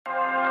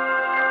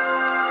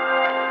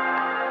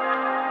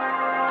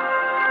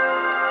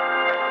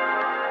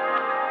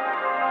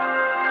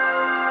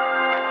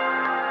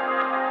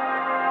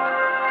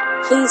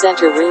Please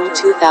enter room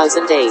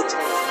 2008.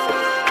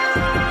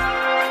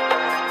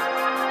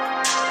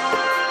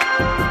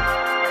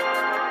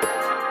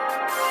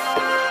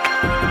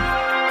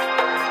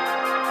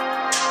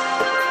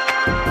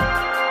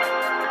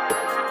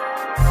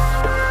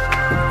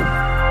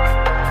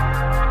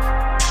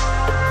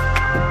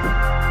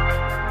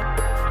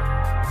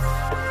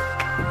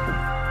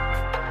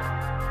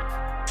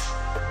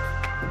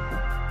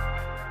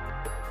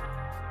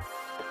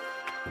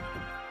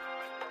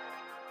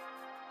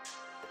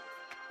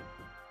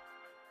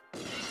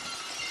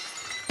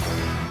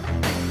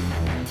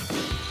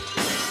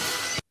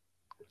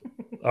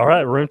 All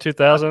right, room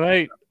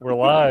 2008. We're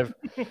live.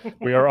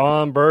 We are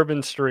on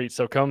Bourbon Street,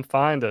 so come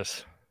find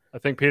us. I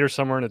think Peter's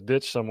somewhere in a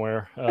ditch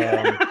somewhere.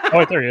 Oh,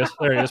 wait, there he is.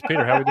 There he is.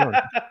 Peter, how are we doing?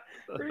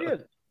 Pretty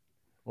good.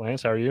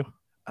 Lance, how are you?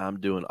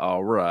 I'm doing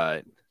all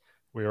right.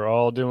 We are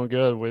all doing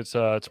good.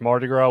 It's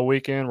Mardi Gras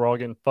weekend. We're all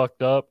getting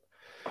fucked up.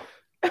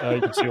 You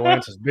can see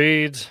Lance's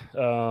beads.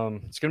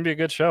 It's going to be a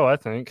good show, I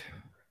think.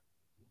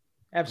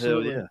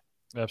 Absolutely. Hell yeah.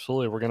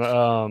 Absolutely. We're going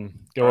to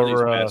go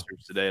over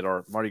masters today at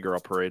our Mardi Gras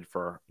parade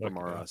from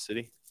our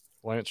city.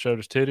 Lance showed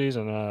his titties,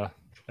 and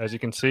as you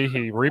can see,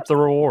 he reaped the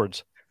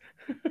rewards.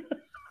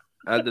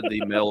 I did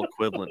the male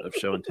equivalent of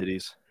showing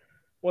titties.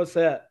 What's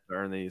that? To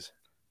earn these.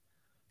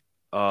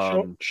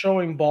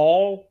 Showing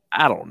ball?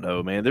 I don't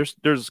know, man.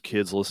 There's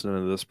kids listening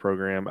to this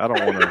program. I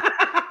don't want to.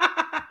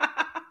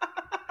 I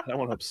don't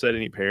want to upset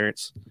any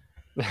parents.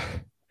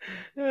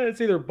 It's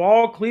either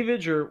ball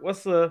cleavage or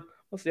what's the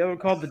other one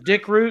called? The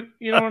dick root.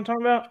 You know what I'm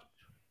talking about?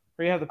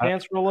 Where you have the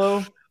pants real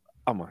low.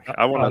 Oh my God.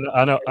 I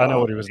know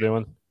what he was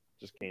doing.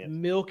 Just can't.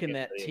 Milking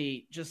that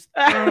teat. Just.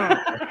 So,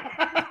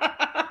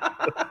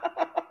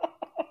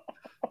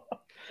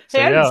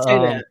 Hey, I didn't say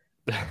that.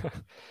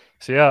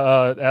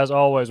 So, as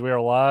always, we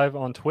are live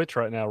on Twitch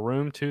right now,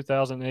 Room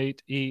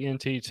 2008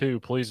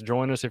 ENT2. Please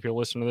join us if you're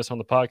listening to this on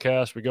the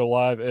podcast. We go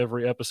live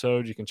every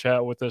episode. You can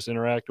chat with us,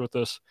 interact with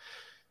us.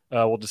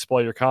 We'll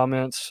display your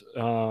comments.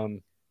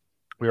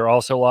 We are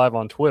also live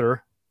on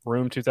Twitter,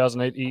 Room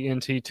 2008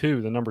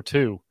 ENT2, the number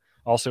 2.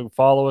 Also,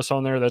 follow us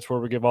on there. That's where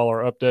we give all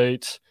our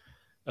updates,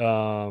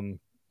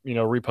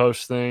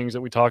 repost things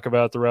that we talk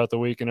about throughout the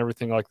week and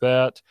everything like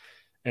that.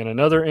 And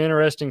another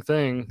interesting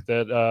thing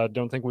that I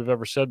don't think we've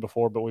ever said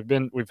before, but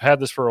we've had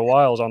this for a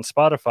while, is on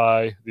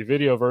Spotify. The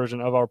video version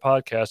of our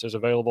podcast is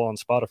available on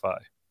Spotify.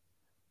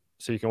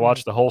 So you can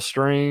watch the whole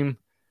stream,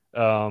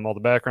 all the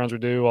backgrounds we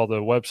do, all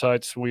the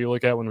websites we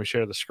look at when we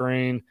share the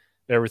screen,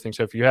 everything.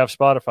 So if you have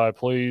Spotify,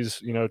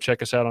 please,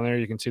 check us out on there.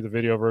 You can see the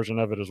video version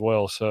of it as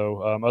well. So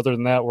other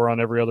than that, we're on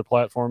every other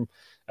platform,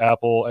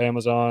 Apple,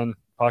 Amazon,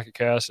 Pocket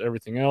Cast,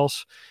 everything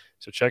else.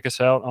 So check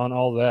us out on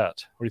all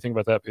that. What do you think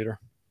about that, Peter?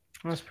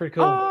 That's pretty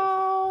cool.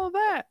 All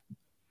that.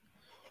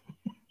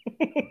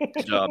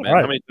 Good job, man.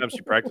 Right. How many times did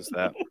you practice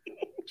that?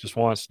 Just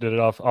once. Did it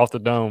off the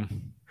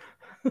dome.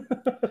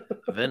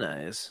 Very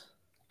nice.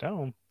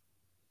 Dome.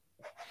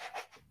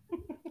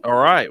 All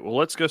right. Well,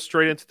 let's go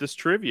straight into this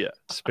trivia.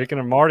 Speaking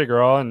of Mardi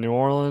Gras and New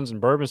Orleans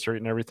and Bourbon Street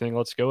and everything,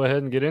 let's go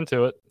ahead and get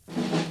into it.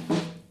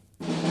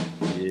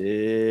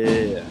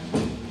 Yeah.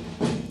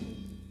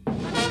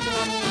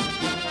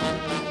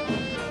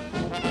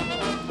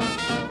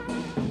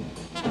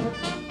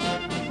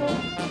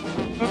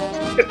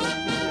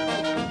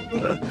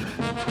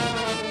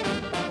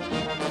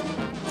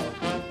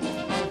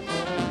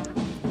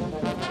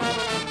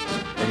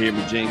 I hear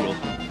me jingle.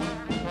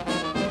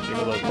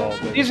 Jingle those balls,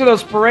 baby. These are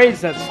those parades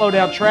that slow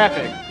down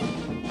traffic.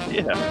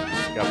 Yeah.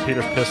 Got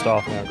Peter pissed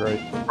off now. Great.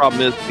 Problem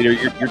is, Peter,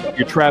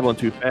 you're traveling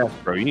too fast,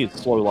 bro. You need to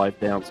slow life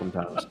down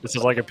sometimes. This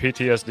is like a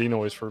PTSD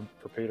noise for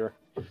Peter.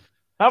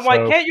 I'm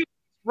like, can't you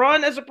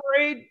run as a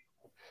parade?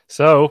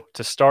 So,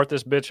 to start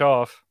this bitch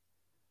off,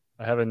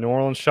 I have a New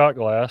Orleans shot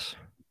glass.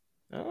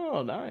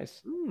 Oh,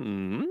 nice.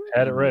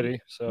 Had it ready.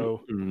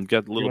 So,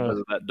 got a little bit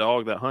of that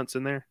dog that hunts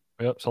in there.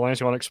 Yep. So,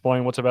 Lance, you want to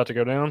explain what's about to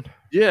go down?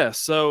 Yeah.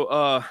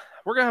 So,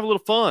 we're gonna have a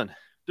little fun,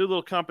 do a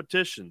little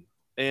competition,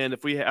 and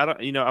if we,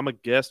 I'm a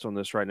guest on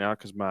this right now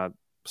because my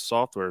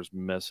software is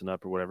messing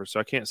up or whatever, so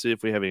I can't see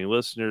if we have any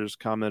listeners,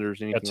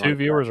 commenters, anything. Got 2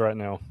 viewers right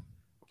now.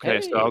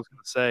 Okay, so I was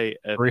gonna say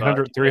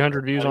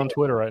 300 views on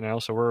Twitter right now,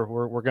 so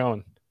we're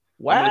going.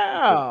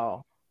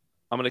 Wow.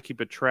 I'm gonna keep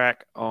a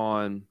track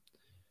on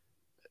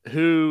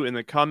who in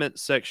the comment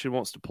section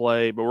wants to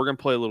play, but we're gonna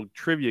play a little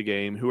trivia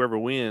game. Whoever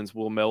wins,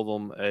 we'll mail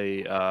them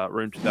a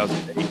Room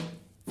 2008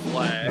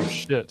 flag. Oh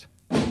shit!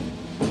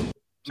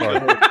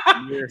 Sorry.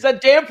 It's that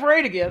damn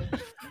parade again.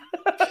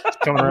 It's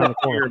coming around the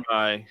corner.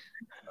 My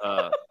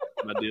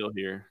deal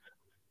here.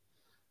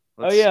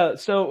 Oh yeah.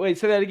 So wait,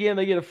 say that again.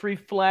 They get a free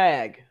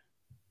flag.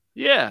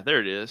 Yeah, there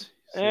it is.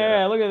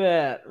 Yeah, look at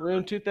that.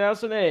 Room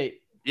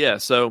 2008. Yeah,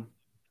 so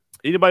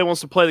anybody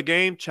wants to play the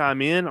game,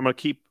 chime in. I'm gonna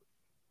keep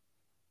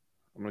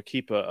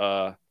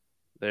a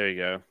there you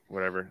go.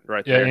 Whatever.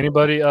 Right there. Yeah,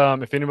 anybody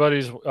if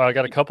anybody's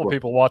got a couple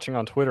people watching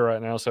on Twitter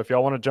right now, so if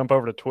y'all want to jump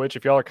over to Twitch,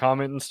 if y'all are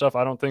commenting stuff,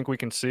 I don't think we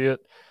can see it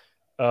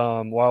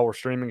while we're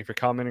streaming if you're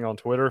commenting on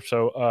Twitter.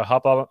 So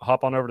hop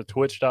on over to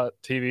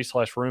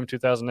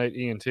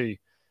twitch.tv/room2008ENT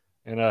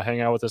and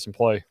hang out with us and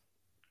play.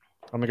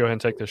 I'm gonna go ahead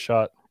and take this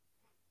shot.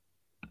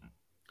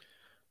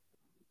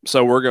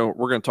 So we're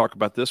gonna talk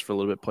about this for a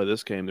little bit. Play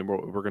this game, then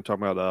we're gonna talk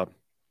about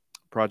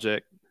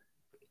Project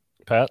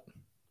Pat.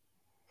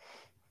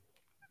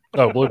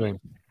 Oh, Blue Beam.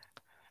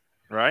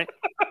 Right.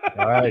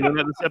 All right. Doing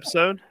that this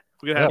episode.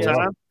 We gonna have Yeah,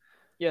 time.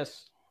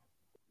 Yes.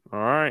 All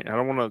right. I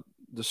don't want to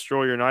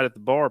destroy your night at the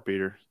bar,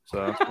 Peter.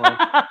 So that's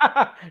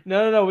fine.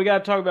 No. We got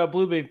to talk about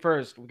Blue Beam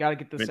first. We got to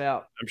get this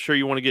out. I'm sure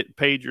you want to get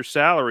paid your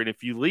salary, and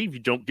if you leave, you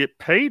don't get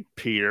paid,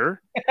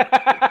 Peter. We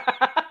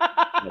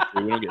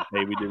don't get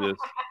paid. We do this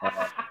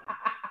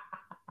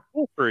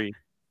for free.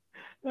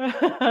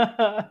 Sally,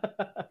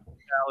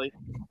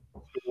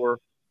 score.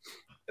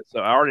 So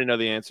I already know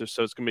the answer.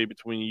 So it's going to be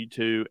between you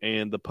two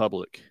and the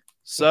public.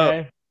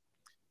 So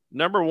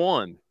number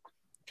one,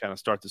 kind of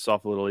start this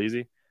off a little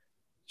easy.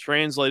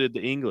 Translated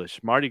to English,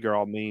 Mardi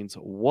Gras means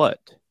what?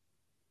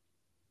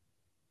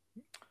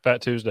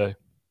 Fat Tuesday.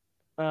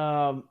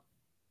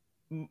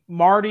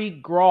 Mardi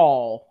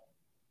Gras.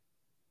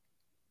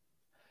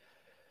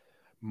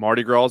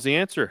 Mardi Gras is the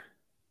answer.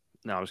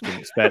 No, I'm just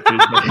kidding. It's Fat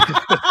Tuesday.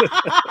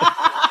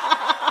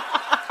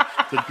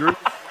 So Drew.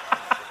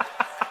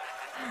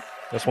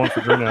 That's one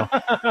for Drew now.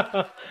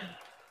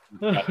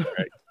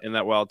 And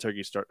that wild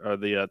turkey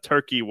the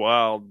turkey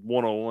wild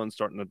 101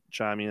 starting to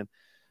chime in.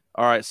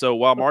 All right, so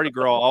while Mardi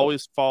Gras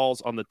always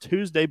falls on the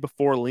Tuesday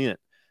before Lent,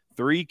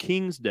 Three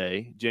Kings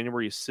Day,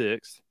 January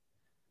 6th.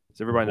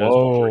 So everybody knows.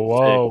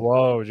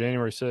 Whoa,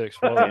 January 6th.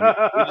 Whoa. We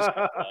just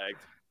got flagged.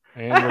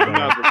 And we're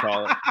done.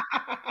 Call it.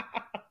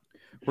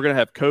 We're gonna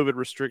have COVID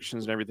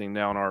restrictions and everything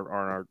now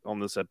on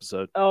this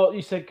episode. Oh,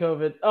 you said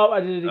COVID. Oh,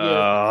 I did it again.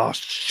 Oh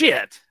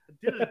shit! I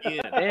did it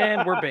again.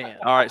 And we're banned.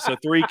 All right, so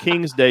Three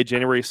Kings Day,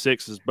 January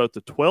 6th, is both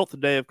the 12th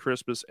day of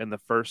Christmas and the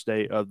first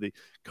day of the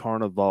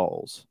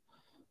Carnivals.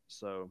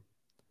 So,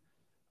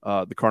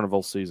 the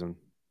Carnival season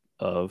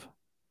of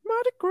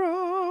Mardi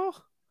Gras.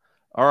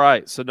 All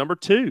right, so number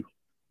two.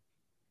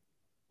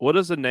 What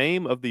is the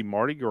name of the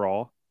Mardi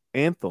Gras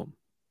anthem?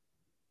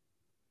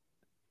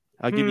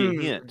 I'll give you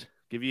a hint.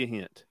 Give you a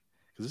hint,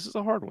 because this is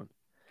a hard one.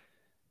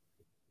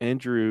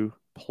 Andrew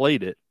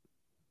played it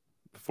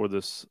before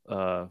this,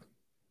 before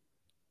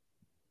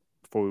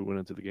we went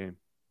into the game.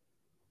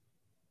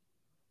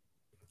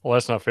 Well,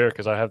 that's not fair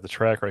because I have the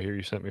track right here.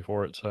 You sent me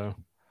for it, so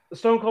The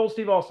Stone Cold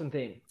Steve Austin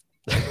theme.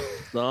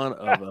 Son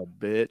of a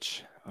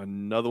bitch!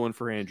 Another one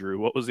for Andrew.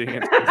 What was the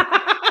answer?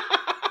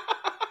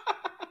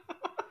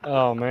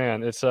 Oh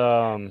man, it's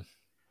let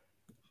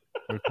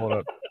me pull it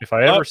up. If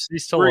I ever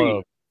cease to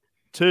love.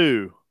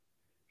 2.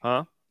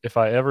 Huh? If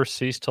I ever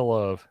cease to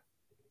love.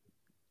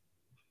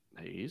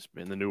 Hey, he's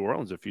been to New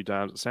Orleans a few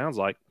times, it sounds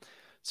like.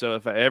 So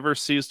if I ever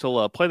cease to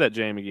love, play that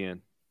jam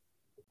again.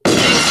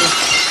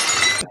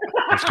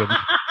 That's good.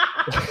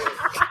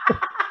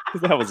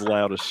 That was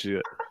loud as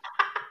shit.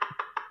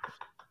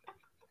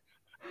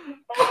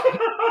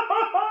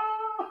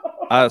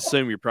 I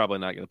assume you're probably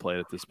not going to play it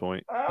at this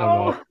point.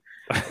 Oh,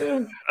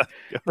 it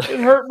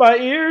hurt my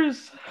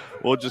ears.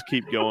 We'll just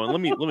keep going.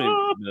 Let me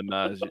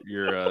minimize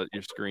your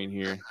screen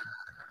here.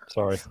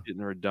 Sorry, it's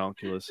getting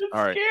ridiculous. It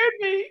All right, scared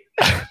me.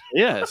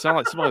 Yeah, it sounded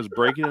like somebody was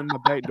breaking in my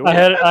back door. I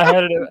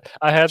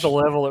had the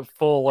level at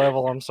full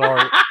level. I'm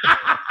sorry.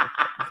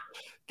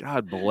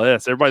 God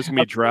bless. Everybody's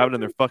gonna be driving in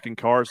their fucking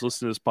cars,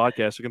 listening to this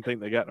podcast. They're gonna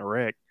think they got in a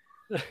wreck.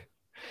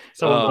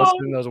 Someone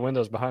busted in those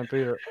windows behind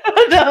Peter.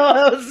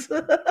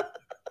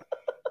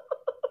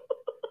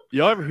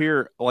 Y'all ever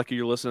hear, like,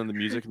 you're listening to the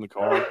music in the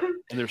car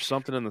and there's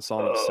something in the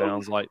song that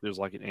sounds like there's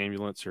like an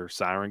ambulance or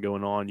siren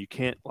going on? You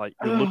can't, like,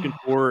 you're looking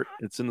for it.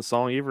 It's in the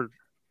song. You ever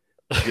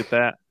get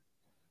that?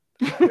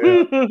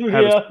 Happens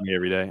to me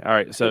every day. All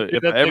right. So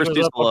if I ever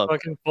cease to love,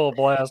 fucking full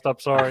blast. I'm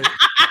sorry.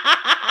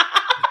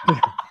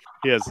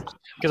 Yes,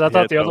 because I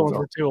thought the other ones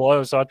were too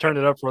low, so I turned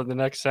it up for the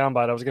next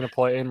soundbite. I was going to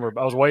play I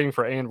was waiting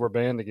for "And We're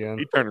Banned" again.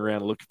 He turned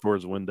around looking for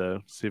his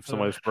window, see if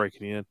somebody was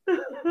breaking in.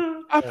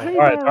 All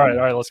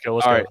right. Let's go.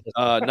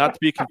 Not to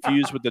be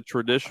confused with the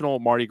traditional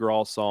Mardi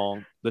Gras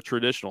song. The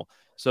traditional.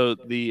 So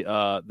the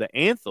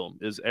anthem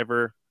is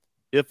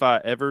 "If I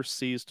Ever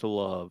Cease to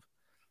Love,"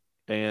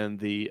 and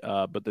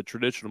but the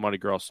traditional Mardi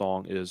Gras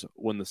song is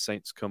 "When the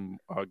Saints Come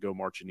Go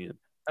Marching In."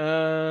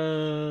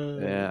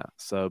 Yeah.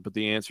 So, but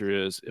the answer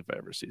is "If I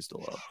Ever Cease to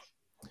Love."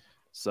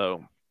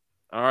 So,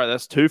 all right,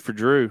 that's 2 for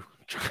Drew.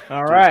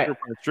 All right,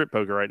 strip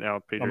poker right now,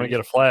 Peter. I'm gonna get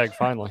a flag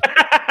finally.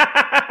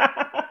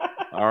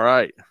 All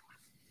right,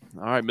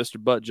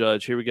 Mr. Butt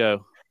Judge. Here we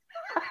go.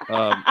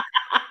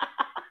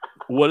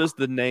 What is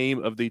the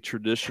name of the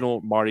traditional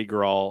Mardi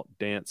Gras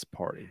dance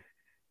party?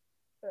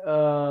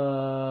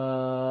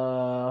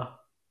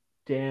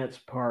 Dance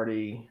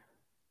party.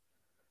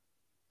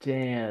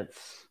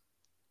 Dance.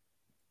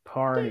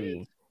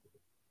 Party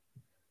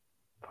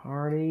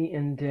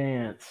and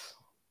dance.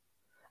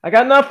 I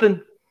got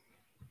nothing.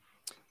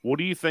 What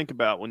do you think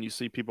about when you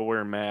see people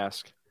wearing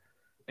masks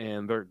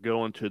and they're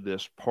going to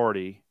this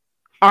party?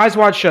 Eyes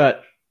wide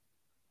shut.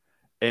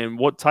 And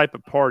what type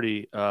of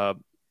party?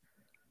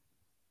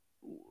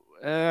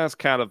 That's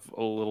kind of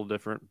a little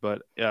different,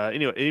 but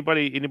anyway,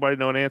 anybody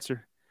know an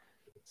answer?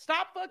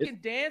 Stop fucking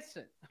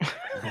dancing.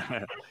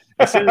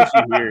 As soon as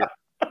you hear it.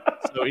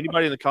 So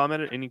anybody in the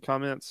comment? Any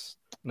comments?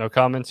 No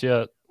comments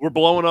yet. We're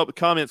blowing up the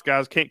comments,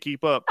 guys. Can't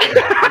keep up. They're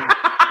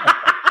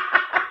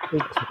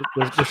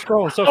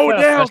scrolling so Slow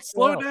fast. down. Fast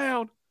Slow up.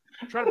 down.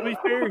 Try to be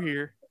fair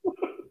here.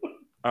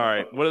 All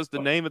right. What is the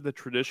name of the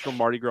traditional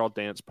Mardi Gras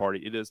dance party?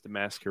 It is the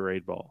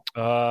Masquerade Ball.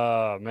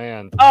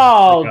 Man.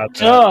 Oh, got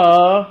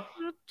duh.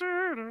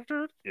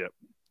 Yep.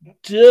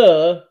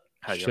 Duh.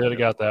 How y'all Should have know?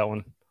 got that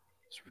one.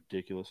 It's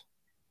ridiculous.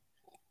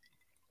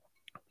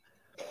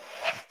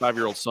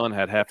 5-year-old son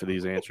had half of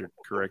these answered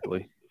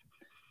correctly.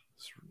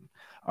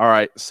 All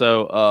right.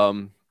 So How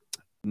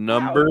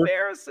number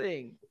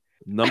embarrassing.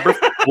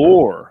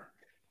 4.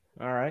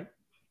 All right.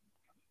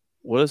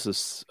 What is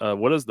this?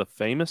 What is the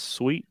famous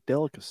sweet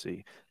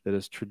delicacy that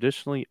is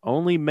traditionally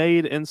only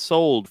made and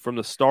sold from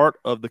the start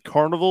of the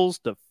carnivals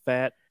to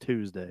Fat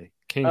Tuesday?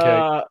 King cake.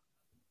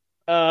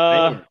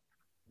 Man.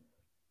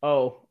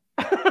 Oh.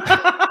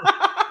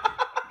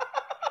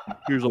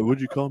 He was like,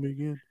 "What'd you call me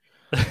again?"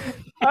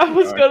 I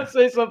was going to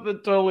say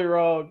something totally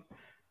wrong.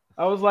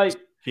 I was like,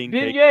 King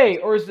cake.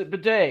 beignet, or is it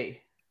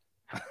bidet?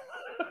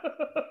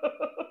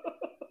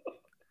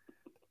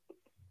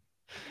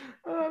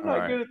 I'm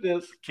not good at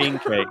this. King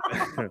cake.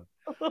 We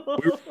were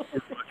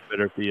much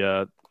better at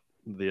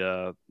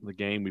the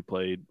game we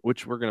played,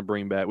 which we're gonna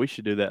bring back. We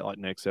should do that like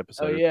next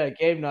episode. Oh yeah,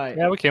 game night.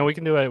 Yeah, we can. We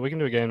can do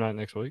a game night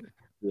next week.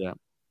 Yeah.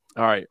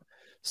 All right.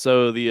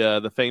 So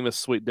the famous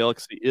sweet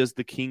delicacy is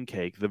the king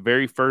cake. The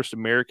very first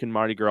American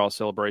Mardi Gras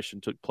celebration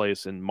took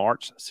place in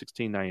March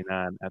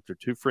 1699 after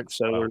 2 French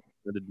settlers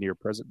landed near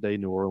present-day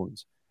New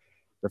Orleans.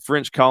 The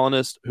French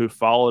colonists who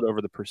followed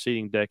over the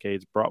preceding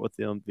decades brought with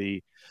them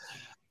the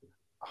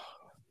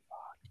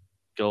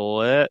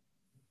galette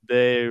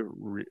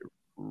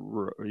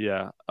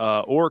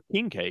or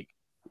king cake,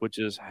 which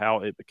is how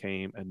it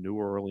became a New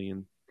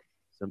Orleans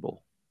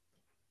symbol.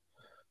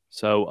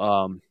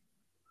 So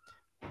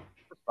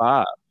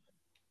 5.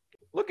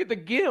 Look at the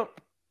gimp.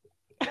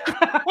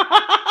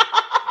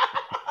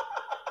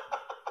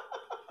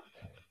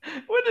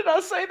 When did I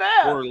say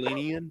that?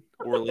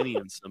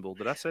 Orleanian symbol.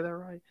 Did I say that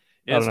right?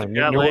 I don't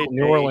know.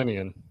 New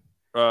Orleanian.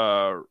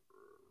 I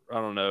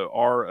don't know.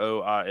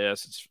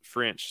 ROIS. It's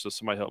French, so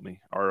somebody help me.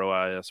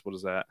 ROIS. What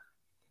is that?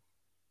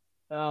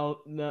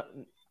 Oh, no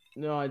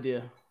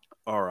idea.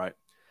 All right.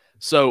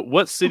 So,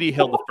 what city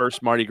held the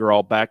first Mardi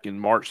Gras back in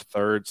March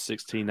 3rd,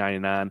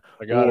 1699?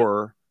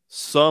 Or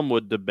some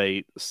would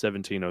debate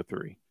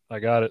 1703. I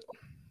got it.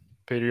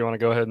 Peter, you want to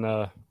go ahead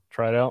and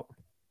try it out?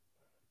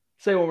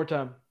 Say it one more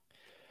time.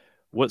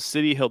 What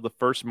city held the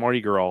first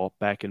Mardi Gras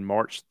back in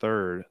March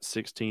 3rd,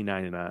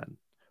 1699?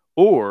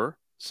 Or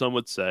some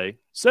would say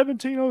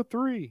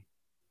 1703.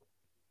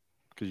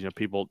 Because,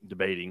 people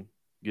debating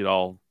get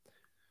all.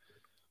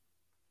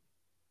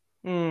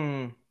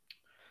 I'm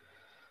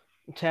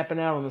tapping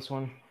out on this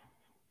one.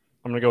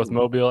 I'm going to go with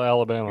Mobile,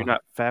 Alabama. You're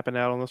not fapping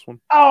out on this one?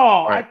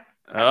 Oh, right.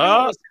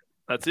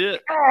 That's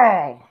it.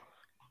 Oh,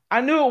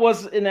 I knew it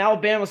was in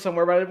Alabama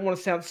somewhere, but I didn't want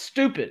to sound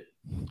stupid.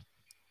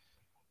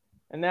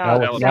 And now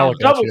it sounds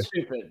double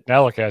stupid.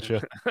 Now look at you.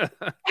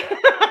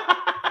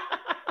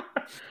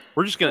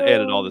 We're just going to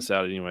edit all this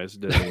out anyways.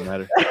 It doesn't even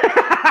matter.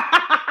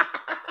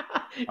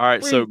 All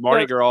right, so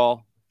Mardi Gras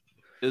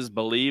is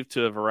believed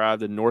to have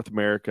arrived in North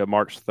America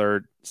March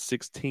 3rd,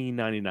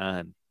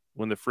 1699,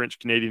 when the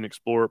French-Canadian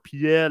explorer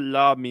Pierre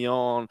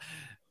Lamion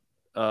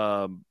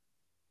all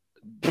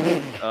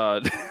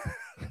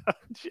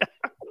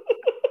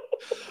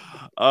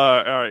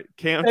right,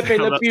 camped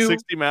about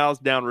 60 miles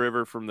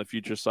downriver from the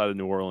future site of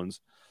New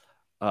Orleans.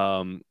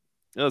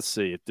 Let's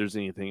see if there's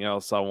anything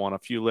else I want. A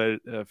few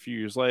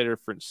years later,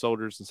 French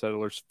soldiers and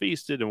settlers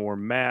feasted and wore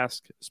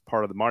masks as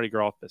part of the Mardi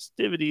Gras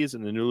festivities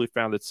in the newly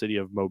founded city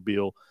of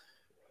Mobile.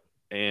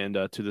 And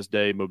to this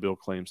day, Mobile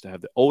claims to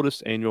have the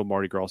oldest annual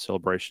Mardi Gras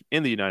celebration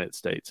in the United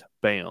States.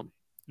 Bam.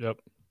 Yep.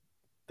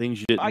 Things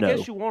you didn't know. I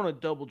guess you want a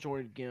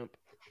double-jointed gimp.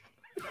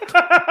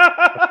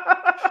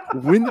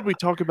 When did we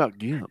talk about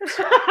gimps?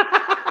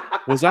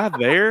 Was I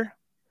there?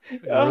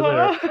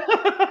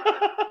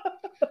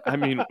 I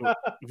mean,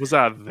 was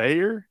I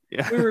there?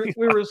 Yeah.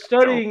 We were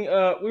studying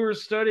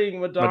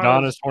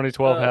Madonna's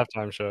 2012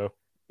 halftime show.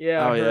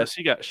 Yeah. Oh yeah,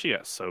 she got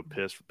so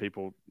pissed for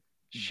people.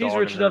 She's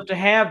rich enough to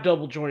have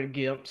double jointed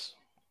gimps.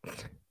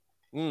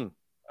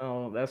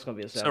 Oh, that's gonna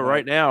be a sad. So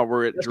right now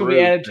we're at. That's gonna be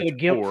added to the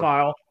gimp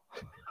file.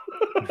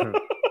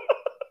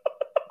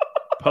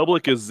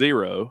 Public is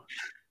 0.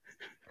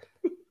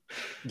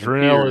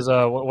 Drenell is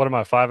what am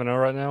I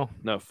 5-0 right now?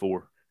 No,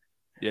 4.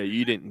 Yeah,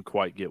 you didn't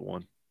quite get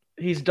one.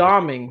 He's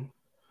doming.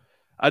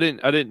 I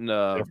didn't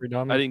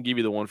give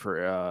you the one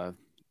for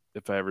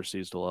if I ever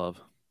cease to love.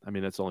 I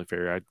mean, that's only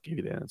fair. I'd give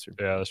you the answer.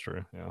 Yeah, that's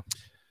true. Yeah.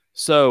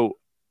 So,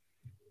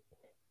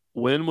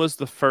 when was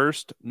the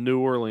first New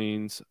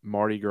Orleans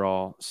Mardi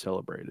Gras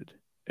celebrated?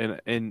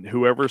 And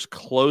whoever's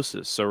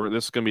closest. So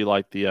this is gonna be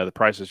like the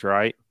Price is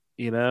Right,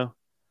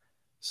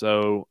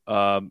 So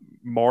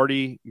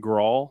Mardi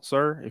Gras,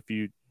 sir, if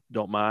you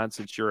don't mind,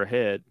 since you're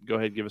ahead, go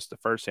ahead and give us the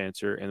first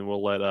answer, and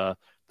we'll let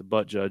the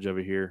butt judge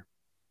over here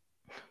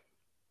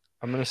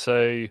I'm going to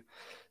say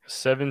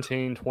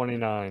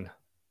 1729.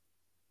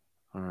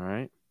 All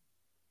right.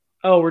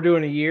 Oh, we're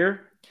doing a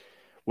year?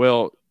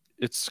 Well,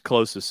 it's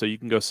closest, so you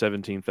can go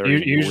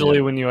 1730.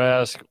 Usually when you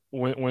ask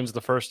when's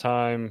the first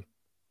time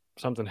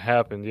something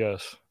happened,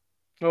 yes.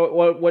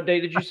 What date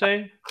did you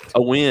say?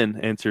 A win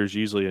answer is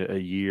usually a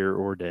year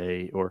or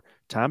day or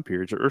time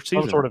periods or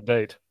Some season. sort of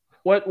date.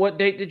 What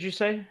date did you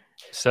say?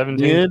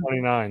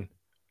 1729.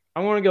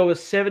 I'm going to go with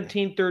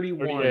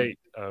 1731. 38.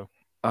 Oh.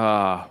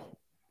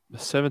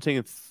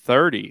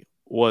 1730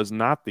 was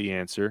not the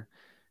answer.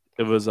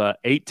 It was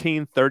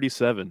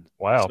 1837.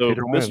 Wow, so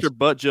Peter wins. Mr.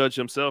 Butt Judge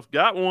himself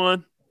got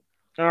one.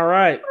 All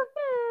right.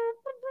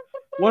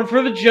 One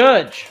for the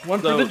judge. One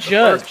for the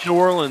judge. First New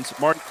Orleans,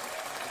 Mardi.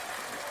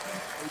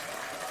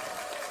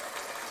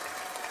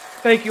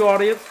 Thank you,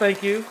 audience.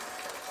 Thank you.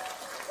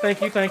 Thank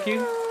you. Thank you.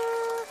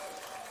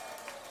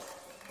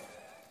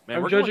 Man,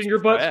 I'm we're going judging too your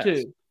butts fast.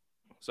 too.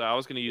 So I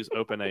was going to use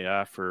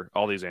OpenAI for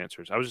all these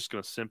answers. I was just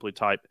going to simply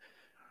type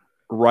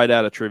write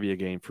out a trivia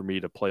game for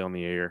me to play on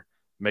the air,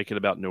 make it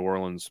about New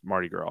Orleans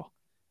Mardi Gras.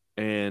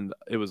 And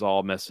it was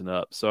all messing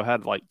up. So I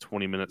had like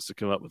 20 minutes to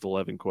come up with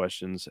 11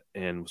 questions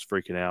and was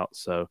freaking out.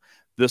 So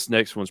this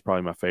next one's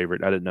probably my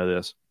favorite. I didn't know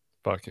this.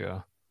 Fuck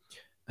yeah.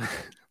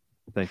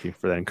 Thank you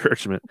for that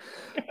encouragement.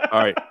 All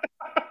right.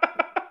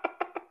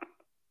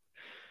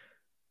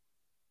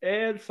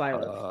 And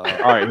silence. All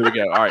right, here we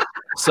go. All right.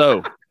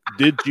 So,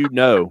 did you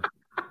know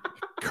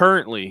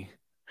currently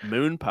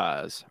moon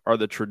pies are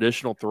the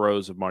traditional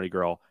throws of Mardi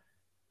Gras?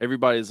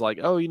 Everybody's like,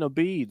 oh,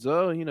 beads,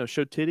 oh,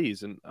 show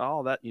titties and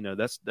all that.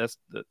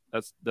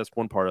 That's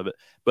one part of it.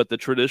 But the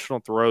traditional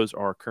throws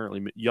are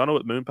currently. Y'all know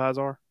what moon pies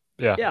are?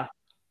 Yeah. Yeah.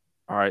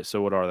 All right.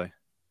 So what are they?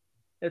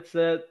 It's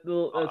a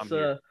little. I'm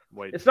here.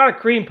 Wait. It's not a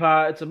cream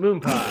pie. It's a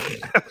moon pie.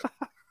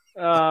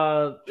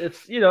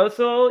 It's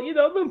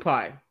moon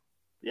pie.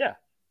 Yeah.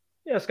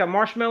 Yeah, it's got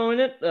marshmallow in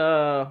it.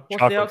 What's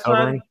Chocolate the outside?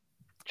 covering.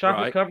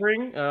 Chocolate Right.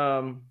 covering.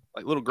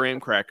 Like little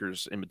graham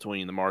crackers in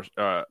between the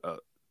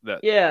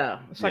Yeah,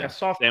 it's like Yeah, a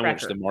soft sandwich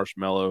cracker. the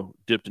marshmallow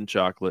dipped in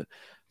chocolate,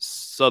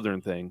 southern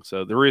thing.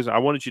 So the reason I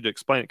wanted you to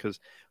explain it because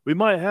we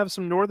might have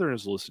some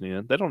northerners listening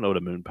in. They don't know what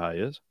a moon pie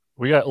is.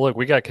 We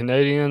got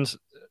Canadians.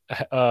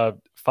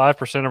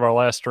 5% of our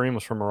last stream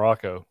was from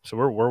Morocco, so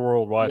we're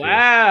worldwide.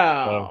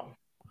 Wow.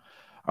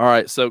 All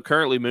right. So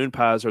currently, moon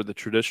pies are the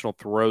traditional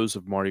throws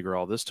of Mardi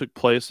Gras. This took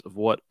place of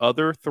what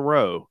other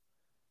throw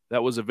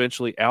that was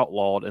eventually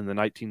outlawed in the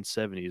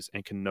 1970s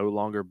and can no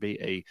longer be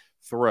a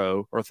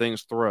throw or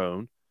things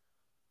thrown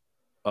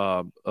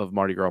of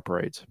Mardi Gras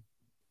parades.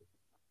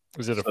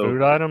 Is it a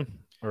food item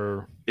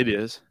or? It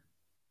is.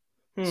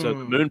 So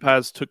the moon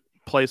pies took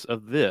place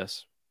of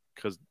this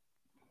because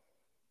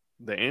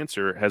the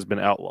answer has been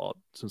outlawed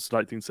since the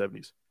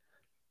 1970s.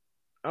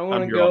 I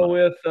want to go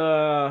with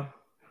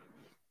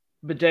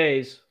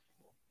bidets.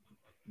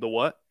 The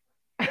what?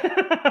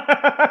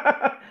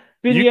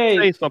 Beignets. You can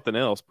say something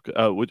else.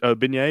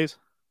 Beignets?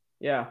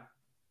 Yeah.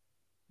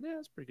 Yeah,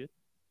 that's pretty good.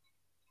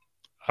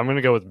 I'm going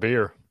to go with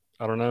beer.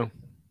 I don't know.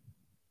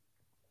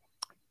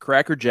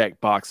 Cracker Jack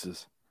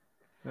boxes.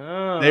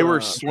 Oh, They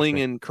were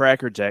slinging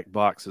Cracker Jack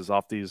boxes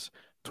off these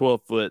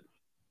 12-foot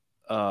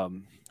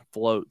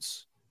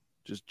floats,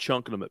 just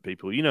chunking them at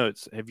people.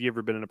 Have you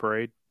ever been in a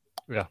parade?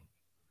 Yeah.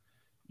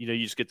 You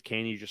just get the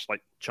candy, you just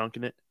like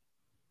chunking it.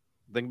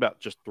 Think about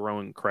just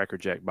throwing Cracker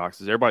Jack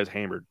boxes. Everybody's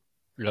hammered.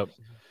 Yep.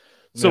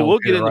 So we'll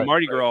get into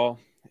Mardi Gras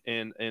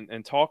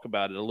and talk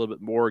about it a little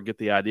bit more, get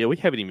the idea. We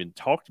haven't even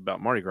talked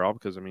about Mardi Gras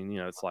because,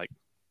 it's like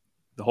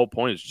the whole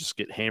point is just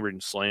get hammered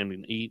and slammed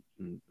and eat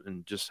and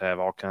just have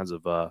all kinds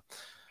of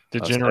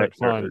degenerate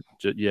fun.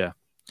 Yeah.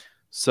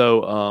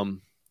 So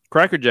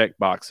Cracker Jack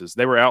boxes,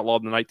 they were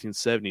outlawed in the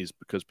 1970s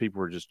because people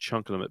were just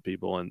chunking them at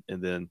people. And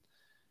then,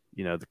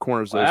 the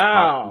corners of those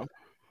boxes,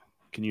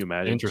 can you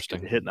imagine?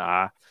 Interesting. Hitting the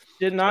eye.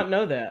 Did not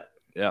know that.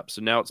 Yeah.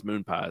 So now it's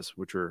moon pies,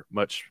 which are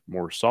much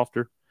more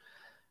softer.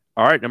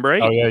 All right, number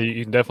 8. Oh, yeah,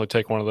 you can definitely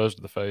take one of those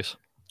to the face.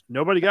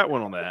 Nobody got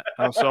one on that.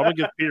 So I'm going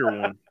to give Peter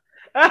one.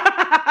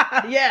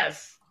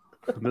 Yes.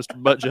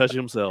 Mr. Butt Judge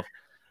himself.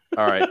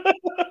 All right.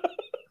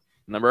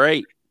 Number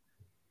 8.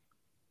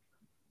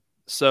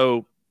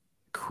 So,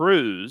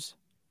 crews,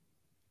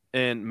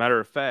 and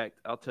matter of fact,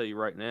 I'll tell you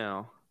right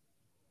now.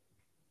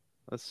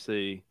 Let's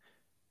see.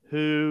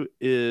 Who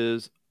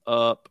is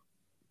up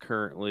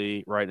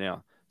currently right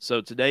now?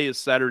 So, today is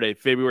Saturday,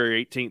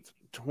 February 18th,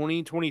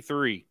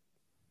 2023.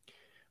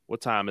 What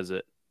time is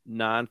it?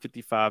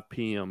 9:55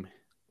 p.m.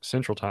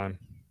 Central Time.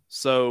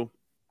 So,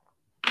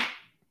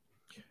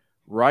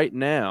 right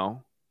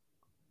now,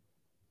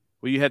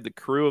 you had the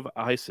crew of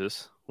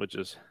ISIS, which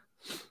is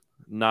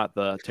not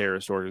the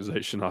terrorist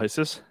organization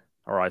ISIS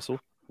or ISIL,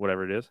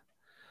 whatever it is.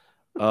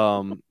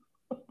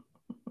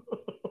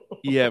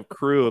 You have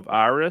crew of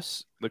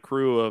Iris, the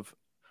crew of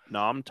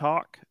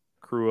Namtok,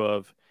 crew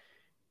of,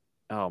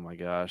 oh my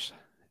gosh,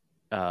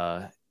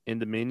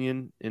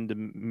 Endymion,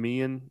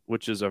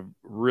 which is a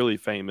really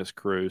famous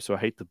crew, so I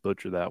hate to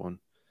butcher that one.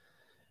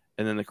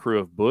 And then the crew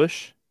of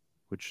Bush,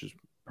 which is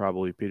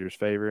probably Peter's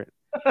favorite.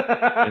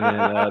 And then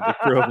the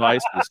crew of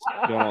Isis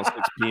going on 6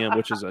 p.m.,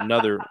 which is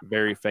another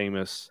very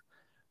famous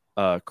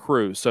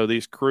crew. So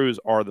these crews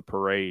are the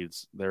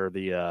parades. They're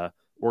the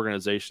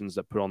organizations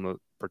that put on the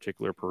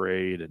particular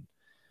parade. And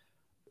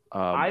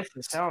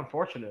ISIS, how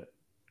unfortunate.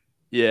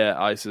 yeah,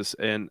 ISIS,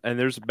 and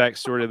there's a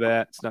backstory to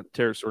that. It's not a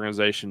terrorist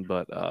organization,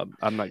 but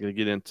I'm not going to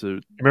get into.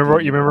 You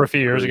remember a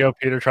few years ago,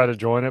 Peter tried to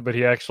join it, but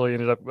he actually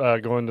ended up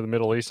going to the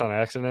Middle East on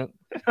accident.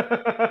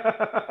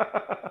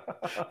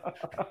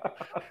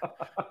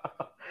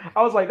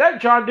 I was like, that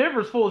John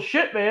Denver's full of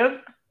shit, man.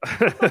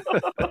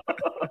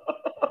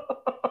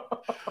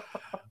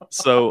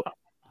 So,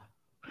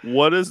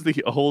 what is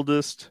the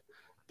oldest?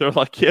 They're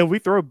like, yeah, we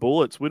throw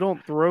bullets. We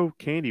don't throw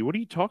candy. What are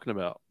you talking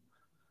about,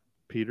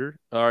 Peter?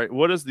 All right.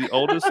 What is the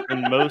oldest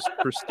and most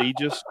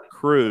prestigious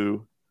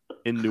crew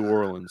in New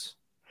Orleans?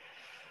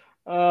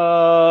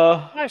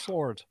 Nice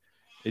lords.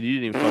 And you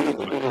didn't even fuck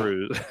with the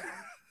crew.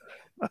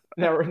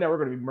 Now we're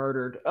going to be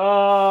murdered.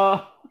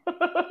 We're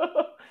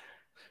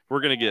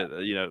going to get,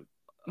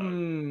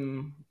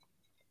 I'm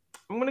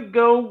going to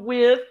go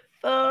with.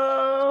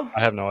 I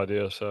have no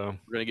idea, so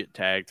we're going to get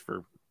tagged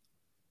for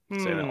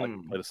saying that like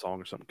we played a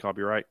song or something.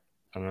 Copyright.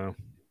 I don't know.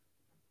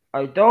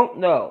 I don't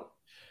know.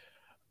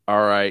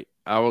 All right.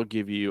 I will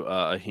give you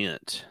a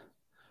hint.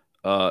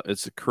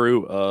 It's a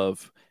crew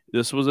of.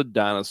 This was a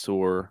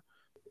dinosaur,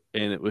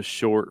 and it was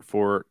short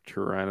for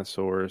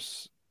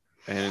Tyrannosaurus,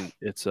 and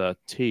it's a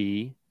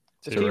T.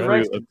 It's a a crew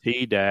T-Rex. of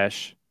T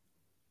dash.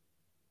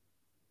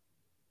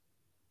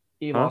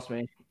 You Huh? lost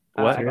me.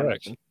 What? I got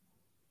T-Rex. nothing.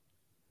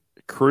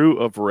 Crew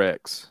of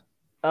Rex.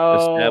 Oh.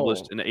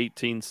 Established in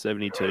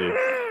 1872.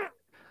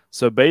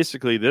 So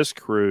basically, this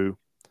crew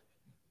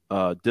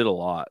did a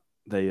lot.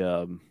 They,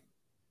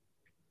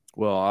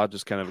 well, I'll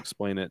just kind of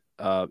explain it.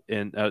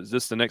 And is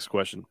this the next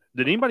question?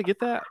 Did anybody get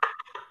that?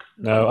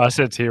 No, I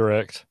said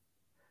T-Rex.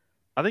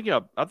 I think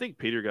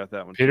Peter got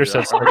that one. Peter too.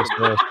 said Circus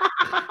Smith.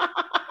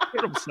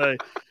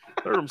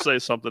 Heard him say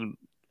something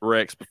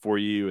Rex before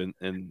you,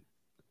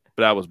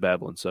 but I was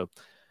babbling. So,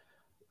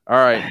 all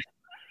right.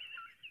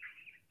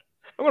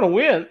 I'm going to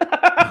win.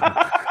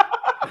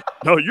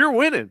 No, you're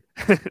winning.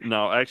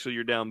 No, actually,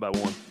 you're down by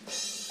 1.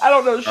 I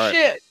don't know right.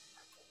 shit.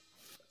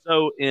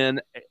 So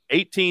in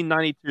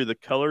 1892, the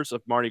colors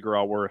of Mardi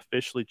Gras were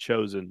officially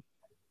chosen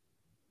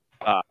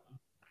by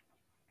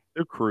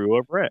the crew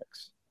of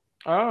Rex.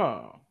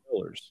 Oh.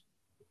 Colors.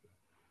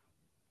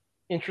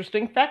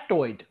 Interesting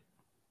factoid.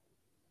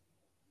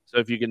 So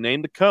if you can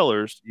name the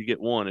colors, you get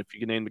 1. If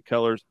you can name the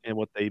colors and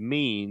what they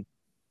mean,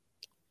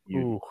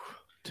 you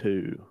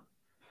 2.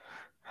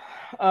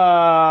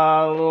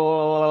 I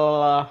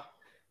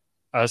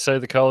say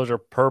the colors are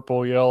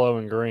purple, yellow,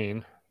 and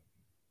green.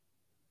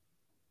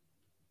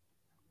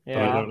 But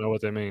I Yeah. don't know what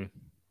they mean.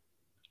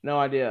 No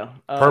idea.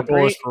 Purple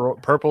green, is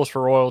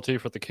for royalty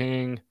for the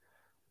king.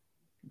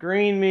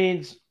 green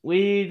means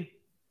weed,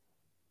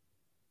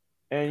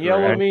 and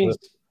Correct.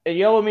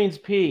 yellow means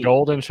pee.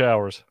 Golden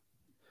showers.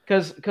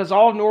 Because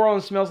all of New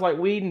Orleans smells like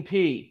weed and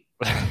pee.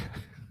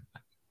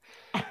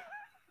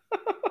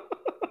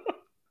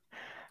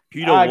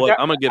 You know what?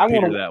 I'm gonna give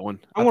Peter that one.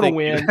 I'm gonna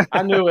win.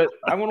 I knew it.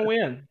 I'm gonna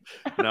win.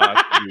 No, I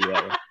can give you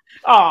that one.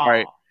 Oh. All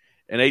right.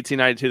 In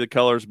 1892, the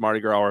colors of Mardi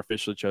Gras were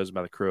officially chosen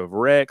by the crew of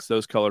Rex.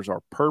 Those colors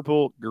are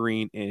purple,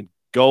 green, and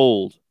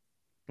gold.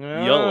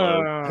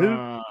 Yellow.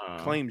 Who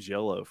claims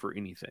yellow for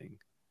anything?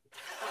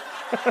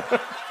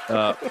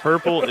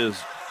 Purple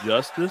is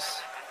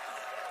justice.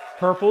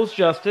 Purple's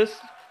justice.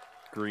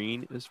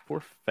 Green is for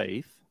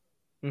faith.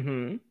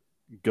 Mm-hmm.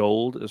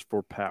 Gold is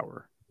for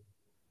power.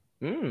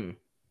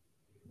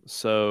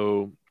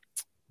 So,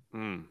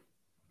 I'm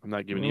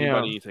not giving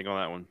anybody anything on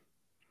that one.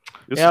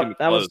 Yeah,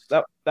 that was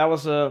I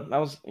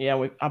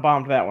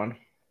bombed that one.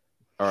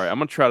 All right, I'm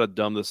gonna try to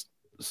dumb this.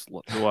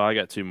 Well, I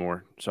got 2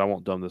 more, so I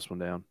won't dumb this one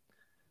down.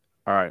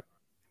 All right,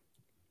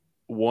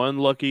 one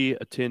lucky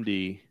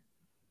attendee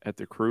at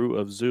the crew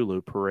of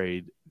Zulu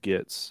parade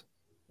gets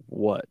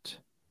what?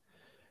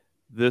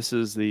 This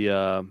is the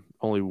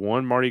only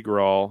one Mardi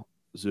Gras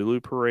Zulu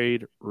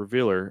parade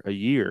revealer a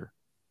year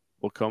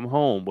will come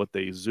home with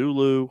a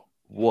Zulu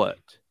what?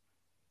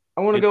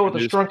 I want to go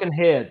with a shrunken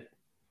head.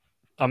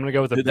 I'm going to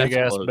go with a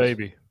big-ass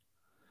baby.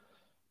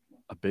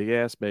 A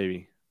big-ass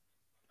baby.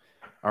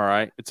 All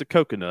right. It's a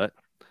coconut.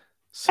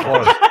 So,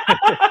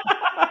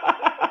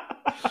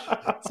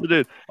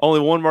 dude, only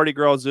one Mardi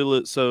Gras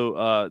Zulu.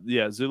 So,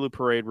 Zulu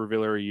parade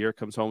revealer a year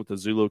comes home with a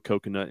Zulu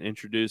coconut.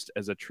 Introduced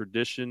as a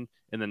tradition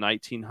in the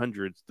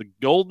 1900s, the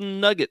golden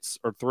nuggets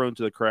are thrown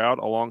to the crowd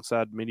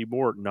alongside many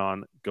more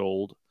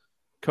non-gold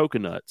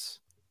coconuts.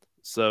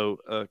 So,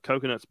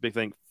 coconut's a big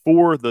thing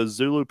for the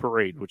Zulu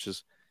parade, which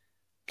is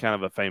kind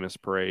of a famous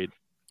parade.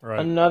 Right.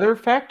 Another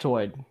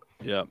factoid.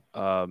 Yeah.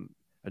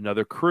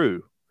 Another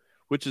crew,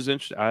 which is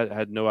interesting. I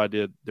had no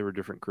idea there were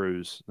different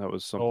crews. That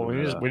was something.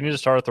 We need to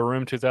start the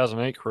Room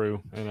 2008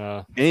 crew and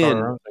start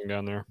our own thing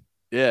down there.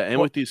 Yeah, and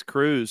with these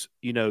crews,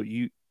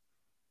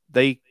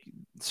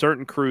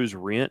 certain crews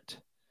rent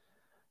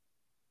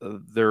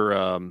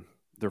their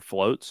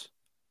floats,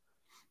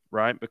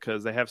 right?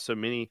 Because they have so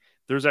many.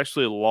 There's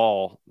actually a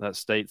law that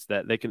states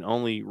that they can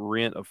only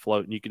rent a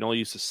float, and you can only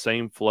use the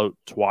same float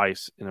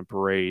twice in a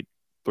parade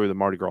through the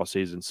Mardi Gras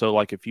season. So,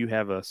 like, if you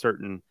have a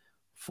certain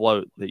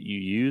float that you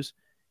use,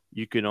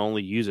 you can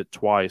only use it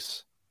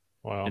twice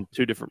in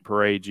 2 different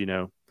parades,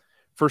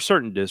 for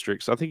certain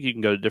districts. I think you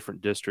can go to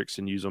different districts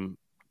and use them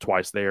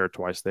twice there,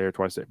 twice there,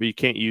 twice there. But you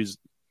can't use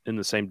in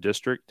the same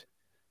district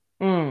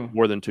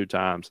more than 2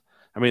 times.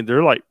 I mean,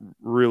 they're like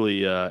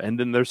really and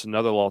then there's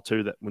another law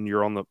too that when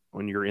you're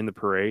in the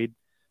parade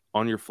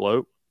on your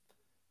float,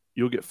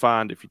 you'll get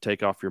fined if you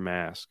take off your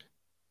mask.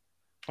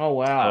 Oh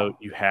wow. So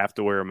you have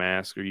to wear a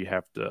mask, or you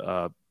have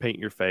to paint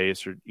your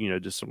face, or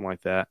just something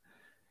like that.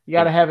 You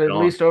got to have it at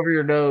least over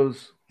your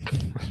nose.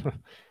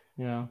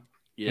 Yeah.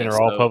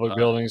 Enter all public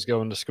buildings,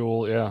 going to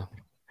school. Yeah.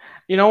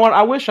 You know what?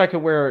 I wish I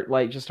could wear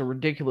like just a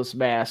ridiculous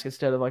mask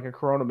instead of like a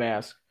Corona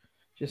mask.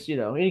 Just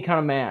any kind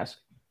of mask.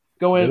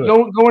 Go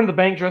into the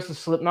bank dressed as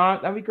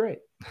Slipknot. That'd be great.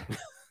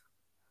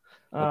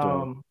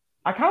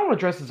 I kind of want to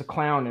dress as a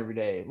clown every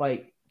day.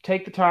 Like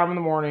take the time in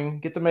the morning,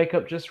 get the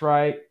makeup just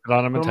right. Put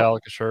on a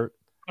Metallica shirt.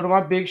 Put on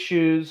my big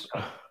shoes.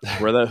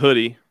 Wear that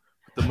hoodie,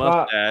 with the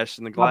mustache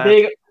and the glass.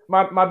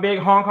 My big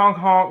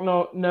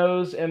honk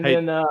nose, and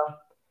then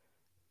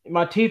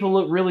my teeth will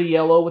look really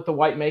yellow with the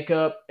white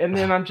makeup, and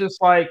then I'm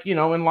just like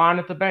in line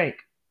at the bank.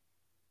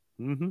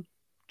 Mm-hmm.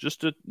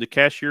 Just to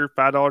cashier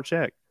 $5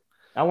 check.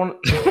 I want.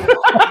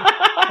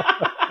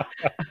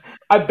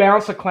 I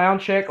bounce a clown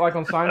check like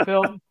on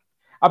Seinfeld.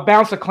 I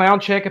bounce a clown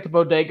check at the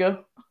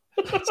bodega.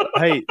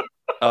 Hey,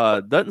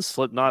 doesn't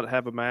Slipknot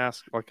have a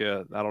mask? Like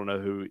I don't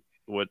know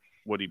what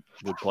he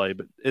would play,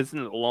 but isn't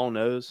it a long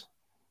nose?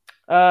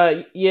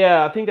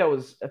 Yeah, I think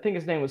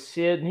his name was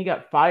Sid, and he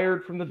got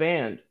fired from the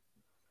band.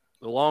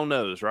 The long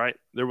nose, right?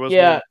 There was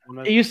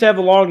he used to have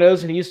the long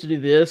nose, and he used to do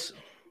this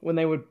when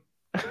they would.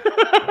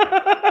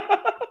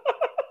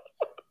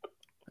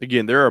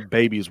 Again, there are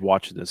babies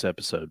watching this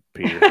episode,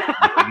 Peter.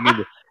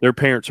 Their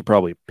parents are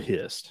probably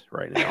pissed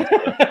right now.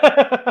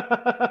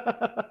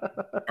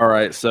 All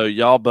right, so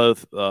y'all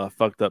both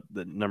fucked up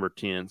the number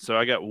 10. So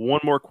I got one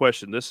more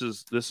question. This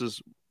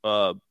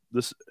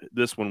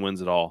one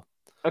wins it all.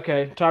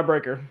 Okay,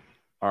 tiebreaker.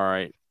 All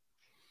right.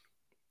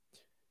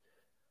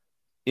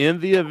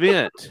 In the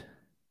event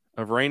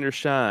of rain or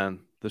shine,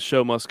 the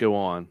show must go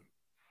on.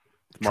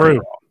 True.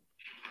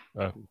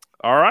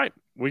 All right,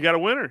 we got a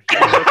winner.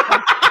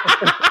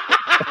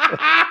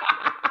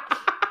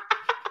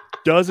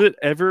 Does it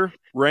ever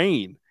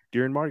rain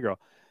during Mardi Gras?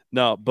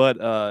 No, but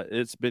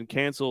it's been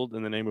canceled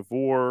in the name of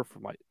war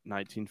from like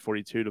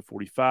 1942 to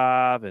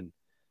 45, and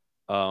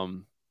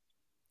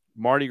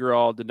Mardi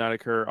Gras did not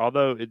occur,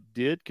 although it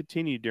did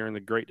continue during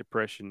the Great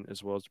Depression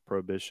as well as the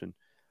Prohibition.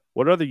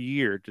 What other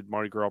year did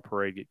Mardi Gras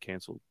parade get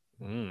canceled?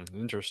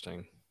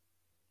 Interesting.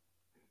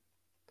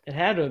 It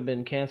had to have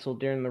been canceled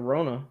during the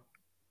Rona.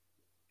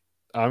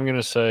 I'm going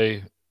to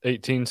say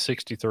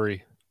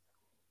 1863.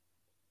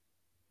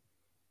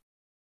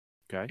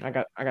 Okay.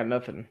 I got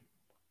nothing.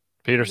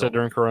 Peter said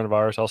during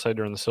coronavirus. I'll say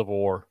during the Civil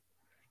War.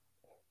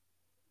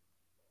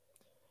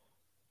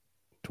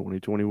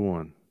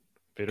 2021.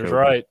 Peter's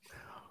right.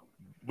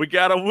 We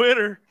got a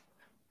winner.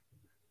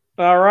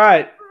 All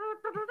right.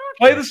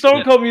 Play the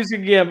Stone Cold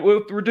music again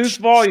with reduced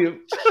volume.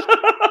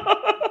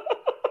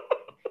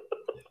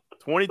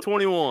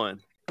 2021.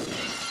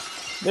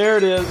 There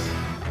it is.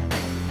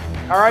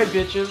 All right,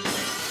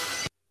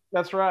 bitches.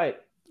 That's right.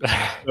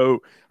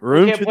 So,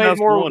 Room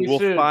 2001 will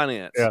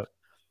finance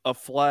a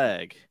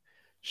flag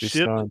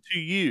shipped to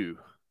you.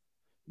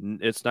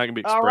 It's not going to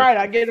be expressed. All right,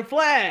 I get a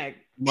flag.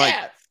 Mike,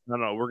 yes.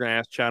 No, we're going to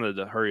ask China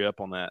to hurry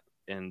up on that.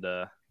 And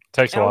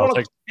takes a while.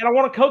 And I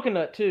want a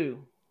coconut, too.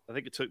 I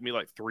think it took me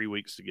like 3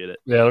 weeks to get it.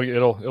 Yeah,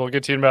 it'll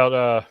get to you in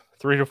about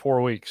 3 to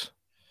 4 weeks.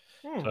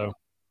 So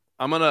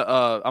I'm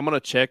gonna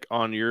check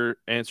on your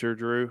answer,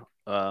 Drew.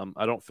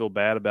 I don't feel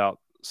bad about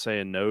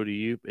saying no to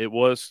you. It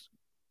was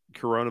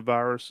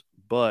coronavirus,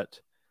 but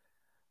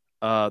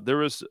there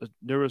was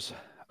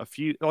a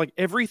few, like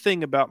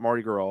everything about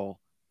Mardi Gras.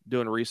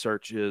 Doing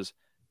research is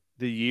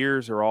the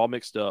years are all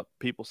mixed up.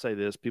 People say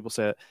this, people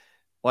say that.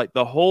 Like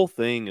the whole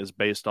thing is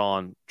based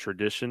on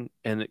tradition,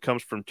 and it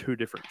comes from 2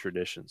 different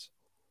traditions.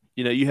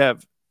 You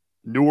have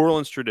New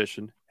Orleans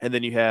tradition, and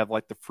then you have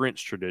like the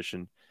French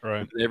tradition,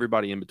 right? And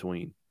everybody in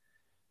between.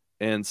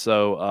 And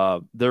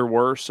so there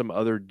were some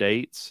other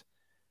dates,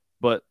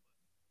 but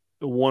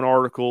one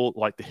article,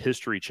 like the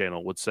History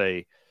Channel, would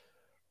say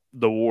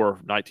the war of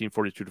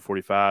 1942 to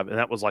 45, and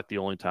that was like the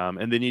only time.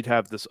 And then you'd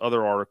have this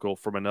other article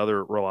from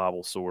another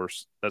reliable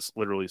source that's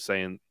literally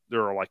saying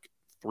there are like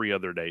 3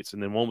 other dates,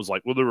 and then one was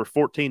like, well, there were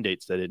 14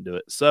 dates that didn't do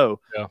it. So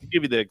to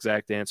give you the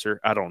exact answer,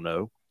 I don't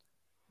know,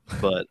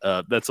 but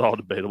that's all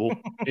debatable.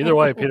 Either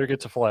way, Peter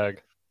gets a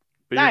flag.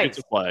 Peter gets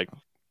a flag.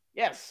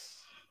 Yes.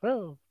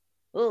 Oh.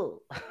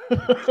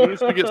 As soon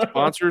as we get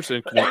sponsors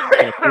and can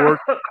afford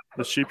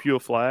to ship you a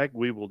flag,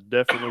 we will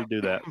definitely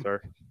do that,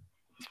 sir.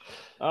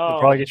 You'll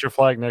probably get your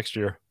flag next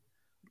year.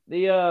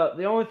 The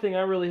only thing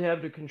I really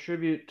have to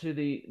contribute to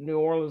the New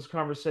Orleans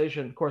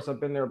conversation, of course, I've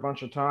been there a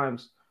bunch of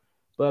times.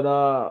 But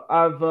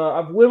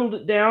I've whittled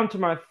it down to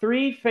my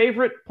 3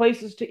 favorite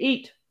places to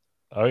eat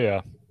Oh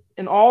yeah.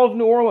 in all of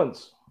New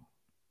Orleans.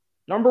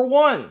 Number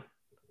 1,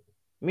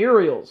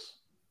 Muriel's.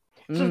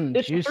 It's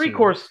a juicy.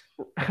 3-course,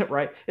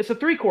 right? It's a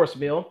 3-course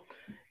meal,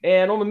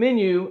 and on the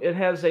menu it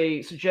has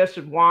a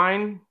suggested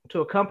wine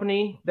to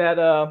accompany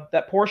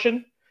that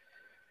portion,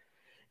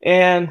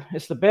 and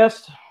it's the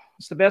best.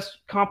 It's the best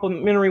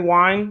complimentary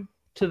wine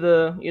to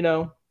the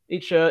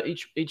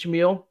each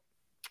meal.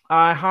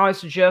 I highly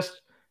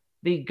suggest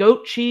the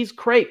goat cheese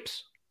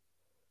crepes.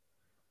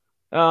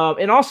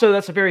 And also,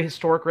 that's a very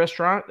historic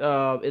restaurant.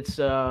 It's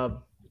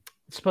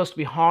supposed to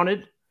be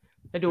haunted.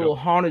 They do a little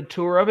haunted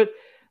tour of it.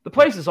 The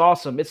place is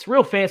awesome. It's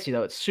real fancy,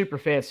 though. It's super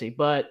fancy.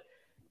 But,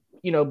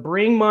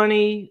 bring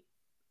money,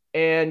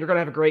 and you're going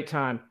to have a great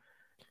time.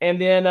 And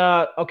then,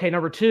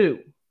 number 2.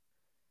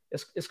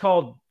 It's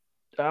called,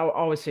 I'll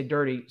always say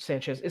Dirty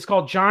Sanchez. It's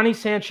called Johnny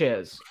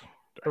Sanchez,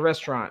 the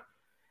restaurant.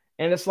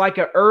 And it's like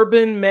an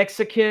urban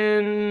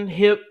Mexican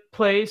hip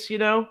place,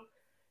 and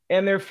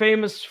they're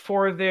famous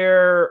for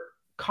their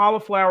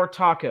cauliflower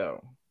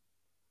taco,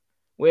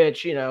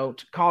 which,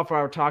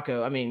 cauliflower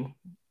taco, I mean,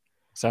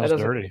 Sounds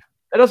dirty.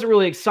 That doesn't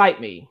really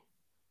excite me.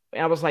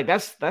 And I was like,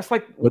 that's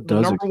like What the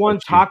does number excite one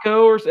you?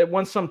 taco, or it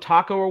won some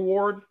taco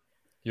award.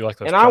 You like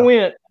those? And I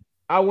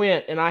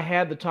went and I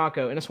had the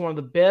taco, and it's one of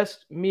the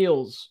best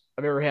meals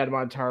I've ever had in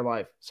my entire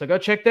life. So go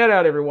check that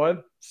out,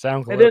 everyone.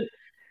 Sound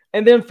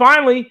And then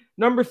finally,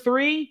 number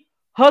 3,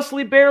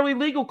 Hustly Barely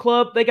Legal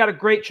Club. They got a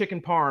great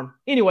chicken parm.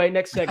 Anyway,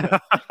 next segment.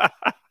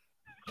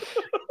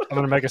 I'm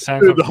gonna make a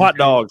sound Dude, clip. the hot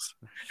dogs.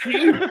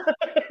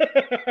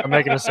 I'm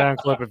making a sound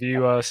clip of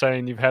you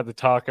saying you've had the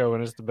taco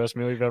and it's the best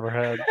meal you've ever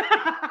had.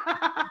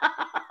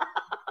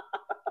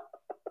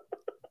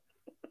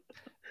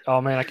 Oh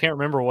man, I can't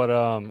remember what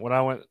when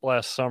I went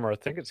last summer. I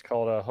think it's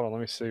called hold on,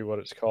 let me see what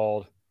it's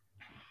called.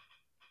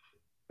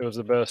 It was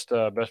the best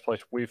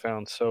place we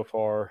found so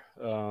far.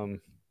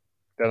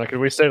 Because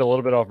we stayed a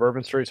little bit off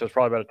Bourbon Street, so it's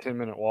probably about a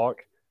 10-minute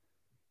walk.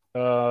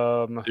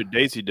 Dude,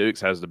 Daisy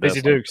Dukes has the best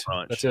Daisy Dukes.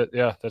 brunch. That's it.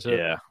 Yeah, that's it.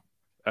 Yeah.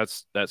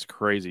 That's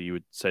crazy. You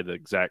would say the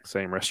exact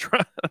same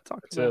restaurant.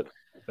 That's it.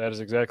 That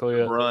is exactly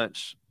it.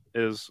 Brunch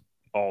is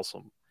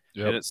awesome.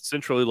 Yep. And it's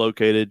centrally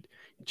located.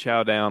 You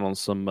chow down on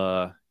some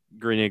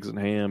green eggs and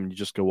ham, and you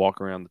just go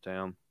walk around the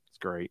town. It's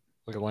great.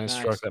 Look at Lance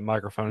Nice. struck that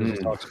microphone as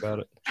he talks about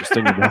it. Just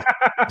thinking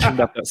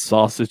about that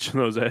sausage and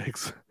those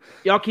eggs.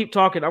 Y'all keep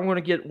talking. I'm going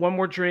to get one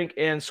more drink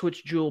and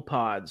switch Jewel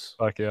pods.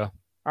 Fuck yeah.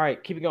 All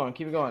right, keep it going.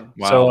 Keep it going.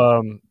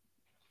 Wow.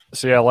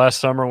 So yeah, last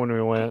summer when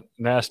we went,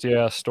 nasty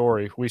ass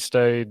story. We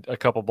stayed a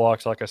couple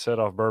blocks, like I said,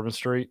 off Bourbon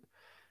Street.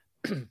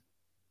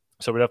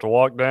 So we'd have to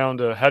walk down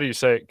to, how do you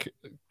say it?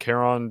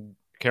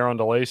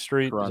 Carondelet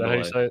Street? Is that how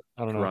you say it?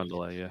 I don't know.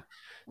 Carondelet, yeah.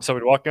 So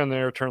we'd walk down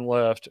there, turn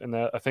left, and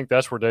I think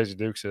that's where Daisy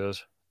Dukes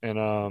is.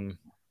 And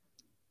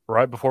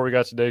right before we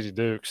got to Daisy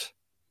Dukes,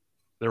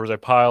 there was a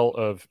pile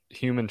of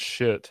human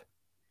shit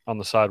on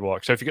the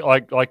sidewalk. So if you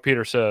like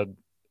Peter said,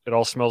 it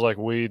all smells like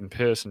weed and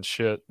piss and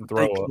shit and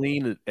throw They up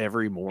clean it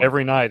every morning.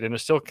 every night, and it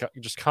still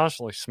just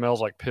constantly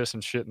smells like piss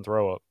and shit and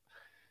throw up.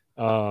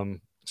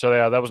 So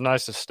yeah, that was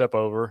nice to step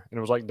over, and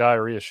it was like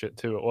diarrhea shit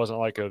too. It wasn't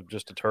like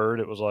just a turd;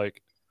 it was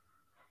like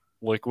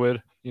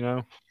liquid,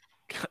 Yeah,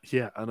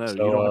 I know. So,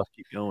 you don't have to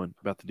keep going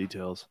about the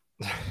details.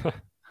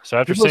 So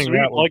after It must seeing be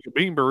that, like a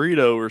bean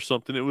burrito or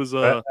something. It was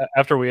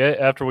after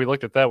we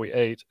looked at that, we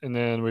ate, and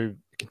then we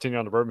continued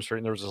on to Bourbon Street,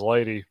 and there was this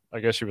lady. I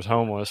guess she was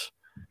homeless.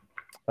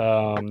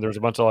 There was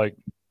a bunch of I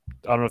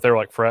don't know if they were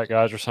like frat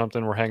guys or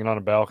something, were hanging on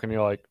a balcony,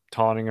 like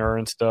taunting her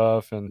and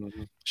stuff.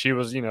 And she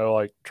was,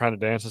 like trying to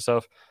dance and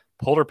stuff.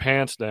 Pulled her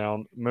pants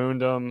down,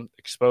 mooned them,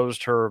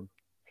 exposed her,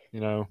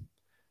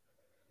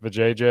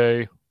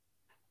 vajayjay.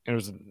 It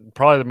was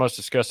probably the most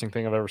disgusting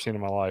thing I've ever seen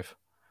in my life.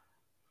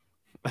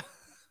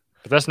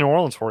 But that's New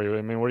Orleans for you.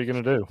 I mean, what are you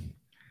going to do?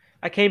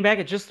 I came back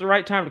at just the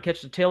right time to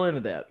catch the tail end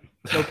of that.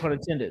 No pun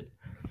intended.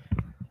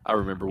 I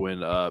remember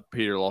when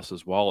Peter lost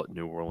his wallet in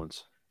New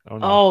Orleans. Oh,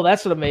 no. Oh,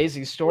 that's an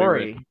amazing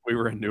story. We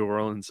were in New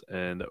Orleans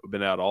and we've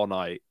been out all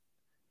night,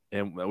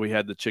 and we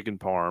had the chicken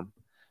parm.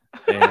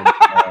 And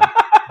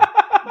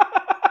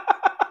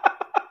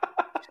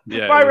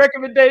yeah, My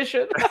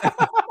recommendation.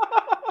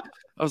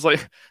 I was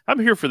like, I'm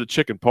here for the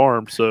chicken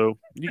parm, so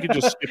you can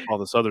just skip all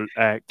this other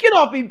act. Get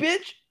off me,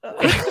 bitch. That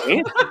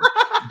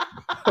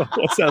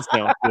sounds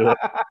good.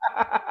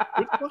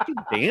 Quit fucking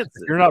dancing.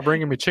 If you're not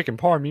bringing me chicken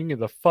parm, you can get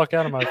the fuck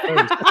out of my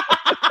face.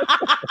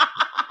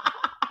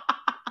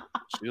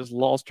 She just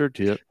lost her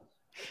tip.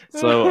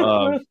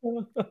 So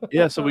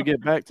so we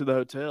get back to the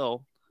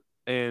hotel,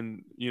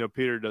 and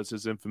Peter does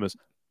his infamous,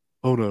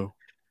 "Oh no,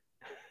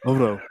 oh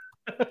no."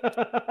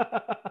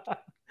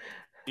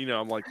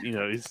 I'm like,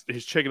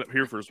 he's checking up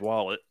here for his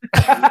wallet.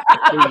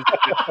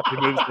 He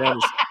moves down.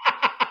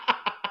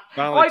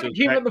 I can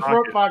keep it in the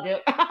front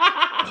pocket.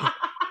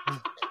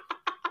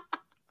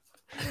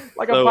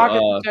 Like a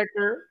pocket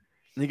protector.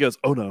 And he goes,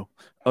 "Oh no,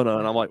 oh no,"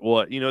 and I'm like,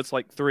 "What?" It's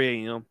like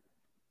 3 a.m.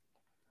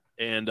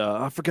 and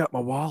I forgot my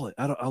wallet.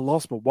 I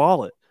lost my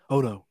wallet.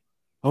 Oh no,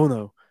 oh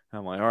no. And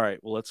I'm like, all right,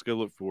 well, let's go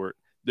look for it.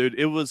 dude,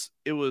 it was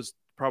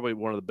probably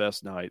one of the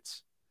best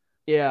nights.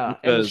 Yeah, and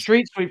the Because-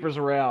 street sweepers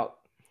were out.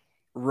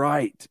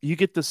 Right. You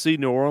get to see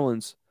New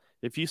Orleans.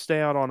 If you stay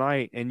out all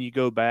night and you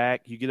go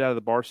back, you get out of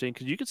the bar scene,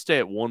 because you could stay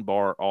at one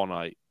bar all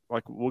night.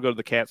 Like, we'll go to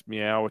the Cat's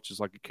Meow, which is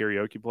like a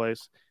karaoke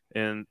place,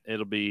 and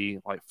it'll be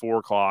like 4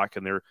 o'clock,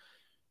 and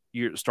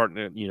you're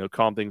starting to,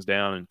 calm things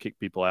down and kick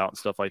people out and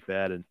stuff like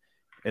that, and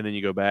then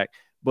you go back.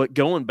 But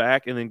going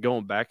back and then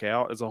going back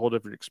out is a whole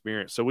different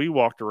experience. So we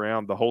walked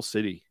around the whole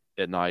city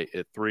at night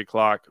at 3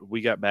 o'clock.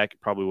 We got back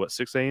at probably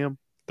 6 a.m.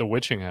 The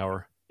witching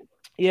hour.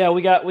 Yeah,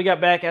 we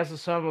got back as the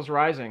sun was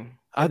rising.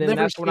 And then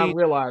that's when I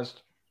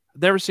realized.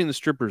 I've never seen the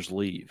strippers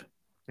leave.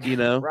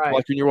 Right.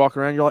 Like when you're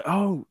walking around, you're like,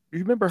 "Oh, you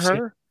remember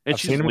her?" And I've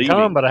she's seen them leaving.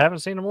 come, but I haven't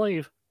seen them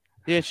leave.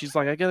 Yeah, she's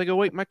like, "I gotta go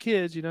wake my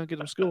kids, get them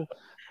to school."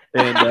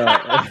 And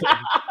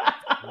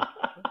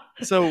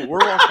so we're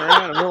walking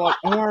around and we're like,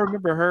 "Oh, I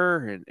remember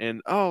her,"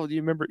 and "Oh, do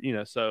you remember?"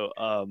 So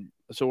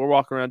we're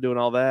walking around doing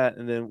all that,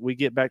 and then we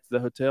get back to the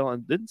hotel,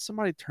 and didn't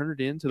somebody turn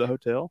it into the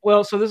hotel?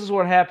 Well, so this is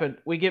what happened.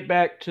 We get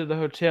back to the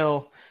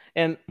hotel,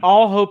 and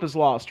all hope is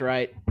lost,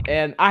 right?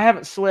 And I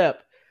haven't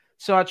slept,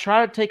 so I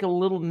try to take a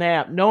little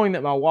nap, knowing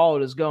that my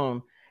wallet is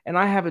gone. And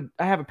I have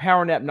a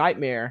power nap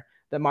nightmare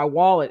that my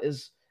wallet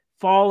is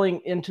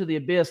falling into the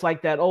abyss,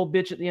 like that old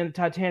bitch at the end of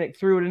Titanic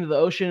threw it into the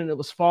ocean, and it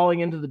was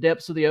falling into the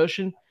depths of the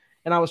ocean.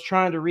 And I was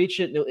trying to reach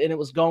it, and it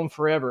was gone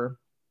forever.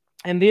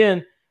 And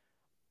then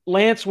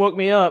Lance woke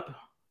me up,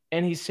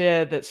 and he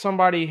said that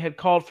somebody had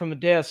called from the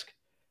desk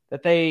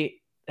that they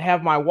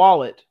have my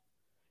wallet.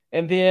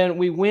 And then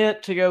we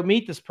went to go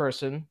meet this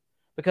person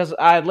because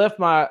I had left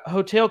my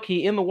hotel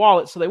key in the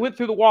wallet. So they went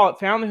through the wallet,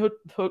 found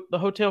the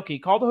hotel key,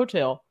 called the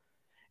hotel,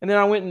 and then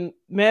I went and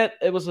met.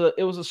 It was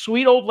a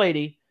sweet old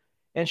lady,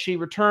 and she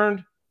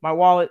returned my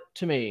wallet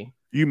to me.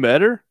 You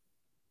met her?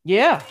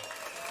 Yeah.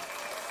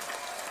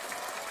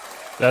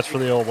 That's for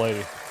the old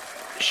lady.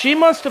 She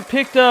must have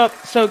picked up.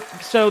 So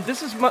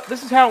this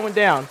is how it went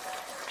down.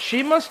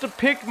 She must have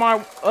picked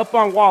up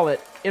my wallet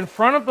in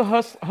front of the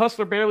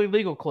Hustler Barely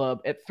Legal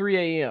Club at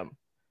 3 a.m.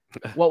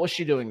 What was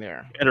she doing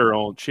there?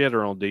 She had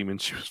her own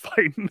demons she was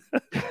fighting.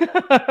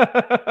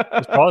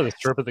 It's probably the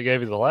stripper that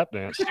gave you the lap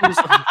dance.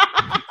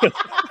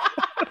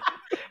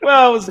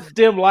 Well, it was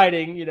dim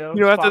lighting,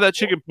 After that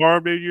chicken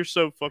parm, dude, you're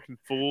so fucking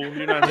full.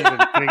 You're not even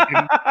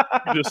thinking.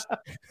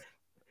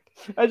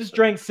 I just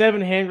drank 7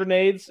 hand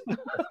grenades.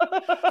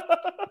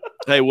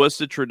 Hey, what's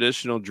the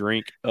traditional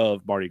drink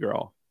of Mardi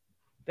Gras?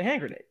 The hand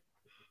grenade.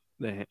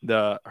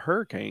 The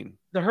hurricane.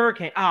 The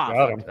hurricane.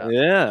 Got him.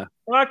 Yeah.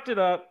 Fucked it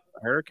up.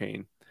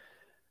 Hurricane.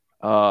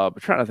 But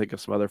trying to think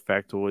of some other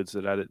factoids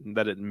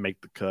that didn't make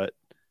the cut.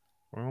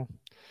 Well,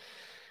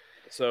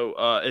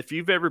 so if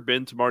you've ever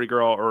been to Mardi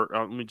Gras, or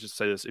let me just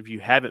say this: if you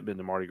haven't been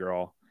to Mardi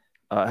Gras,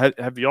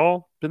 have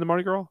y'all been to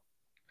Mardi Gras?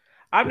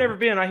 I've never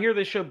been. I hear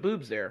they show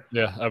boobs there.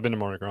 yeah, I've been to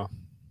Mardi Gras.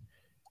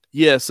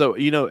 Yeah. So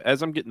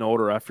as I'm getting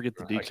older, I forget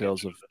the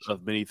details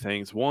of many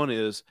things. One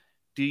is,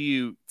 do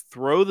you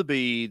throw the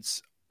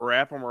beads,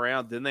 wrap them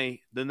around, then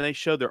they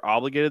show they're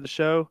obligated to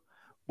show?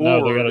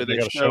 No, Or they do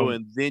they show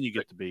and then you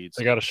get the beads?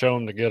 They got to show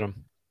them to get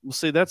them. Well,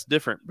 see, that's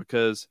different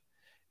because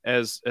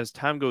as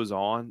time goes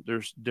on,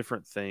 there's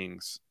different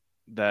things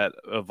that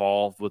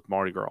evolve with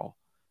Mardi Gras.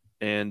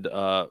 And,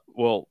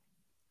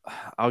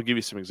 I'll give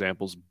you some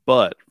examples.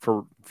 But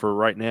for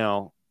right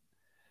now,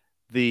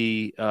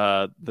 the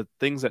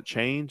things that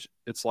change,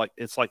 it's like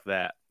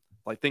that.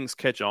 Like things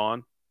catch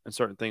on and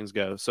certain things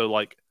go. So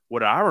like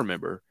what I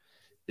remember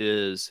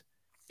is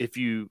if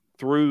you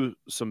threw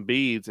some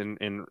beads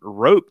and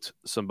roped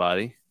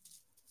somebody,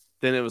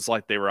 then it was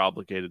like they were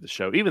obligated to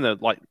show, even though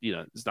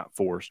it's not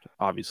forced,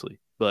 obviously.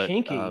 But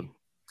kinky.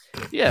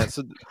 Yeah.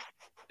 So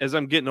as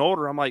I'm getting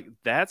older, I'm like,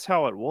 that's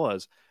how it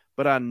was.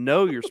 But I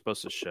know you're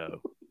supposed to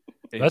show.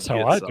 That's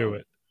how I do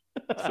it.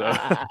 So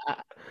I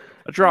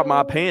drop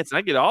my pants and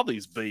I get all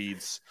these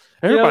beads.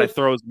 Everybody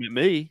throws them at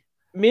me.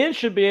 Men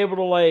should be able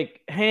to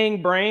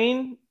hang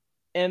brain,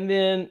 and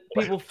then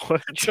people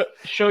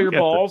show your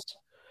balls,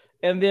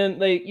 and then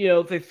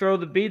they throw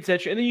the beads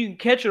at you, and then you can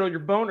catch it on your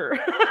boner.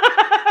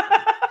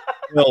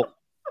 Well,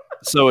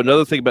 so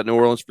another thing about New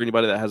Orleans for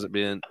anybody that hasn't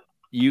been,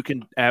 you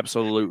can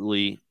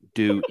absolutely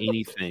do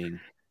anything,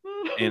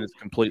 and it's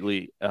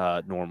completely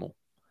normal.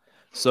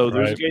 So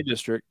there's a gay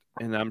district,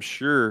 and I'm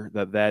sure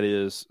that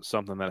is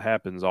something that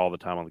happens all the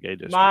time on the gay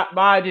district.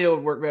 My idea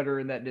would work better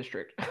in that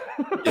district.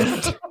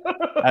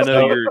 I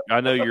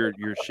know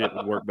your shit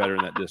would work better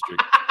in that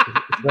district.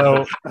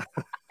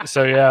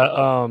 So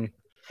yeah.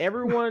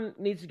 Everyone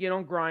needs to get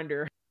on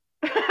Grindr.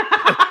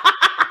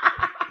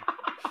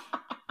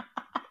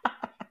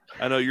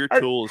 I know your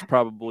tool is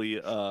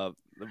probably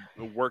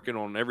working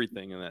on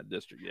everything in that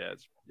district. Yeah,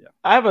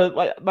 I have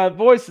my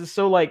voice is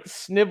so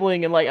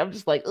sniveling and I'm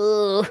just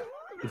ugh.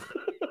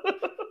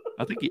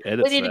 I think he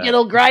edits. We need to get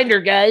on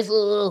Grindr, guys.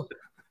 Ugh.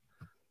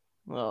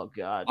 Oh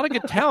God, a lot of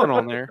good talent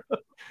on there.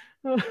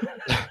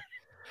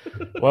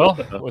 Well,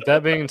 with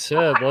that being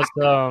said, let's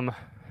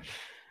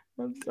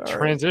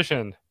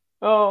transition.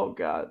 Oh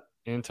God,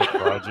 into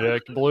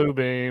Project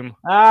Bluebeam.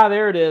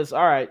 There it is.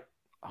 All right.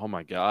 Oh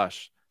my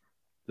gosh,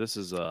 this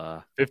is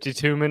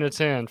 52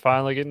 minutes in,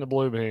 finally getting the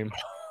blue beam.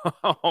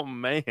 oh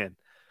man.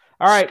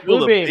 All right, Spill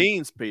blue the beam.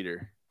 beans,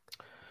 Peter.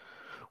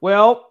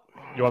 Well,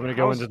 You want me to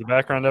go into the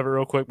background of it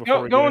real quick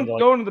before we go get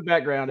into into the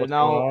background, what's and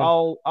going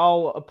on?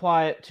 I'll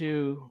apply it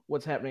to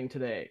what's happening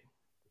today.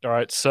 All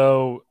right,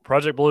 so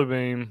Project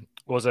Bluebeam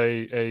was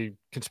a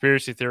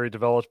conspiracy theory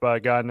developed by a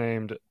guy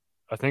named,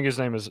 I think his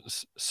name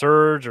is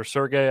Serge or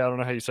Sergey. I don't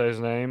know how you say his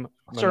name.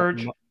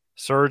 Serge.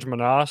 Serge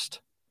Monast.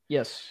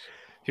 Yes.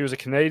 He was a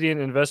Canadian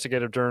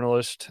investigative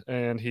journalist,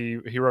 and he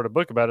wrote a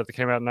book about it that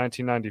came out in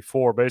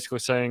 1994, basically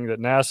saying that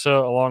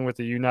NASA, along with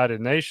the United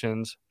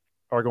Nations,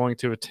 are going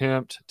to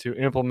attempt to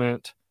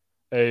implement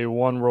a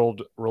one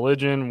world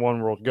religion,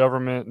 one world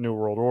government, new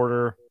world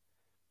order,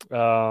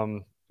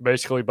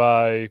 basically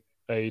by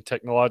a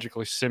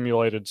technologically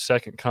simulated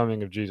second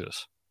coming of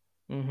Jesus.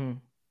 Mm-hmm. And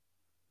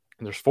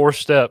there's 4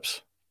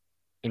 steps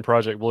in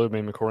Project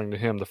Bluebeam, according to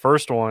him. The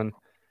first one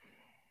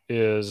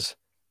is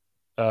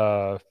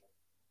not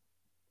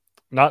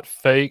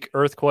fake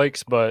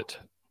earthquakes, but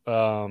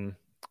controlled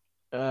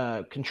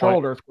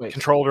earthquakes.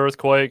 Controlled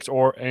earthquakes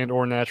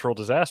or natural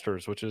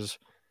disasters, which is,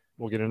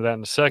 we'll get into that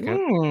in a second.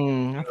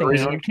 I think we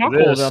already talked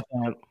about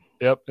that.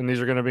 Yep, and these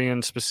are going to be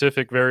in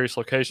specific various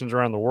locations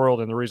around the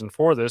world. And the reason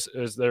for this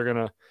is they're going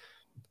to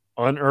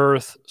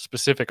unearth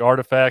specific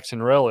artifacts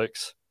and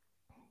relics,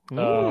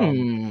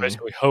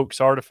 basically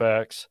hoax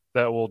artifacts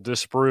that will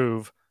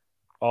disprove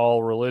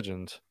all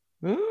religions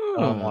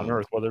on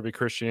Earth, whether it be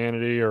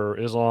Christianity or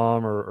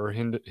Islam or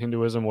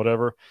Hinduism,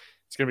 whatever.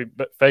 It's going to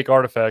be fake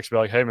artifacts. Be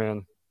like, hey,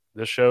 man,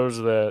 this shows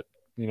that,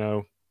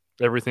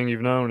 everything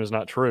you've known is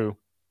not true.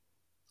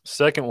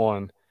 Second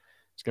one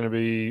is going to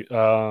be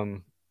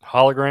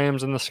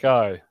holograms in the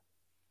sky.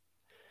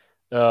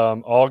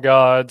 All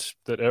gods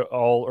that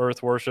all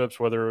Earth worships,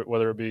 whether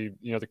it be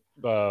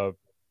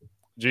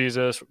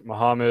Jesus,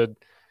 Muhammad,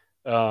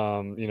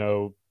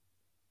 the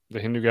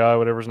Hindu guy,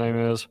 whatever his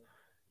name is,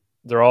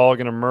 they're all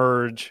going to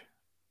merge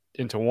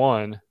into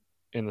one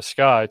in the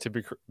sky to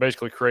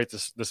basically create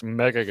this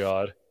mega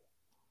god.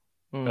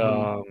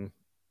 Mm-hmm.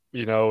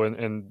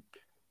 And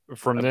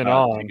from then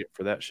on,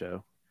 for that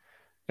show,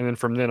 and then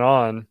from then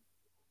on,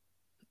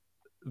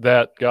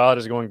 that God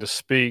is going to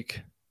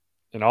speak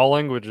in all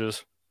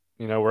languages.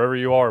 Wherever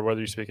you are, whether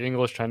you speak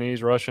English,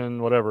 Chinese,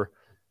 Russian, whatever,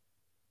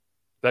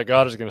 that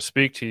God is going to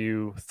speak to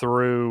you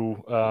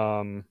through,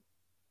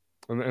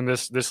 and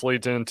this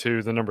leads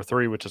into the number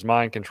 3, which is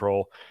mind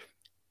control.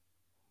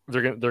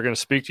 They're going to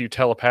speak to you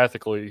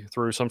telepathically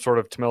through some sort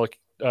of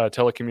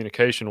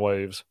telecommunication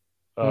waves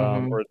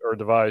or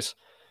device.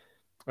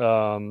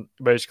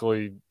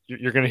 Basically,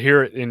 you're going to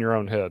hear it in your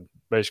own head,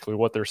 basically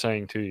what they're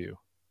saying to you.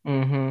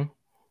 Mm-hmm.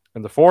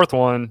 And the 4th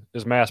one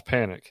is mass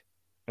panic.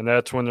 And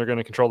that's when they're going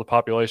to control the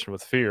population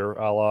with fear,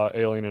 a la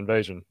alien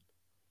invasion.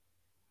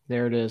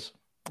 There it is.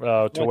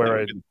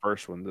 The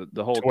first one,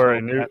 the whole. To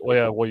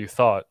where you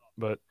thought,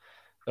 but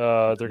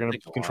they're going to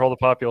control the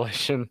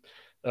population,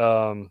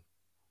 and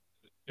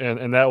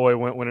that way,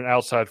 when an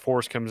outside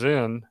force comes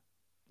in,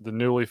 the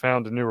newly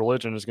founded new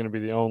religion is going to be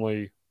the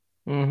only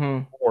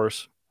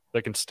force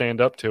that can stand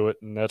up to it,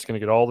 and that's going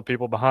to get all the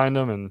people behind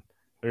them, and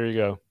there you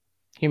go.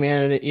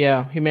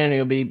 Humanity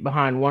will be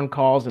behind one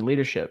cause and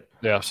leadership.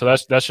 Yeah, so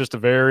that's just a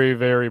very,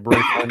 very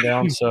brief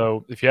rundown.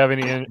 So if you have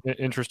any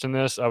interest in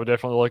this, I would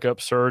definitely look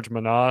up Serge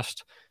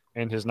Monast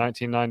and his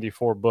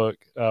 1994 book,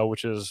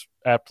 which is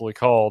aptly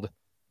called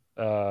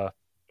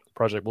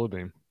Project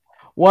Bluebeam.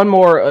 One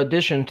more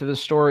addition to the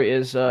story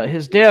is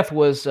his death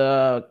was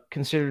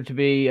considered to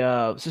be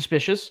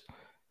suspicious,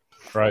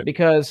 right?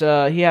 Because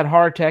he had a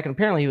heart attack, and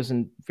apparently he was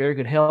in very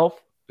good health.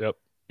 Yep.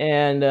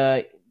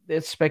 And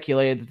it's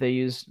speculated that they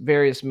used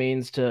various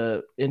means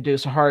to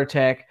induce a heart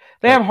attack.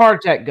 They have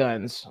heart attack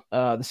guns,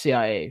 the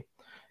CIA,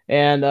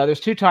 and there's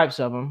 2 types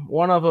of them.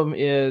 One of them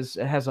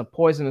has a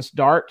poisonous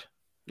dart.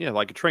 Yeah,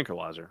 like a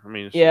tranquilizer. I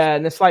mean,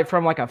 and it's like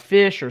from like a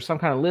fish or some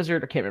kind of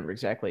lizard. I can't remember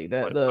exactly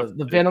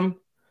the venom.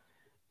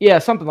 Yeah,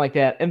 something like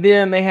that. And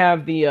then they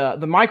have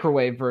the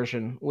microwave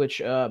version,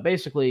 which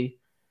basically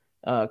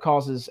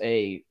causes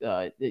they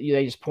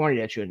just point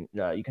it at you and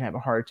you can have a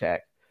heart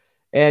attack.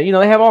 And,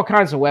 they have all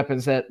kinds of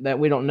weapons that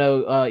we don't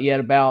know yet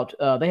about.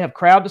 They have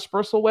crowd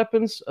dispersal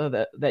weapons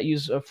that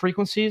use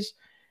frequencies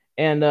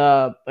and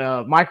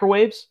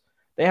microwaves.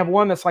 They have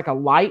one that's like a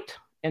light,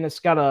 and it's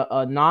got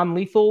a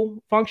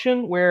non-lethal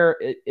function where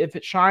if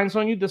it shines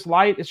on you, this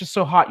light, it's just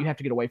so hot you have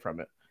to get away from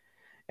it.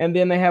 And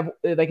then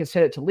they can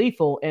set it to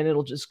lethal, and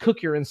it'll just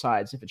cook your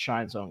insides if it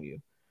shines on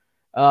you.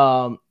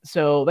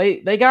 So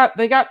they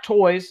got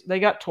toys. They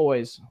got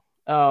toys.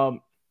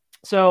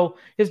 So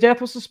his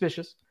death was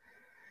suspicious.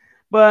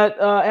 But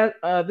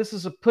this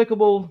is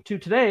applicable to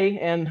today,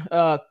 and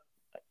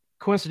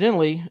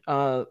coincidentally,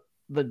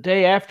 the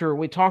day after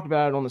we talked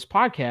about it on this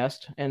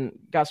podcast and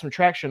got some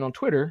traction on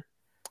Twitter.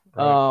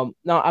 Right.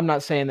 No, I'm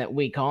not saying that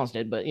we caused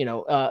it, but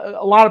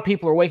a lot of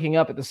people are waking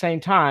up at the same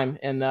time,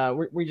 and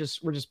we're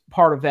just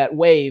part of that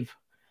wave.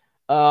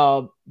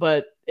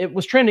 But it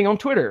was trending on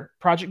Twitter.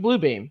 Project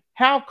Bluebeam.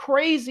 How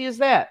crazy is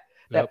that?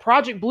 Yep. That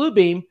Project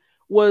Bluebeam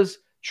was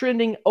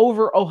trending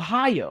over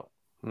Ohio.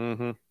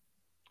 Mm-hmm.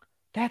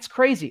 That's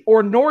crazy.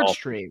 Or Nord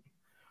Stream.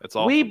 It's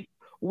awful.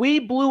 We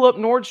blew up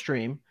Nord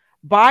Stream.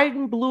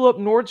 Biden blew up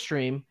Nord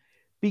Stream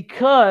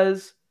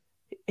because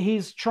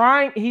he's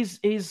trying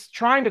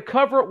to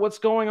cover up what's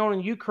going on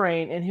in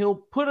Ukraine, and he'll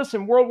put us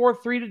in World War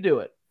III to do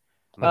it.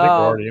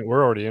 I think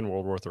we're already in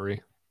World War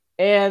III.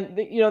 And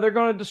they're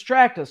going to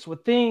distract us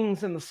with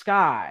things in the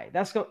sky.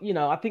 I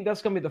think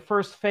that's going to be the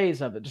first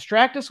phase of it.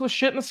 Distract us with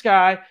shit in the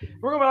sky.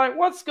 We're going to be like,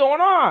 what's going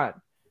on?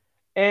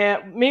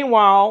 And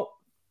meanwhile,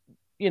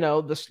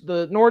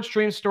 the Nord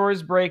Stream story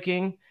is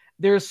breaking.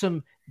 There's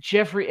some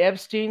Jeffrey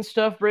Epstein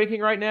stuff breaking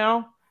right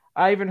now.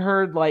 I even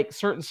heard like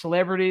certain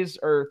celebrities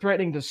are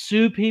threatening to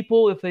sue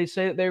people if they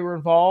say that they were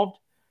involved.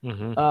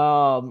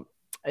 Mm-hmm.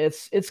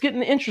 It's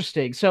getting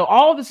interesting. So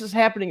all of this is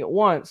happening at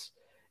once.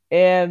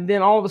 And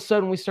then all of a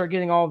sudden we start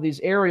getting all of these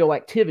aerial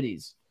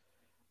activities.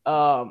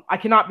 I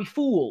cannot be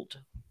fooled.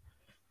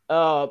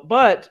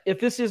 But if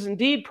this is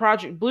indeed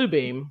Project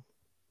Bluebeam,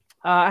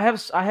 I have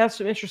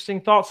some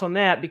interesting thoughts on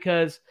that,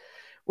 because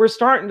we're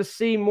starting to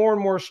see more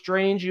and more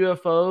strange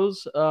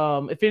UFOs.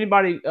 If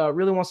anybody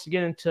really wants to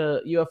get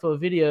into UFO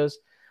videos,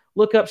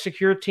 look up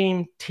Secure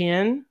Team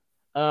 10.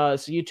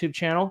 It's a YouTube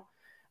channel.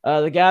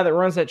 The guy that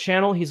runs that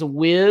channel, he's a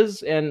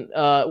whiz. And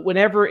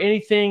whenever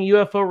anything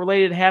UFO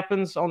related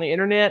happens on the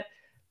internet,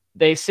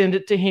 they send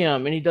it to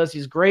him. And he does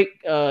these great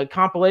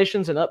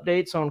compilations and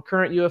updates on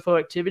current UFO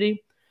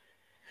activity.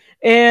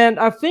 And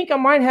I think I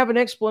might have an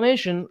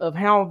explanation of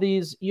how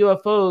these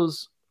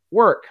UFOs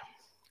work.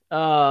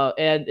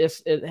 And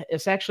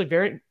it's actually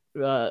very,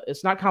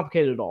 it's not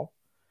complicated at all.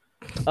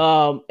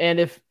 And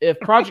if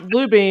Project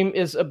Bluebeam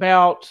is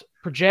about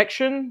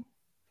projection,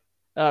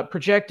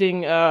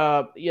 projecting,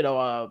 what's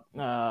the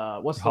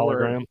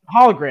Hologram. word?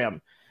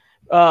 Hologram.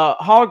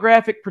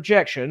 Holographic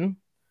projection.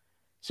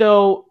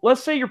 So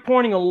let's say you're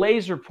pointing a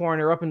laser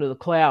pointer up into the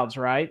clouds,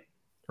 right?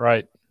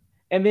 Right.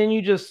 And then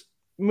you just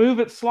move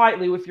it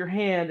slightly with your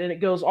hand, and it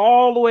goes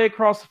all the way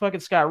across the fucking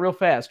sky real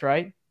fast,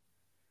 right?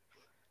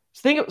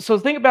 So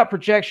think about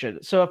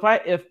projection. So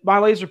if my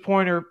laser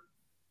pointer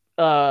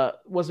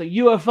was a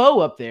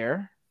UFO up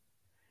there,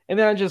 and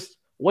then I just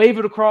wave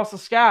it across the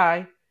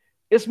sky,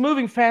 it's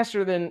moving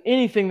faster than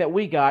anything that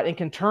we got and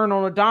can turn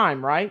on a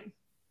dime, right?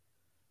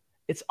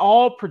 It's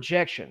all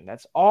projection.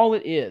 That's all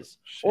it is.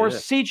 Shit. Or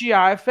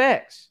CGI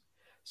effects.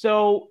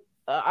 So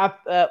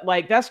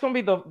that's going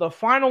to be the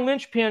final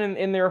linchpin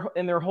in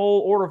their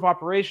whole order of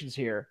operations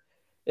here,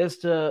 is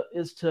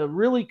to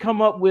really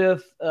come up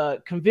with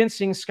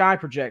convincing sky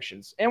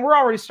projections. And we're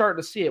already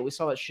starting to see it. We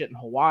saw that shit in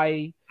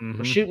Hawaii. Mm-hmm.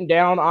 We're shooting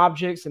down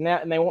objects and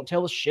they won't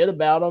tell us shit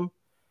about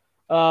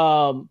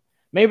them.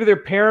 Maybe they're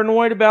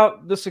paranoid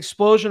about this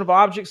explosion of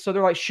objects, so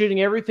they're like shooting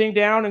everything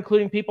down,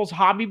 including people's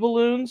hobby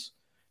balloons.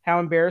 How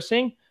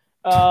embarrassing.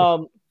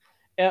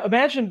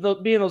 Imagine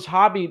being those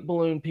hobby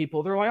balloon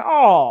people. They're like,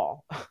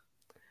 oh,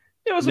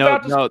 it was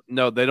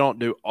No, they don't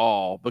do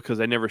all, because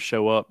they never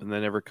show up and they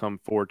never come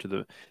forward to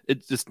the.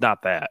 It's just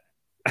not that.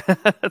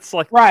 It's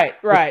like right.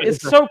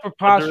 It's so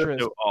preposterous.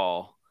 Do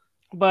all,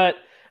 but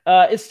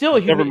it's still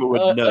a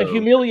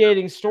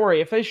humiliating story.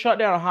 If they shut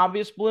down a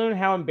hobbyist balloon,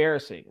 how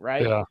embarrassing,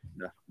 right? Yeah.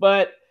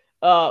 But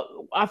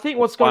I think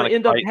what's going to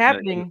end up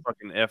happening.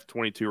 Fucking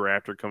F-22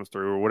 Raptor comes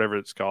through, or whatever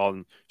it's called,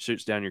 and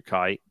shoots down your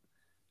kite.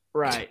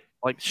 Right.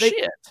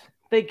 Shit.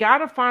 They got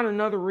to find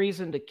another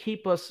reason to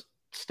keep us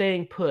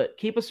staying put,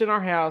 keep us in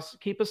our house,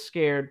 keep us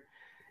scared.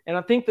 And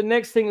I think the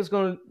next thing is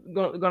going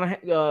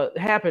to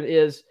happen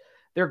is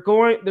there's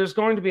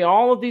going to be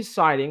all of these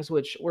sightings,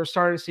 which we're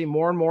starting to see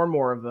more and more and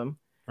more of them.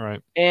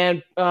 Right.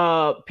 And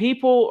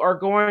people are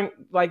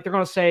they're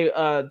going to say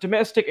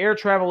domestic air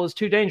travel is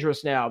too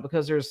dangerous now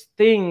because there's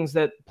things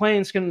that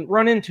planes can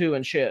run into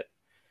and shit.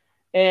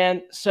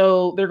 And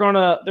so they're going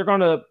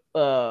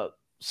to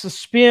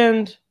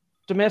suspend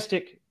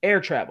domestic air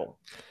travel.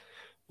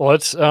 Well,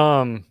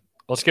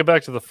 let's get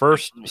back to the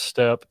first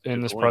step in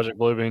this Project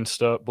Bluebeam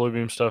stuff.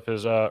 Bluebeam stuff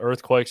is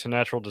earthquakes and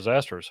natural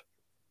disasters.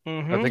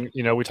 Mm-hmm. I think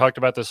we talked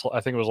about this. I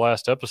think it was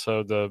last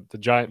episode, the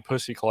giant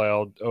pussy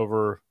cloud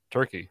over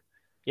Turkey.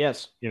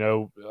 Yes.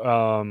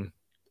 The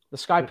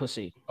sky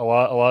pussy. A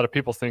lot of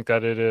people think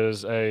that it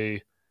is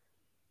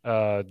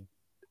that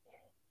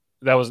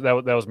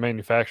was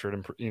manufactured,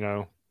 and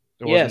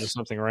it wasn't just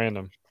something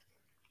random.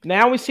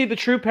 Now we see the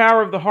true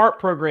power of the HARP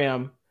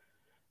program.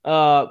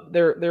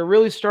 They're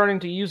really starting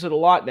to use it a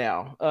lot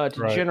now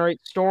to generate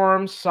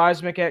storms,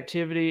 seismic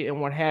activity,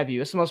 and what have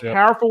you. It's the most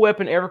powerful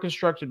weapon ever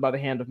constructed by the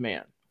hand of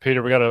man.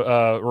 Peter, we got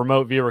a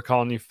remote viewer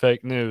calling you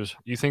fake news.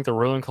 You think the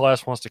ruling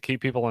class wants to keep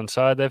people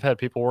inside? They've had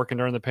people working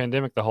during the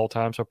pandemic the whole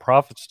time, so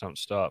profits don't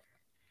stop.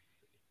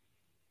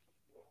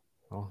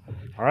 Well,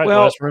 all right,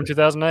 last room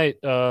 2008.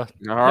 All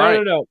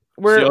right. No.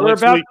 We're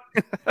about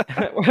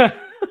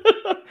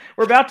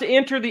we're about to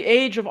enter the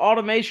age of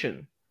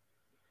automation.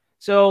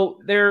 So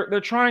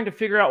they're trying to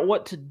figure out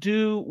what to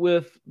do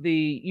with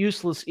the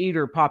useless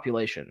eater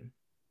population.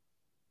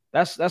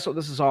 That's what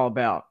this is all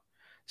about.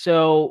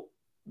 So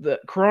the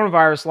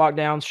coronavirus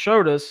lockdowns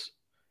showed us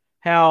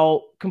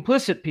how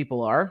complicit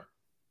people are,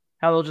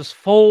 how they'll just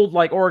fold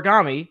like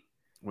origami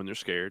when they're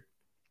scared.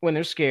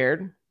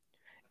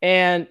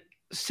 And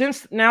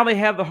since now they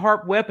have the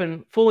HARP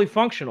weapon fully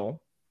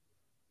functional.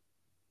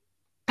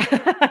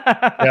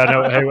 Yeah,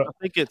 no. Hey, I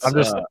think it's.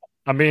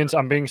 I'm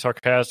being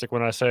sarcastic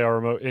when I say our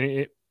remote.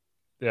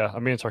 Yeah,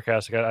 I'm being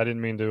sarcastic. I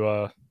didn't mean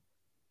to.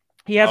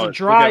 He has a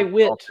dry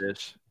wit.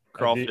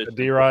 Crawfish. A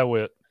dry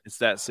wit. It's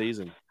that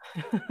season.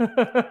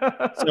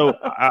 So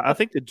I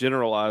think to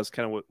generalize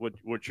kind of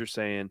what you're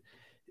saying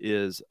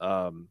is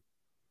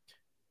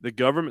the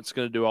government's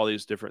going to do all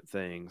these different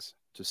things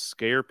to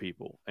scare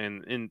people.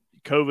 And in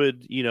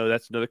COVID,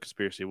 that's another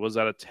conspiracy. Was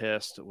that a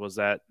test? Was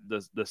that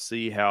to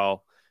see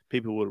how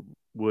people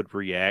would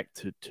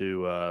react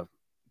to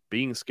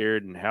being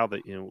scared and how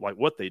they, like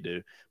what they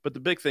do? But the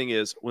big thing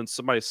is when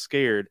somebody's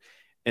scared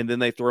and then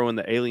they throw in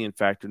the alien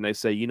factor and they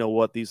say, you know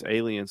what, these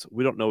aliens,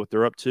 we don't know what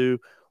they're up to.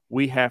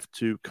 We have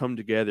to come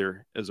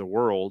together as a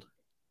world,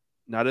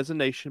 not as a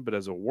nation, but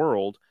as a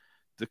world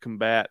to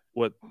combat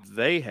what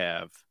they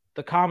have.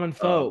 The common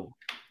foe.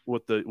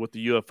 What the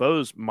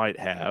UFOs might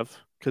have,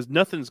 because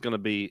nothing's going to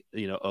be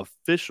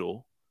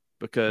official,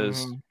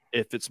 because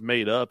if it's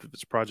made up, if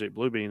it's Project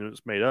Bluebeam and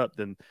it's made up,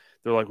 then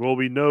they're like, well,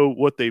 we know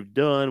what they've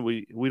done,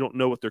 we don't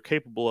know what they're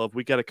capable of,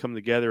 we got to come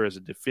together as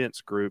a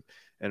defense group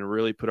and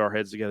really put our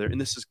heads together. And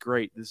this is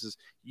great, this is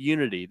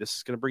unity, this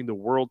is going to bring the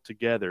world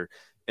together.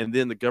 And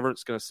then the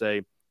government's going to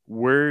say,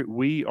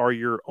 we are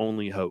your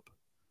only hope.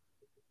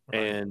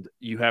 Right. And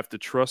you have to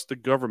trust the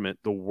government,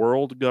 the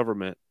world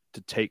government,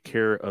 to take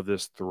care of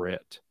this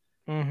threat.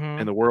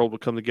 And the world will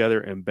come together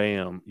and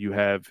bam, you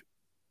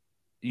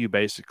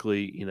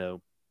basically,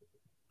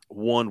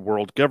 one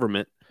world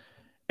government.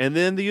 And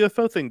then the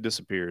UFO thing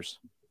disappears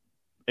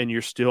and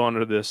you're still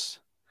under this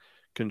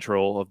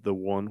control of the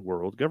one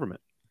world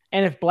government.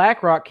 And if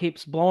BlackRock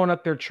keeps blowing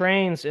up their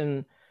trains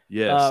in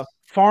yes.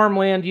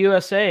 Farmland,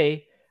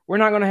 USA, we're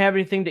not going to have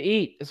anything to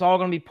eat. It's all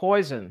going to be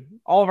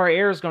poison. All of our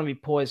air is going to be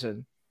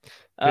poison.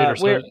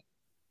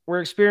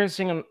 We're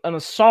experiencing an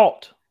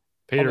assault.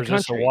 Peter,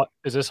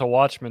 is this a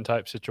Watchmen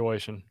type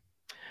situation?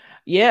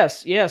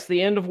 Yes,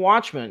 the end of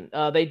Watchmen.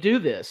 They do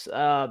this.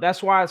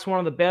 That's why it's one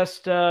of the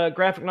best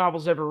graphic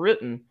novels ever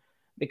written,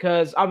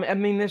 because I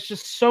mean, there's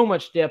just so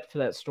much depth to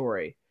that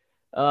story.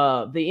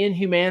 The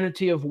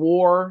inhumanity of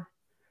war,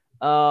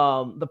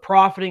 the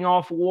profiting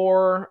off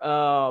war,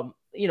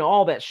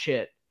 all that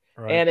shit.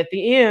 Right. And at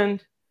the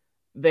end,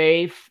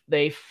 they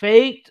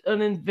faked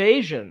an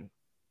invasion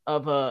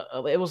of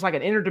it was like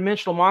an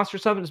interdimensional monster or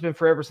something. It's been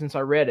forever since I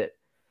read it.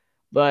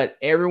 But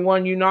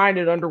everyone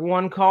united under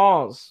one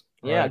cause.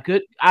 Right. Yeah,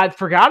 good. I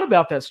forgot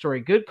about that story.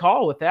 Good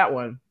call with that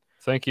one.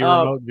 Thank you,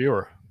 remote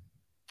viewer.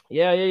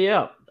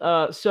 Yeah.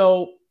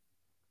 So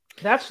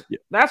that's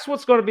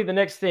what's going to be the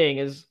next thing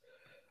is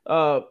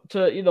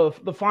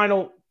the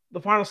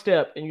final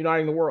step in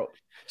uniting the world.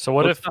 So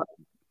what if?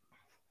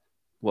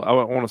 Well, I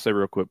want to say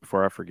real quick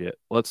before I forget.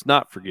 Let's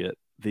not forget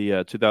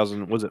the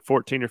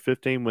 2014 or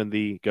 15 when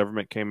the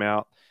government came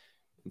out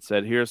and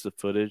said, "Here's the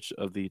footage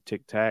of the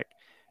Tic Tac."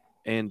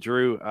 And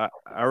Drew,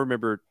 I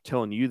remember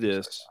telling you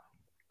this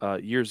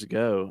years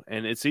ago,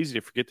 and it's easy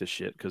to forget this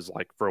shit because,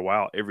 like, for a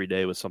while, every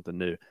day was something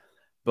new.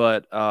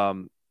 But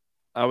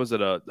I was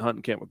at a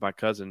hunting camp with my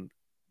cousin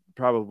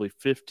probably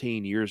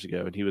 15 years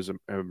ago, and he was a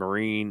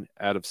Marine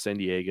out of San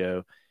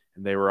Diego,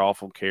 and they were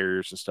off on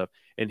carriers and stuff.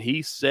 And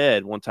he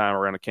said one time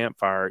around a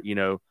campfire,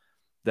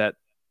 that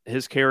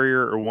his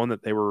carrier or one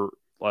that they were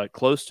like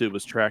close to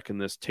was tracking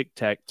this Tic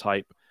Tac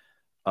type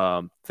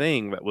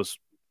thing that was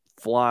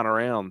flying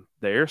around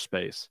the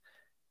airspace.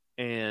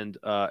 And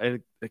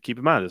keep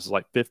in mind, this is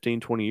like 15,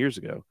 20 years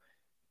ago.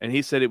 And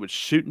he said it would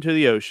shoot into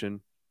the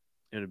ocean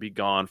and it'd be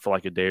gone for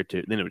like a day or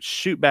two. Then it would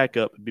shoot back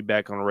up and be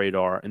back on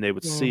radar, and they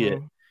would see it.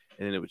 And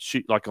then it would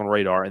shoot like on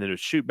radar, and then it would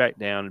shoot back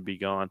down and be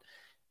gone.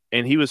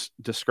 And he was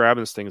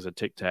describing this thing as a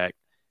Tic Tac.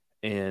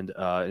 And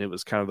it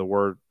was kind of the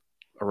word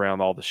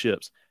around all the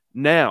ships.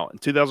 Now, in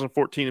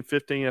 2014 and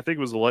 15, I think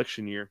it was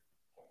election year,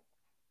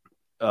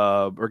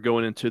 or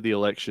going into the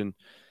election.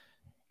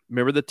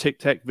 Remember the Tic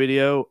Tac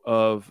video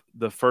of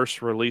the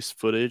first release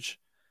footage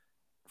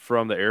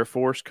from the Air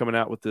Force coming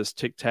out with this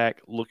Tic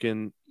Tac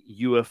looking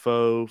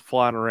UFO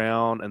flying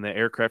around, and the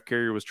aircraft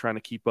carrier was trying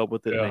to keep up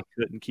with it, and they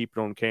couldn't keep it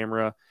on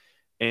camera.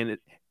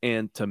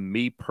 And to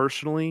me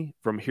personally,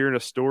 from hearing a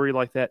story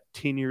like that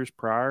 10 years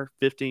prior,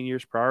 15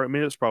 years prior, I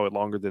mean, it was probably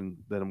longer than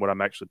what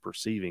I'm actually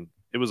perceiving.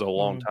 It was a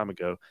long time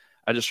ago.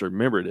 I just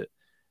remembered it.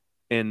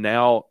 And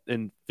now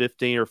in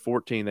 15 or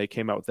 14, they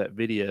came out with that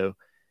video.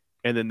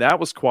 And then that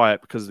was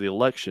quiet because of the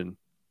election.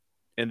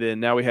 And then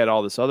now we had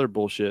all this other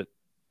bullshit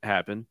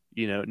happen.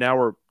 Now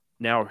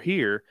we're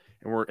here,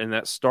 and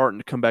that's starting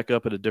to come back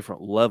up at a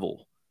different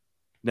level.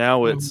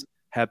 Now it's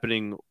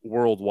happening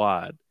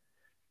worldwide.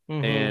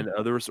 And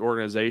there's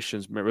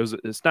organizations. Remember,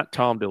 it's not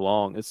Tom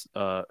DeLonge. It's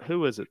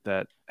who is it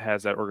that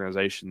has that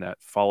organization that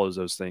follows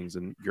those things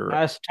in Europe?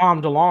 That's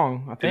Tom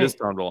DeLonge. I think it is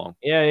Tom DeLonge.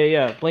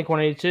 Yeah. Blink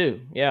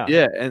 182.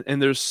 Yeah.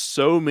 And there's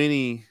so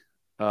many.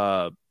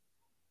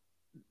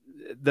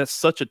 That's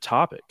such a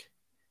topic,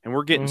 and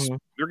we're getting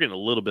a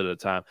little bit at a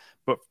time.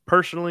 But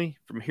personally,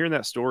 from hearing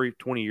that story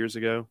 20 years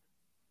ago,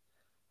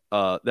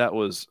 that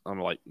was, I'm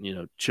like,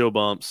 chill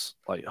bumps.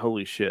 Like,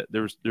 holy shit,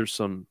 there's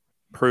some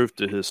proof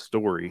to his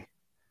story,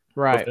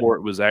 right? Before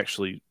it was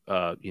actually,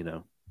 But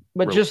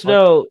really just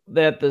know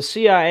that the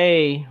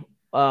CIA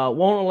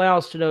won't allow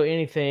us to know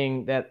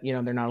anything that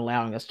they're not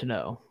allowing us to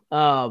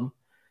know.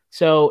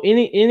 So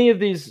any of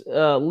these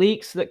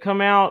leaks that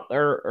come out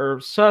are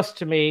sus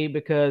to me,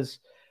 because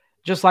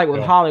just like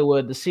with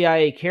Hollywood, the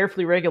CIA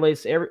carefully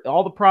regulates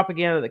all the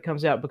propaganda that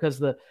comes out, because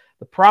the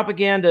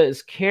propaganda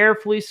is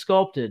carefully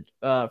sculpted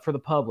for the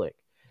public.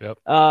 Yep.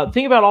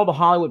 Think about all the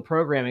Hollywood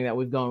programming that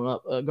we've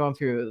gone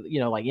through,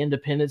 like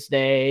Independence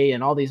Day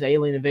and all these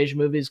alien invasion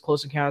movies,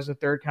 Close Encounters of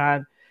the Third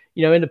Kind.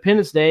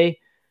 Independence Day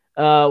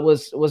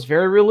was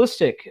very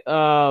realistic,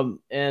 and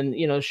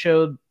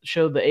showed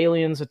the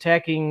aliens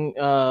attacking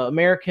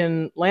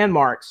American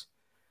landmarks.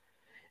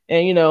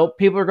 And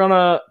people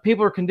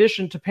are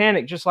conditioned to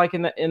panic, just like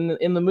in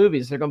the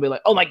movies. They're gonna be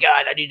like, "Oh my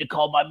God, I need to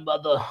call my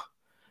mother.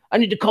 I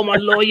need to call my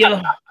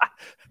lawyer.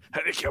 I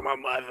need to kill my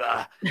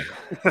mother."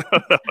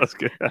 That's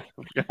good.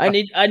 I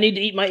need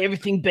to eat my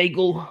everything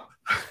bagel.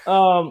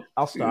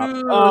 I'll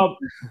stop.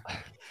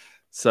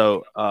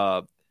 So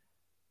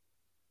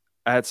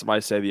I had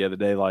somebody say the other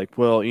day, like,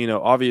 well,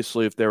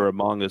 obviously if they were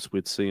among us,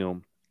 we'd see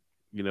them,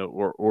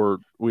 or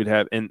we'd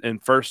have.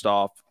 And first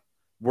off,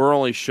 we're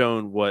only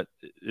shown what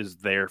is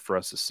there for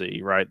us to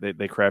see, right?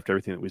 They craft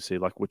everything that we see,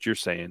 like what you're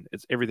saying.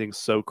 Everything's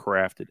so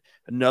crafted.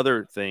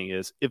 Another thing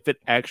is, if it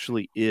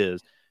actually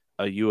is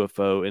a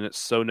UFO and it's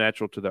so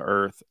natural to the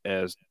Earth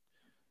as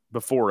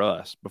before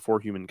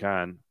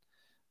humankind,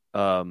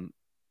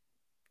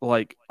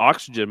 like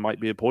oxygen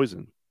might be a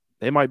poison.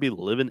 They might be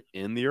living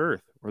in the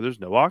Earth where there's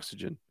no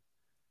oxygen.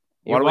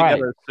 Why do we got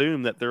to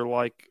assume that they're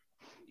like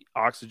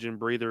oxygen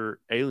breather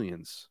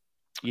aliens?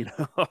 We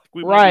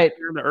might be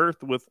here on the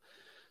Earth with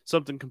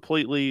something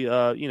completely,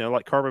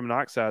 like carbon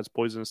monoxide is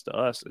poisonous to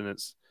us, and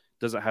it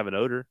doesn't have an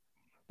odor.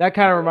 That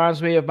kind of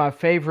reminds me of my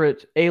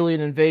favorite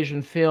alien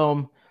invasion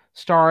film,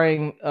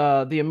 starring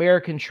the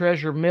American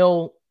treasure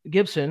Mel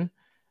Gibson,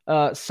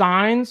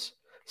 Signs.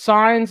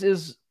 Signs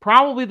is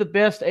probably the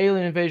best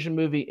alien invasion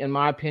movie, in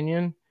my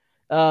opinion.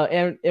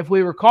 And if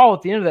we recall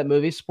at the end of that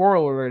movie,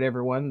 spoiler alert,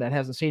 everyone that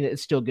hasn't seen it,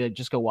 it's still good.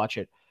 Just go watch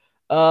it.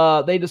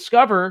 They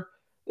discover,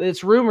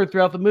 it's rumored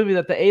throughout the movie,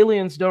 that the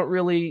aliens don't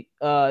really,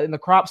 in the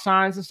crop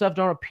signs and stuff,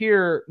 don't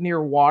appear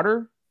near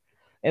water.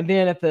 And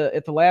then at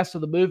the last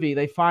of the movie,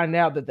 they find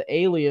out that the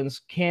aliens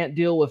can't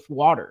deal with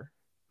water.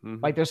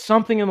 Mm-hmm. Like there's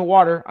something in the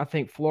water, I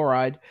think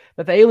fluoride,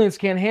 that the aliens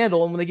can't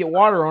handle. And when they get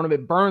water on them,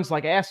 it burns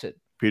like acid.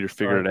 Peter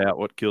figured it out,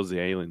 what kills the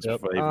aliens.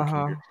 Yep.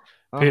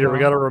 Peter, we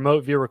got a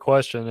remote viewer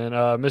question, and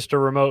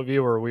Mr. Remote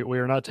Viewer, we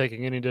are not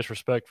taking any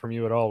disrespect from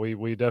you at all.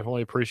 We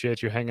definitely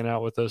appreciate you hanging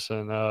out with us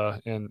and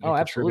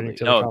contributing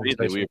to the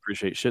conversation. We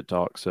appreciate shit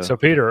talk. So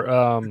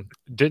Peter,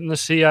 didn't the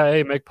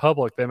CIA make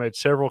public they made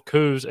several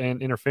coups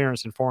and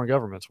interference in foreign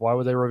governments? Why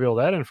would they reveal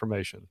that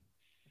information?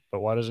 But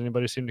why does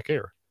anybody seem to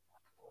care?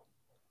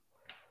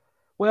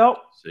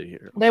 Well,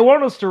 they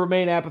want us to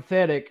remain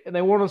apathetic, and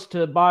they want us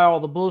to buy all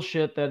the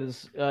bullshit that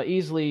is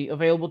easily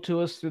available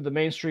to us through the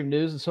mainstream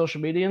news and social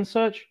media and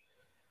such.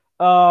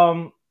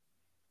 But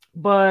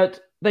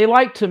they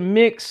like to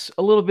mix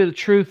a little bit of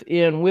truth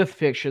in with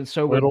fiction,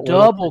 so we're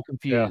double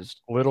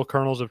confused. Yeah. Little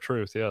kernels of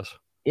truth, yes.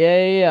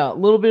 Yeah. A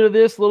little bit of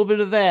this, a little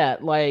bit of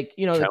that. Like,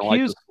 kind of like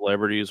the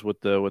celebrities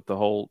with the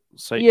whole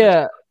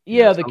Satan.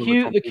 The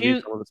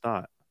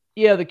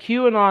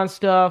QAnon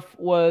stuff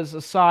was a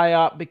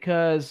psyop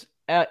because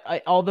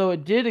although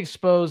it did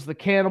expose the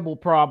cannibal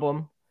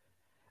problem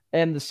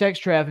and the sex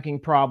trafficking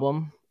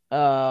problem,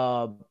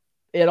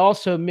 it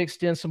also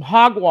mixed in some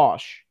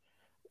hogwash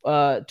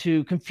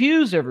to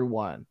confuse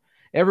everyone.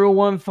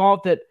 Everyone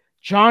thought that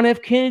John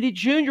F. Kennedy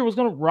Jr. was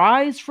going to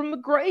rise from the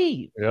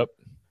grave. Yep.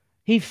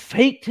 He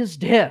faked his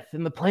death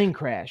in the plane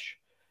crash.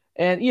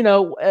 And,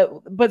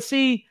 but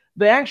see,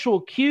 the actual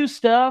Q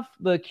stuff,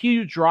 the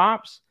Q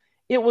drops,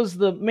 it was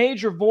the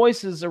major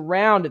voices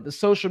around it, the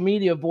social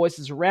media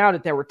voices around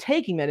it that were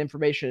taking that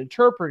information,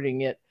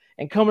 interpreting it,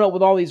 and coming up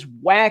with all these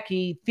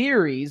wacky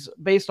theories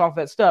based off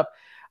that stuff.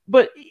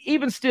 But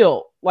even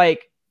still,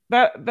 like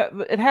that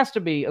it has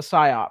to be a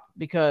psyop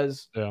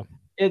because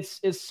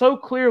it's so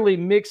clearly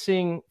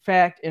mixing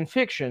fact and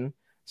fiction.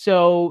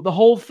 So the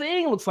whole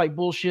thing looks like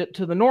bullshit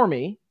to the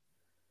normie.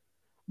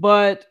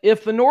 But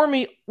if the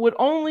normie would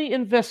only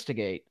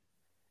investigate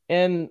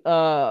and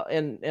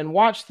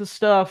watch the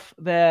stuff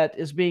that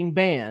is being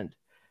banned.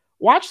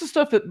 Watch the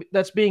stuff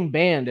that's being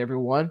banned,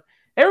 everyone.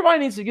 Everybody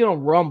needs to get on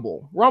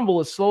Rumble.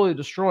 Rumble is slowly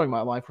destroying my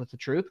life with the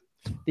truth.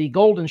 The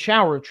golden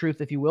shower of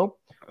truth, if you will.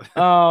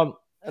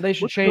 They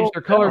should change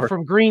their color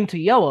from green to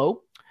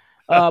yellow.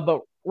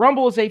 But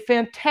Rumble is a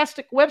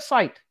fantastic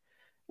website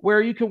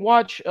where you can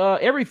watch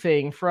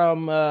everything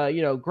from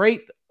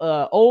great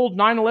old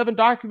 9/11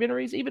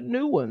 documentaries, even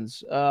new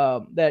ones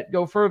that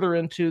go further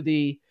into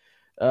the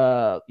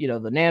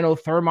the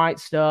nanothermite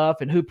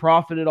stuff and who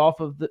profited off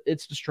of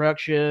its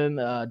destruction.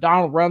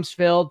 Donald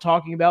Rumsfeld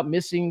talking about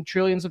missing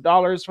trillions of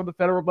dollars from the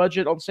federal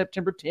budget on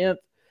September 10th.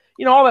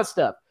 All that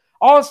stuff.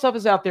 All that stuff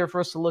is out there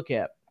for us to look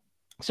at.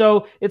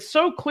 So it's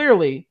so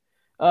clear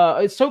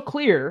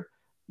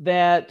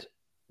that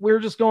we're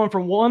just going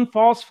from one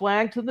false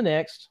flag to the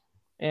next,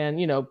 and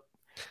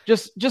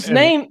just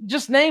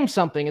name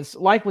something. It's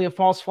likely a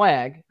false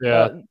flag.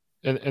 Yeah.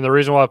 And the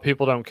reason why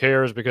people don't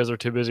care is because they're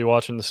too busy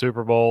watching the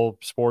Super Bowl,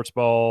 sports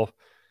ball.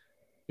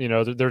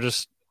 They're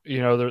just,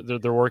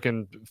 they're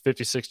working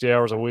 50, 60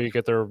 hours a week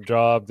at their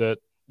job that,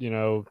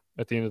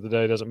 at the end of the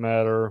day doesn't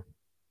matter,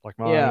 like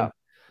mine. Yeah.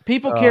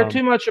 People care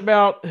too much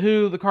about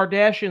who the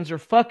Kardashians are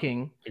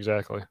fucking.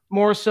 Exactly.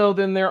 More so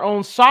than their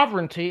own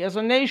sovereignty as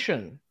a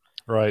nation.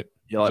 Right.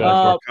 Yeah,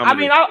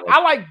 exactly.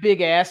 I like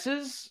big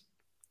asses,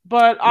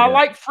 but I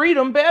like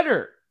freedom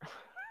better.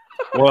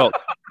 Well,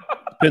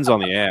 depends on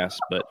the ass,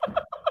 but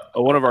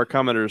one of our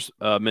commenters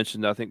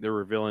mentioned, I think they're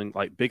revealing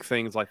like big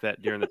things like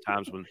that during the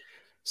times when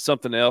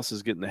something else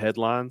is getting the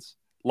headlines,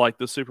 like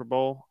the Super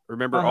Bowl.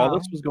 Remember, all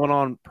this was going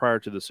on prior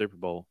to the Super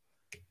Bowl,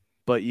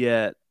 but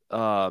yet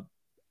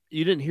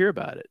you didn't hear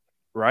about it,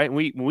 right? And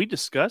we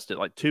discussed it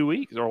like 2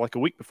 weeks or like a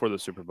week before the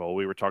Super Bowl.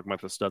 We were talking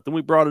about this stuff. Then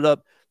we brought it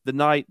up the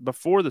night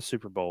before the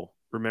Super Bowl,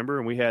 remember?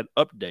 And we had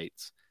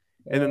updates.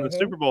 And then the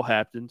Super Bowl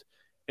happened,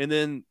 and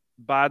then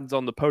Biden's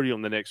on the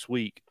podium the next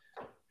week.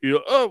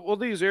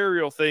 These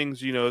aerial things,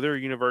 they're a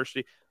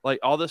university. Like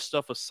all this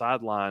stuff was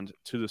sidelined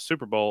to the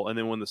Super Bowl, and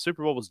then when the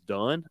Super Bowl was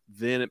done,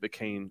 then it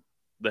became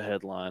the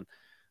headline.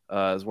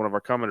 As one of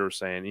our commenters was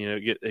saying,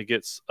 it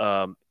gets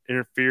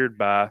interfered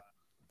by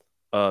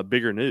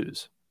bigger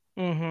news.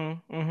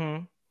 Mm-hmm.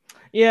 Mm-hmm.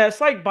 Yeah, it's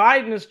like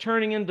Biden is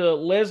turning into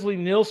Leslie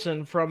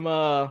Nielsen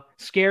from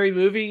Scary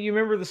Movie. You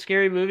remember the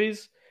Scary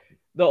Movies?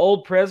 The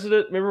old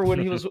president. Remember when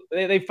he was?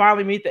 They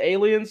finally meet the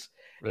aliens,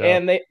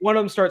 and one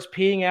of them starts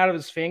peeing out of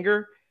his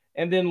finger.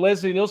 And then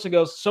Leslie Nielsen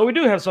goes, "So we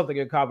do have something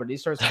in common." He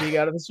starts peeing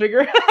out of his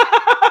finger.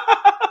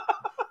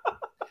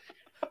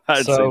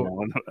 I'd say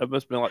no. It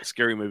must have been like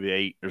Scary Movie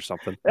 8 or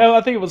something. Oh,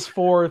 I think it was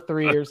 4 or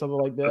 3 or something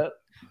like that.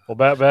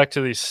 Well, back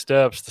to these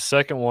steps. The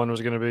second one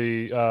was going to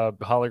be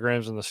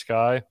holograms in the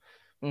sky.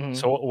 Mm-hmm.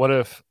 So what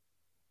if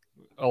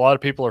a lot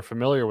of people are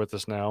familiar with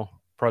this now,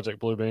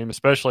 Project Bluebeam,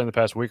 especially in the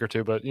past week or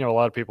two, but, a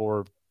lot of people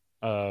were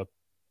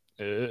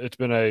it's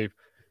been a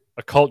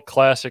cult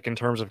classic in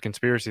terms of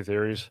conspiracy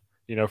theories,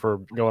 for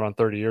going on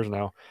 30 years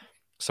now.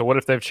 So what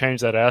if they've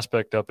changed that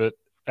aspect of it,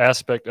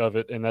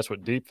 and that's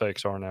what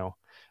deepfakes are now?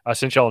 I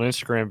sent y'all an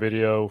Instagram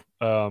video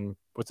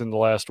within the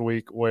last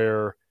week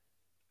where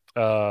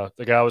the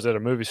guy was at a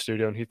movie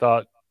studio and he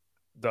thought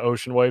the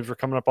ocean waves were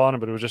coming up on him,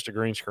 but it was just a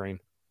green screen.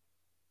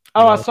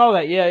 Oh, I saw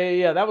that.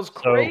 Yeah. That was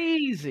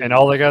crazy. And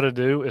all they got to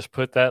do is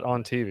put that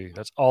on TV.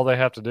 That's all they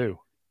have to do.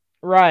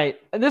 Right.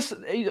 And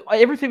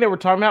everything that we're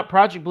talking about,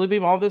 Project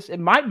Bluebeam, all this, it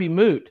might be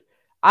moot.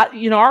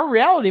 Our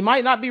reality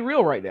might not be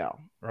real right now.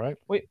 Right.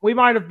 We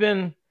might have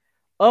been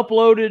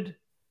uploaded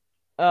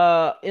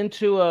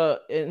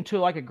into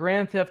like a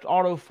Grand Theft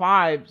Auto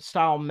 5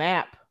 style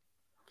map,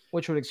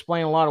 which would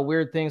explain a lot of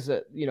weird things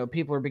that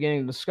people are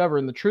beginning to discover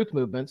in the truth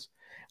movements.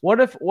 What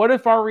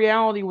if our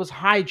reality was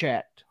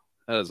hijacked?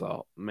 That is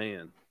all,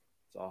 man.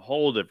 It's a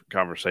whole different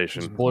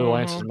conversation. Just blew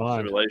Lance's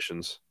mind.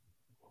 Simulations.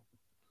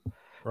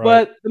 Right.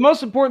 But the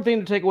most important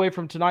thing to take away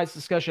from tonight's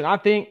discussion, I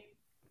think,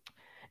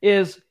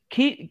 is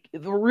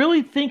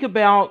really think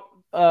about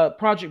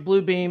Project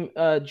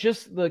Bluebeam.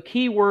 Just the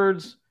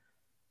keywords,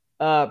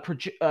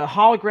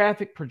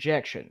 holographic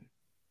projection.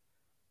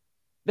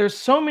 There's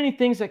so many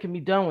things that can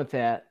be done with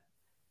that.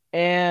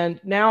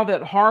 And now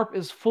that HAARP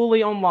is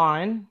fully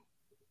online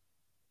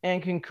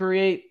and can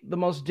create the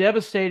most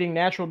devastating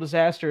natural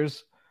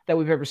disasters that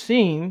we've ever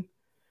seen,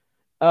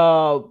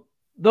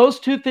 those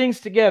two things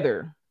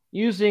together,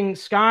 using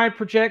sky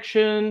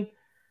projection,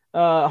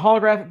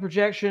 holographic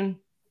projection,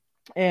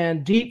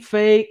 and deep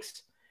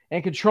fakes,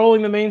 and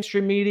controlling the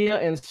mainstream media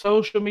and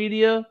social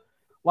media,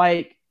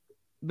 like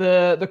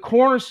the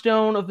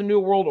cornerstone of the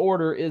New World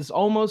Order is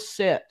almost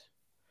set.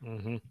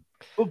 Mm-hmm.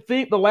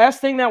 The last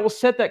thing that will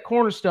set that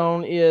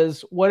cornerstone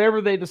is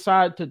whatever they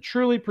decide to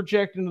truly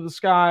project into the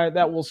sky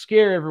that will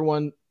scare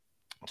everyone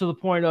to the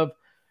point of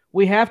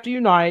we have to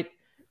unite,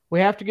 we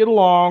have to get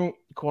along,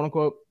 quote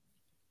unquote,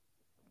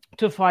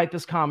 to fight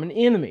this common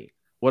enemy.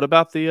 What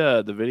about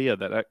the video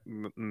that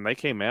they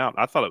came out?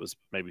 I thought it was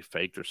maybe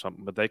faked or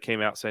something, but they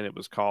came out saying it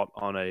was caught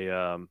on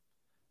a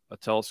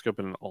telescope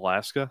in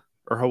Alaska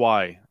or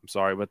Hawaii. I'm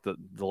sorry, but the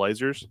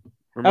lasers.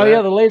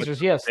 Remember the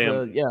lasers, yes.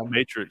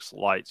 Matrix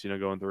lights,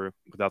 going through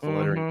without the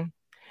lettering.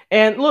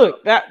 And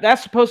look,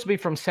 that's supposed to be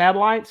from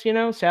satellites,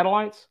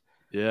 satellites.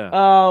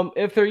 Yeah.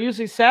 If they're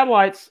using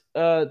satellites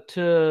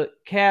to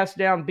cast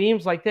down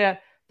beams like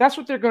that, that's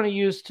what they're going to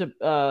use to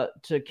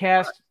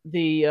cast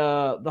the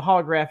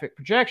holographic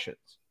projections.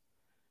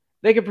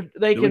 They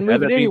can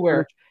move it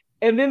anywhere,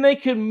 and then they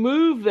can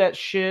move that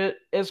shit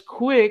as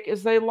quick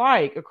as they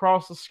like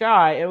across the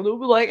sky, and they'll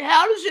be like,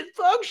 "How does it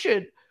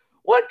function?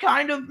 What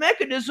kind of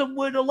mechanism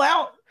would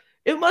allow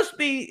It must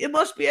be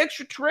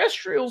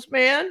extraterrestrials,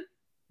 man.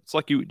 It's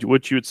like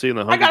what you would see in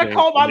the I Hunger gotta Games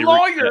call my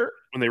lawyer.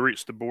 when they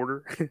reach the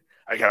border.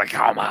 I gotta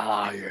call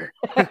my lawyer.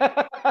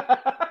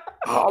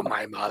 Oh,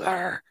 my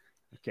mother.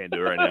 I can't do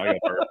it right now. I got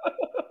hurt.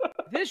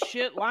 This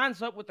shit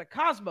lines up with the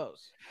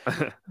cosmos.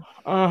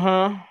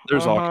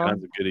 There's all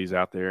kinds of goodies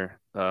out there.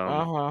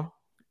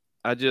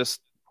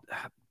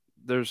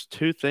 There's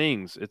two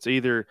things. It's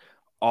either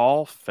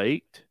all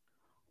faked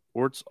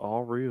or it's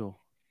all real.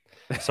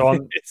 So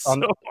on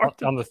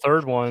the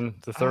third one,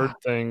 the third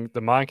thing,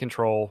 the mind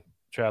control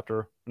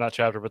not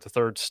chapter, but the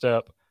third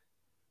step.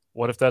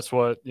 What if that's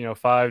what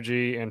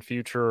 5G and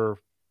future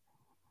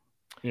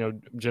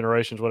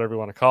generations, whatever you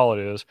want to call it,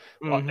 is?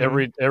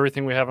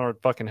 Everything we have in our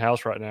fucking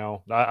house right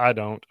now,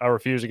 I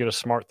refuse to get a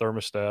smart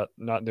thermostat.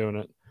 Not doing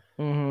it.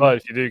 But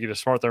if you do get a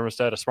smart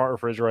thermostat, a smart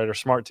refrigerator,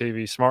 smart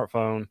TV,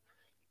 smartphone,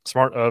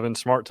 smart oven,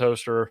 smart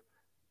toaster,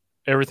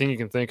 everything you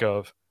can think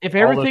of. If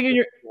everything in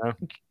your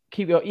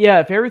keep going,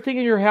 if everything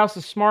in your house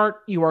is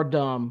smart, you are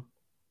dumb.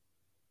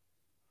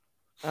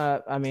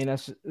 I mean,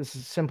 it's as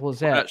simple as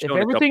that. If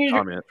everything in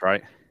your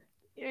right.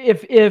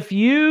 If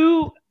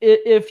you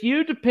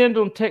depend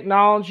on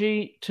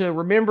technology to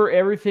remember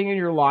everything in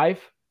your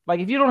life,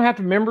 like if you don't have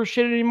to remember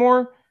shit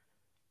anymore,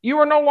 you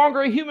are no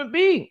longer a human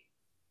being.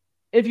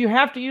 If you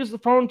have to use the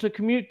phone to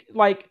commute,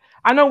 like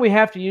I know we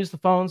have to use the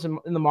phones in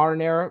the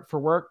modern era for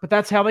work, but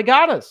that's how they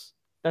got us.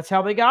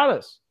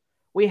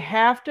 We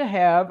have to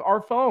have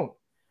our phone.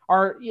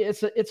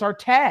 It's our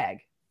tag.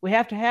 We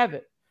have to have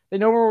it. They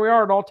know where we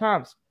are at all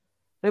times.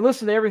 They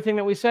listen to everything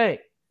that we say.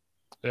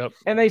 Yep.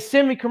 And they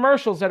send me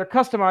commercials that are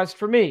customized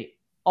for me.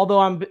 Although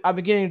I'm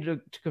beginning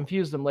to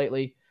confuse them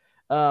lately.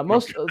 Some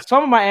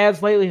of my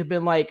ads lately have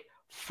been like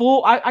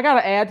full. I got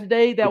an ad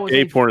today that was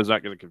gay porn is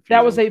not going to confuse.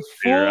 That was a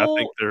full. I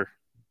think they're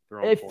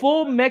a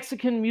full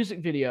Mexican music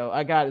video.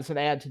 I got as an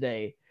ad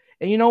today,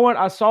 and you know what?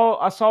 I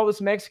saw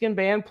this Mexican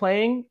band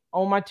playing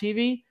on my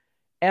TV,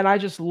 and I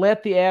just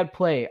let the ad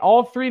play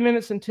all 3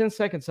 minutes and 10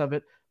 seconds of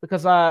it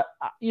because I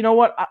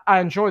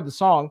enjoyed the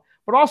song,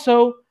 but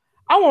also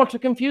I want to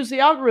confuse the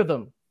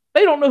algorithm.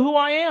 They don't know who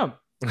I am.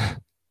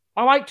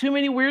 I like too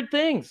many weird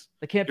things.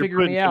 They can't figure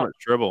me out. You're putting too much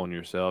trouble on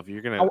yourself.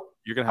 You're gonna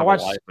have a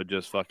life of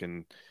just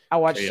fucking. I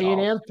watch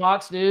CNN,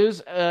 Fox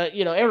News.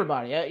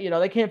 Everybody.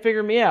 They can't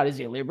figure me out. Is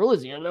he a liberal?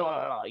 Is he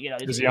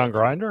Is he on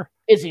Grindr?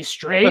 Is he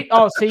straight?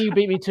 Oh, see, you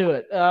beat me to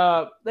it.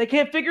 They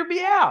can't figure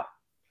me out.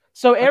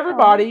 So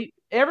everybody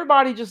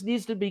just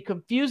needs to be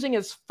confusing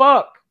as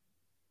fuck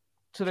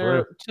to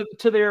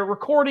their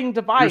recording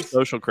device.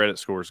 Your social credit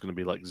score is going to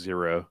be like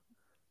 0.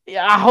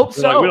 Yeah, I hope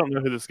so. We don't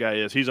know who this guy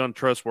is. He's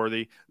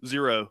untrustworthy.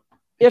 0.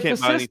 He can't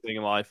buy anything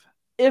in life.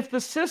 If the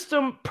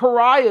system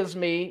pariahs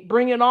me,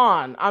 bring it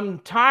on. I'm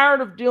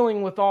tired of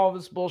dealing with all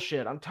this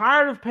bullshit. I'm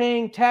tired of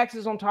paying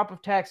taxes on top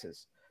of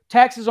taxes.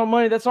 Taxes on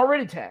money that's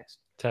already taxed.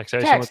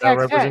 Taxation without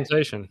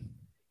representation.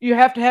 You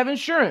have to have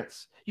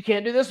insurance. You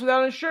can't do this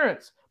without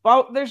insurance.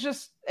 Well, there's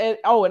just and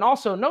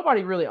also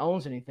nobody really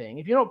owns anything.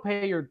 If you don't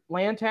pay your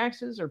land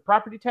taxes or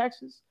property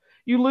taxes,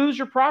 you lose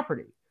your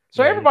property.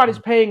 So everybody's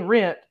paying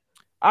rent.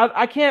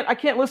 I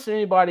can't listen to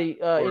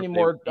anybody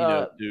anymore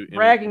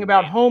bragging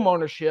about home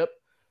ownership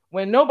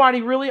when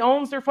nobody really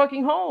owns their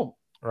fucking home.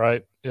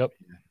 Right. Yep.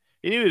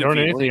 You don't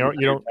need anything.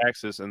 You don't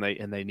taxes, and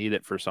they need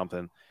it for something,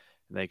 and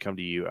they come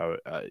to you.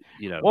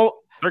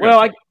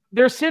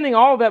 They're sending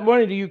all of that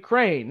money to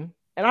Ukraine,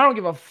 and I don't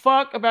give a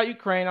fuck about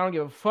Ukraine. I don't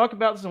give a fuck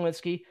about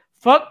Zelensky.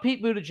 Fuck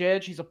Pete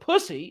Buttigieg. He's a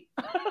pussy.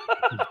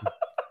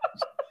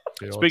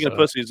 Speaking of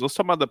pussies, let's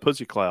talk about the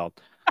pussy cloud.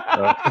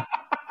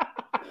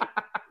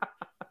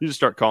 You just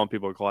start calling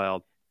people a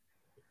cloud.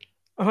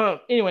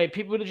 Anyway,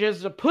 Pete Buttigieg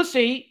is a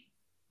pussy.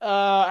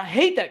 I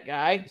hate that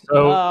guy.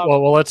 So,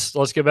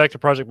 let's get back to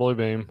Project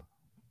Bluebeam.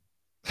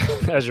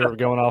 As you're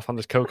going off on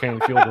this cocaine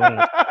fueled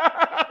rant,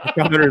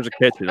 competitors are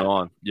catching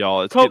on,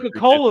 y'all. It's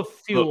Coca-Cola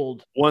fueled.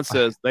 Look, one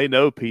says they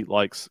know Pete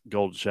likes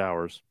golden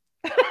showers.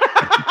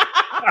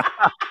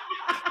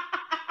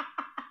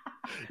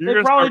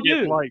 You're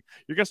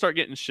gonna start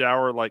getting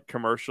shower like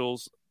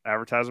commercials,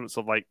 advertisements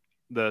of like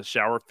the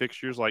shower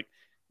fixtures, like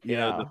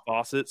the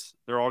faucets.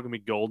 They're all gonna be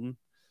golden.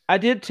 I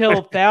did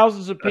tell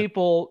thousands of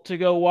people to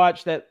go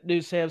watch that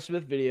new Sam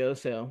Smith video.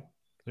 So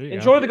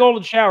enjoy the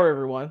golden shower,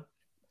 everyone.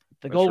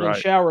 That's golden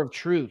shower of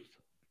truth.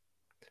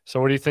 So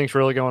what do you think's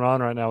really going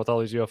on right now with all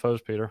these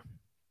UFOs, Peter?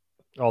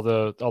 All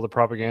the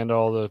propaganda,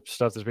 all the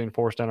stuff that's being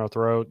forced down our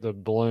throat, the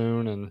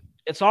balloon, and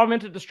it's all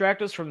meant to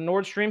distract us from the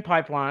Nord Stream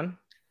pipeline.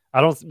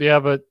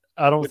 But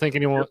I don't think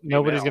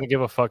nobody's going to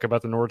give a fuck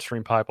about the Nord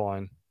Stream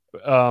pipeline.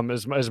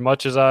 As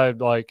much as I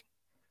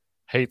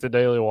hate the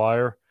Daily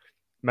Wire,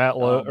 Matt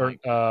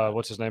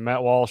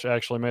Walsh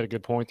actually made a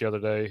good point the other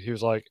day. He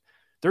was like,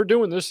 they're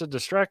doing this to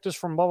distract us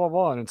from blah blah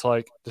blah, and it's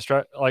like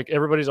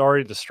everybody's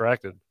already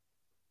distracted.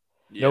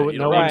 Yeah,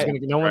 no one's going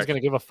to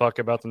give a fuck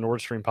about the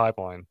Nord Stream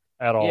pipeline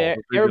at all. Yeah,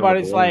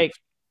 everybody's like,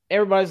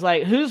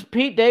 who's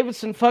Pete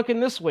Davidson fucking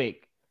this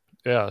week?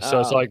 Yeah, so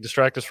it's like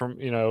distract us from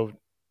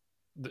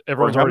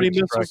everyone's how already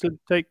many missiles did it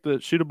take to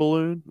shoot a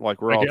balloon? Like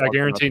I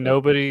guarantee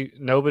nobody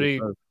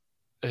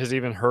has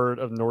even heard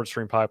of Nord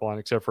Stream pipeline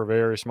except for a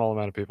very small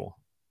amount of people,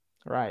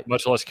 Right.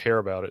 much less care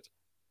about it.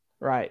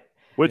 Right.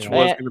 Which You know.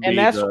 was going to And be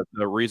that's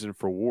the reason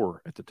for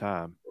war at the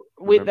time.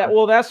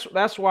 Remember?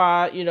 that's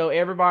why,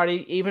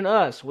 everybody, even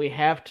us, we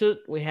have to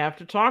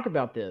talk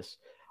about this.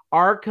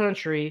 Our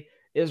country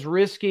is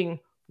risking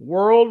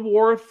World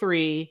War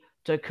III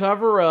to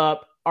cover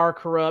up our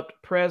corrupt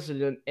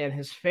president and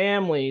his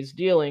family's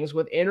dealings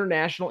with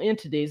international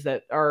entities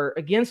that are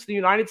against the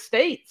United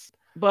States.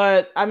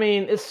 But I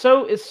mean, it's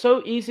so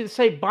easy to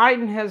say.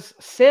 Biden has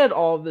said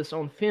all of this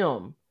on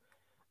film.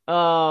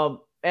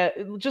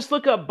 Just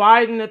look up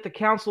Biden at the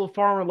Council of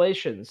Foreign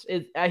Relations.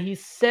 He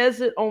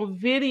says it on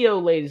video,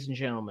 ladies and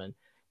gentlemen.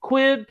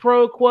 Quid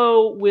pro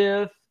quo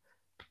with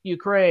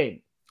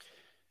Ukraine.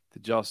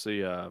 Did y'all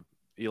see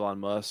Elon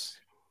Musk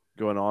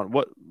going on?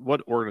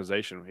 What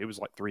organization? It was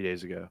like 3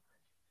 days ago.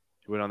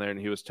 He went on there and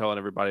he was telling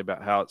everybody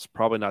about how it's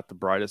probably not the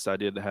brightest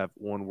idea to have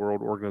one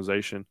world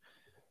organization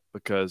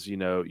because,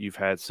 you've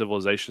had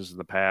civilizations in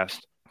the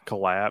past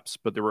collapse,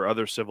 but there were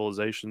other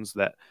civilizations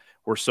that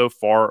were so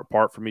far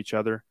apart from each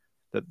other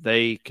that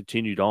they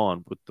continued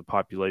on with the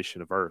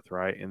population of Earth,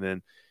 right? And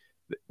then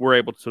we're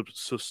able to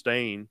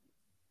sustain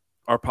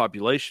our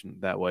population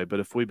that way. But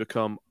if we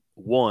become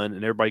one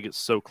and everybody gets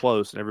so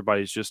close and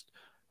everybody's just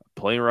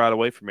playing right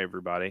away from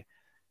everybody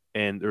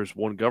and there's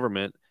one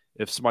government,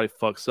 if somebody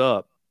fucks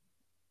up,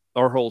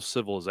 our whole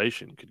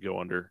civilization could go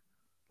under.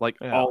 Like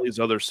all these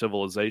other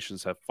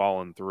civilizations have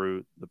fallen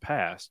through the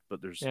past,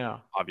 but there's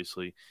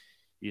obviously,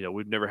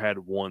 we've never had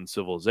one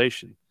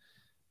civilization.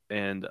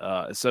 And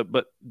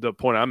but the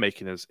point I'm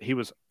making is he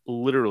was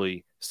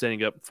literally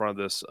standing up in front of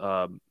this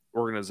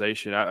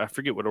organization. I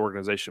forget what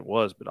organization it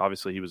was, but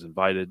obviously he was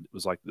invited. It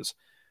was like this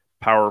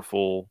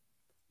powerful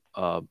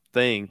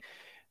thing.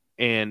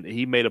 And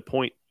he made a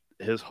point.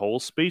 His whole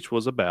speech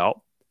was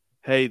about,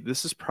 hey,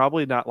 this is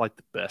probably not like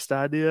the best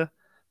idea.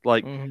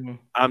 Like,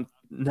 I'm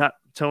not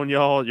telling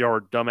y'all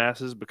are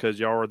dumbasses because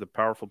y'all are the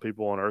powerful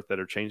people on earth that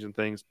are changing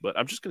things, but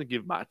I'm just going to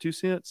give my 2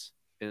 cents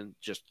and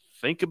just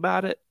think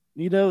about it.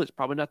 It's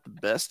probably not the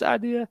best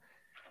idea.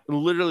 And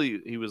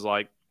literally, he was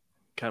like,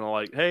 kind of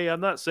like, hey,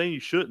 I'm not saying you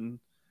shouldn't,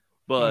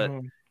 but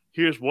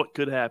here's what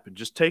could happen.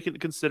 Just take it into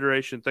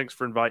consideration. Thanks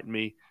for inviting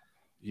me.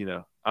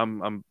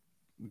 I'm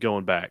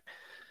going back.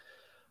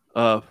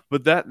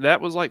 But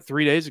that was like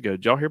 3 days ago.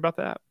 Did y'all hear about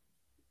that?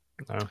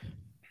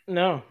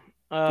 No.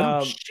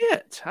 Oh,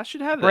 shit. I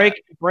should have that.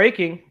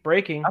 Breaking.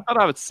 I thought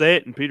I would say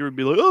it and Peter would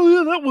be like, oh,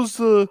 yeah, that was.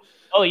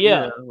 Oh,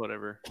 yeah.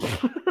 Whatever.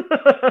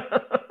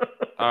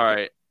 All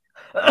right.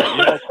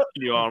 I'm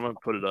going to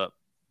put it up.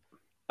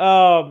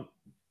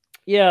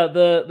 Yeah,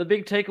 the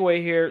big takeaway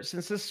here,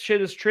 since this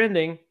shit is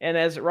trending, and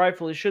as it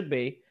rightfully should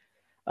be,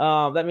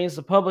 that means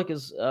the public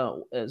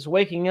is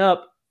waking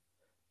up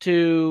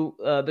to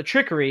the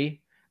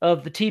trickery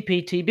of the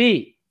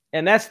TPTB.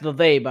 And that's the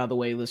they, by the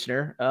way,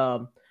 listener.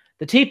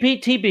 The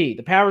TPTB,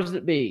 the powers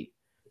that be.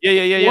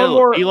 Yeah.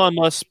 Look, Elon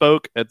Musk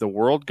spoke at the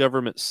World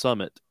Government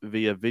Summit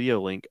via video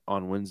link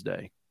on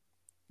Wednesday.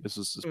 This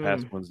was this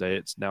past Wednesday.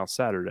 It's now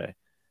Saturday.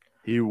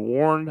 He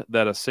warned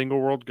that a single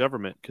world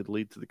government could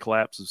lead to the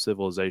collapse of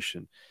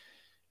civilization.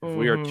 If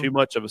we are too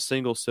much of a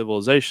single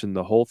civilization,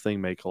 the whole thing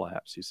may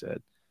collapse, he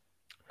said.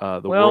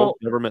 World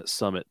Government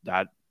Summit.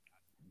 I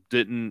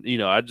didn't,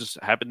 I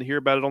just happened to hear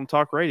about it on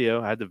talk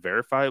radio. I had to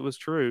verify it was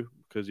true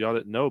because y'all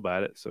didn't know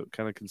about it. So it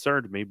kind of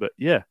concerned me, but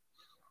yeah.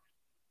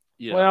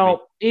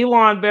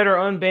 Elon better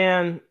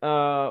unban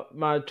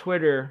my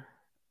Twitter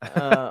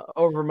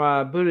over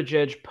my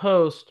Buttigieg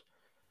post,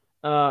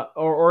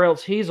 or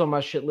else he's on my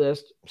shit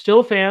list. Still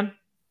a fan.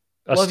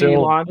 Love you,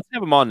 Elon. Let's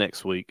have him on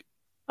next week.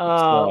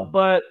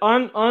 But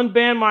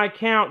unban my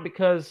account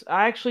because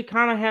I actually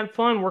kind of had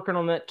fun working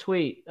on that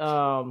tweet.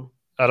 I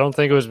don't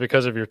think it was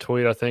because of your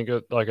tweet. I think,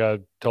 like I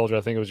told you,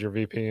 I think it was your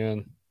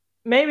VPN.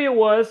 Maybe it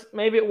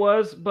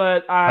was,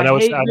 but I know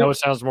it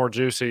sounds more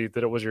juicy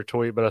that it was your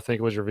tweet, but I think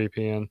it was your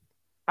VPN.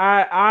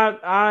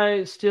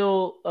 I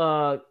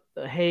still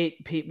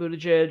hate Pete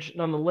Buttigieg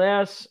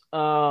nonetheless.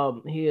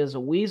 He is a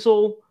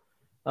weasel.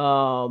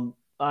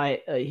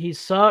 He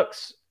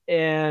sucks,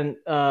 and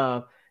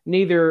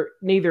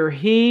neither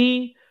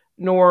he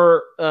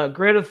nor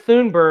Greta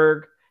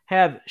Thunberg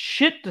have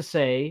shit to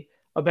say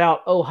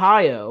about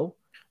Ohio.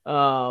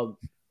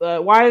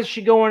 Why is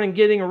she going and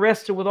getting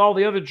arrested with all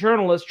the other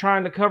journalists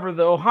trying to cover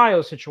the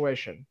Ohio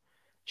situation?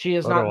 She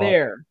is not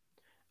there.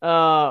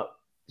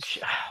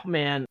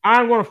 Man,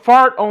 I'm going to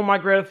fart on my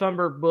Greta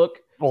Thunberg book.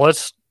 Well,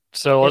 let's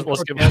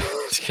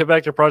get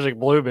back to Project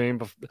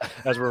Bluebeam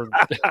as we're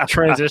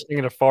transitioning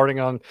into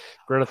farting on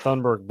Greta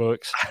Thunberg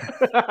books.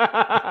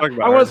 I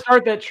want to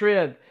start that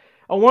trend.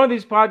 On one of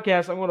these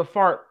podcasts, I'm going to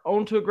fart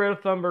onto a Greta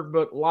Thunberg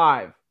book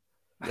live.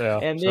 Yeah,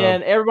 and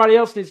then everybody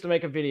else needs to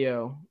make a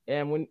video,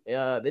 and when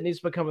it needs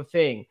to become a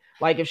thing.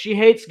 Like if she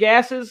hates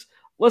gases,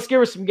 let's give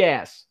her some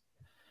gas.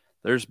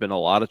 There's been a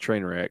lot of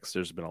train wrecks.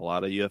 There's been a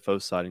lot of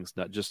UFO sightings,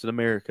 not just in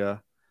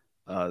America.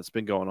 It's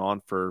been going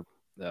on for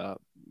a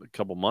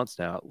couple months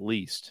now, at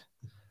least.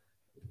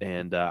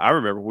 And I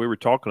remember we were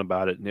talking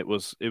about it, and it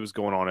was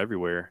going on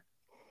everywhere.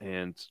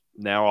 and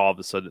now all of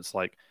a sudden it's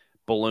like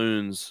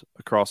balloons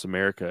across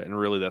America, and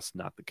really that's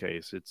not the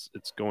case. It's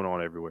going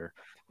on everywhere.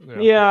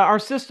 Yeah, our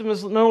system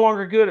is no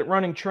longer good at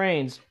running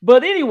trains.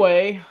 But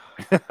anyway,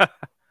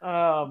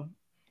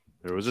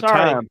 There was a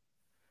sorry.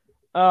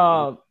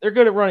 time. They're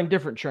good at running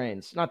different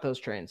trains, not those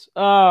trains.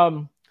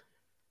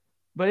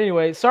 But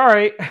anyway,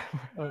 sorry.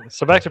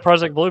 So back to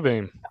Project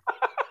Bluebeam.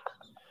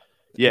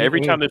 Yeah,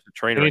 every time there's a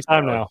train,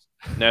 anytime now.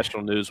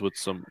 National news with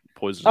some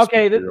poisonous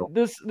Okay, material.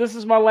 this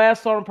is my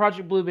last thought on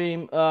Project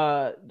Bluebeam.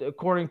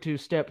 According to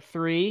step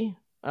 3,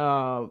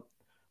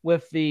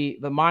 with the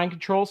mind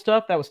control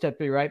stuff, that was step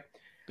 3, right?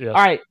 Yes.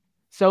 All right.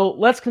 So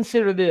let's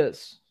consider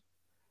this.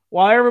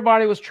 While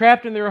everybody was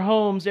trapped in their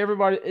homes,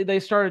 they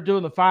started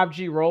doing the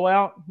 5G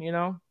rollout.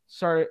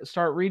 Start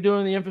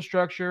redoing the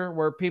infrastructure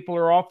where people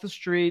are off the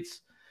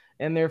streets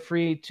and they're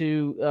free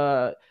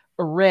to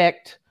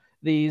erect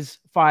these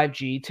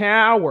 5G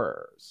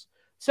towers.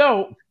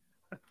 So,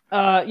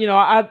 I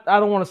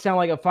don't want to sound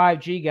like a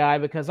 5G guy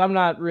because I'm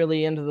not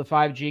really into the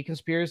 5G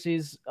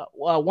conspiracies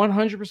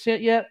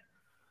 100% yet.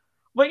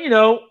 But,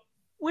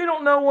 we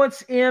don't know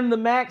what's in the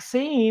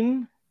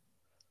vaccine.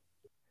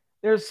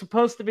 There's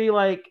supposed to be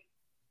like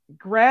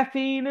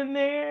graphene in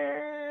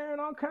there and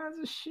all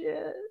kinds of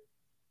shit.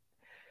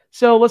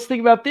 So let's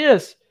think about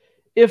this.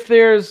 If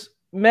there's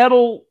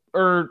metal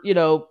or,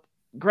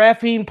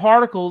 graphene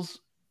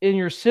particles in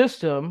your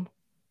system,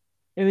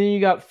 and then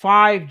you got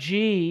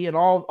 5G and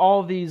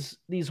all these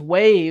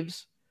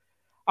waves,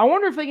 I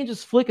wonder if they can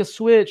just flick a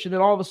switch and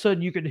then all of a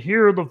sudden you can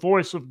hear the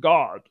voice of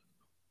God.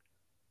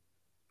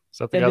 Is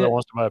that the guy that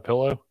wants to buy a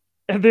pillow?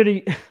 And then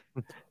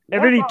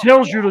he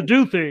tells you to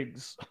do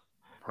things.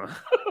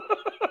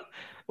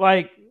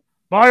 Like,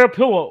 buy a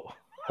pillow.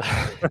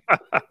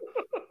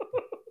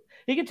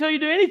 He can tell you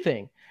to do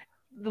anything.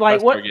 Like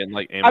that's what? Again,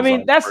 like I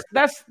mean, that's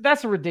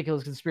a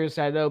ridiculous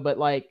conspiracy, I know, but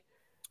like,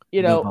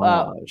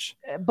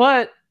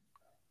 but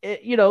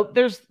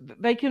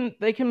they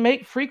can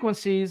make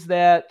frequencies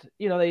that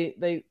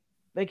they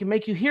can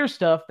make you hear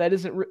stuff that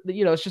isn't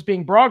it's just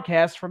being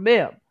broadcast from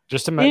them.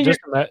 Just imagine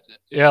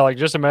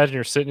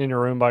you're sitting in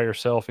your room by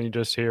yourself and you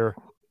just hear,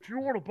 "Do you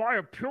want to buy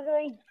a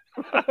pillow?"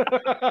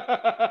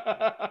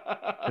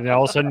 And then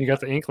all of a sudden you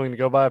got the inkling to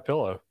go buy a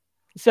pillow.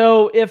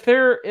 So if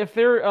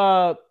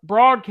they're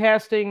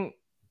broadcasting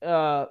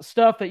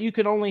stuff that you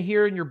can only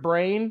hear in your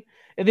brain,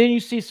 and then you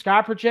see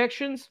sky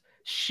projections,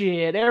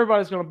 shit,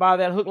 everybody's going to buy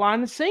that hook, line,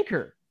 and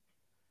sinker.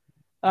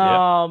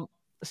 Yep.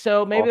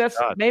 So maybe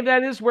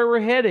that is where we're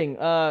heading.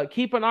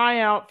 Keep an eye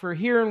out for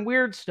hearing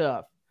weird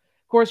stuff.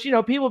 Of course,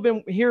 people have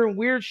been hearing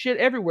weird shit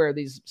everywhere.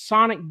 These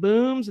sonic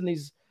booms and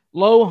these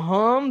low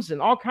hums and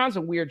all kinds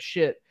of weird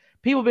shit.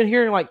 People have been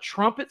hearing like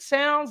trumpet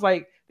sounds,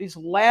 like these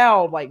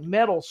loud, like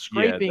metal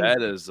scraping. Yeah,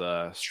 that is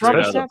straight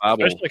out of the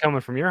Bible. Especially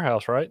coming from your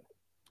house, right?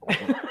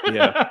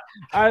 Yeah.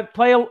 I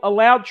play a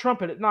loud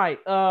trumpet at night.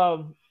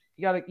 You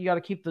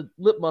gotta keep the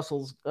lip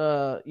muscles,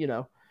 for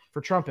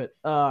trumpet.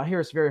 I hear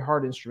it's a very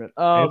hard instrument.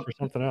 And for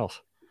something else.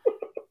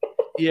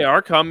 Yeah,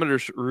 our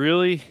commenters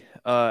really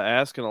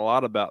asking a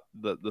lot about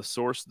the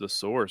source of the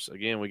source.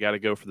 Again, we got to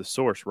go for the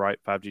source, right?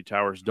 5G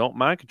towers don't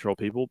mind control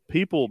people.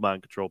 People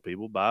mind control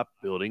people by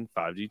building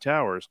 5G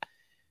towers.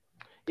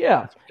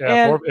 Yeah.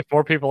 If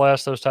more people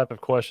ask those type of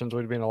questions,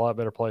 we'd be in a lot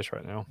better place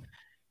right now.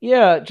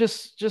 Yeah,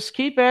 just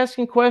keep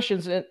asking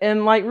questions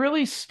and like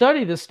really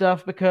study this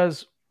stuff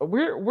because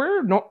we're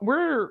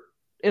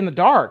in the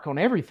dark on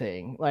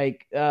everything.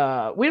 Like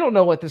we don't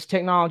know what this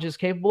technology is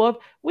capable of.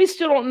 We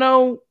still don't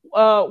know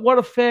what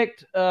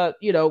effect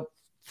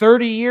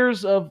 30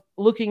 years of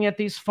looking at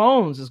these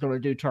phones is going to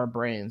do to our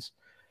brains.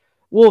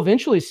 We'll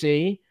eventually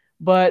see,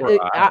 but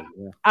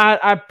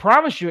I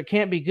promise you it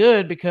can't be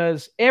good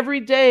because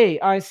every day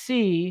I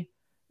see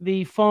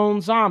the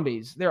phone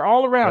zombies. They're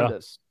all around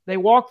us. They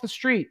walk the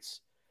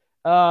streets.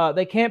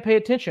 They can't pay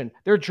attention.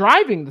 They're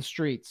driving the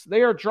streets.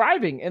 They are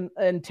driving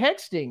and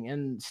texting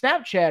and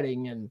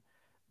Snapchatting and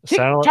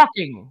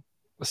TikToking.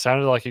 It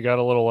sounded like you got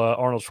a little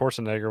Arnold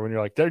Schwarzenegger when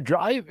you're like, they're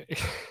driving.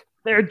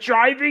 They're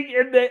driving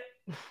and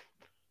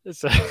it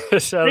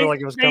sounded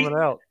like it was coming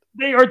out.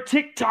 They are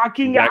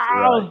TikToking.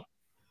 Exactly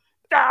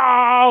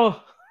right.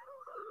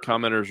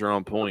 Commenters are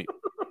on point.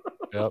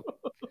 Yep.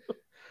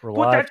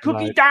 Put that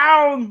cookie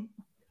down.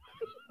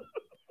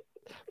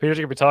 Peter's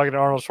going to be talking to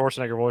Arnold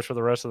Schwarzenegger voice for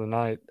the rest of the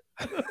night.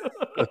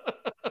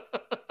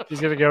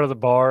 He's going to go to the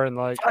bar and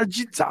like...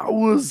 5G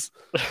towers!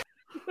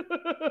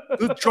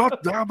 They're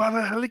dropped down by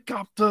the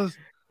helicopters.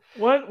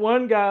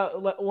 One guy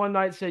one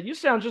night said, "You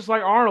sound just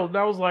like Arnold." And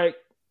I was like,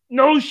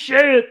 "No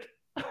shit."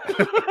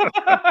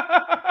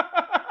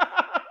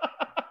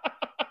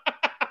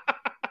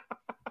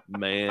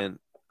 Man,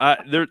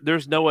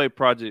 there's no way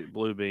Project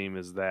Bluebeam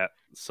is that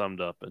summed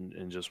up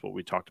in just what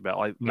we talked about.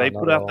 Like they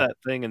put out that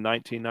thing in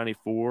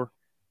 1994,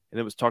 and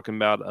it was talking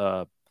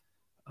about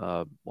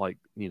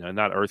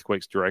not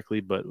earthquakes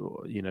directly, but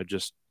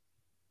just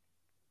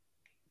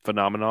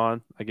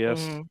phenomenon, I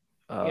guess.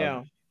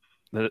 Yeah.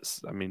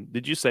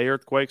 Did you say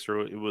earthquakes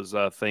or it was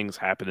things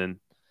happening?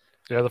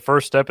 Yeah, the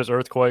first step is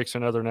earthquakes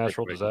and other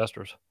natural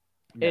disasters.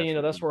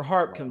 And that's where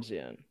HARP comes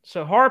in.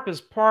 So HARP is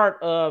part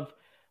of,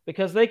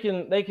 because they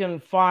can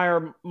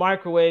fire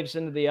microwaves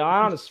into the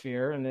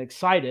ionosphere and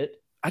excite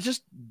it. I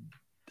just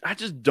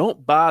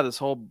don't buy this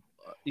whole,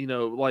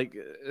 like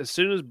as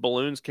soon as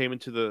balloons came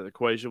into the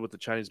equation with the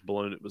Chinese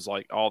balloon, it was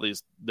like all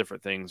these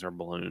different things are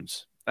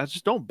balloons. I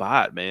just don't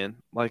buy it, man.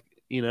 Like,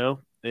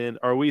 and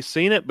are we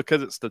seeing it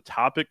because it's the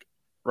topic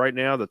right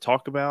now to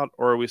talk about,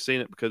 or are we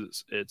seeing it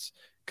because it's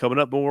coming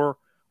up more,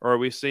 or are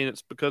we seeing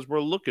it's because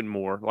we're looking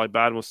more? Like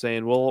Biden was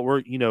saying, well,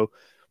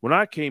 when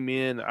I came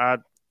in, I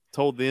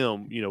told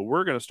them,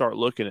 we're going to start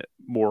looking at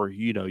more,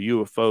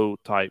 UFO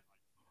type.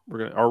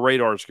 Our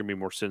radar is going to be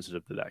more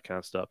sensitive to that kind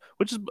of stuff,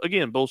 which is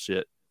again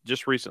bullshit.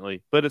 Just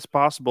recently, but it's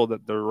possible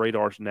that the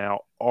radars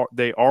now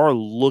are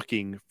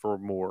looking for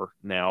more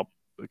now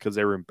because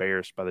they were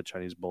embarrassed by the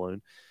Chinese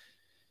balloon,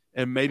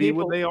 and maybe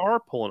when they are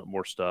pulling up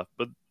more stuff.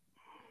 But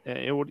I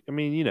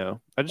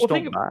just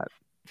don't buy it.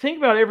 Think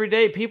about every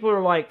day. People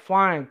are like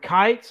flying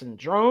kites and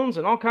drones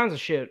and all kinds of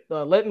shit,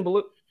 letting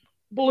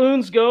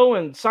balloons go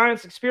and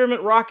science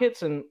experiment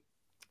rockets, and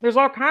there's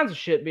all kinds of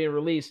shit being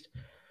released.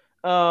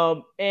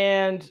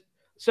 And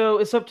so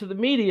it's up to the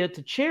media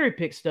to cherry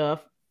pick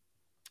stuff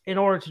in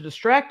order to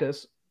distract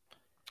us.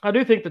 I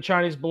do think the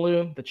Chinese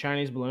balloon,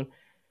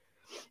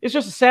 it's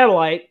just a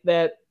satellite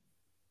that,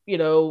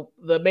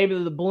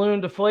 maybe the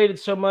balloon deflated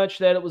so much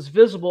that it was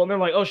visible, and they're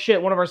like, oh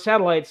shit, one of our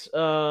satellites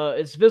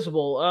is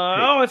visible.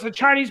 Oh, it's a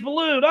Chinese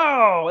balloon.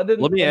 Oh, and then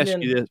let me ask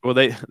you this. Well,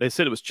 they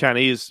said it was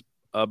Chinese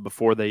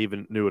before they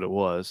even knew what it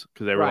was,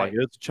 because they were like,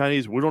 it's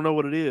Chinese. We don't know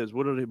what it is.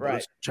 What are they? Right.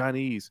 It's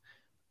Chinese.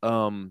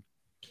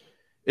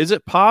 Is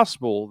it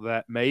possible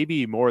that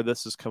maybe more of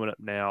this is coming up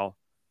now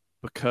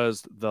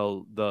because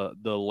the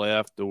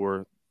left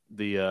or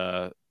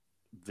the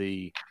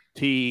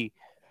TPAB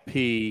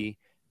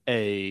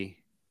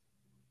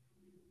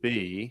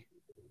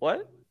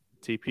what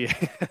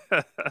TPA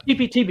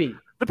TPTB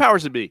the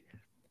powers that be,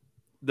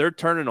 they're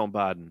turning on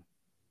Biden.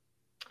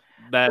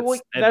 That's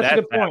a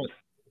good point.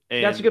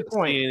 That's a good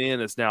point.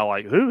 CNN is now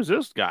like, who's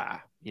this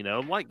guy?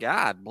 I'm like,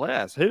 God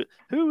bless.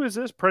 Who is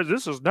this president?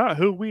 This is not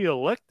who we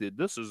elected.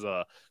 This is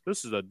a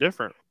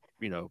different,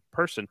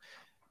 person.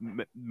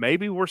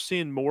 Maybe we're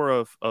seeing more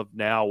of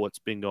now what's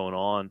been going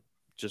on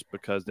just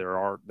because they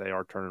are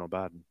turning on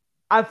Biden.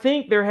 I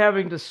think they're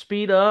having to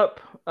speed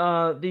up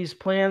these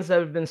plans that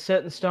have been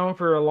set in stone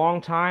for a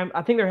long time.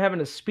 I think they're having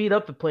to speed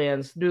up the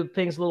plans, do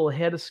things a little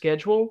ahead of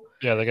schedule.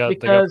 Yeah, they had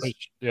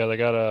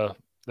a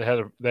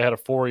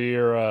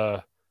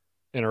 4-year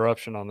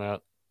interruption on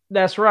that.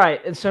 That's right.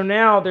 And so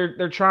now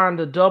they're trying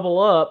to double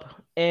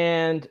up,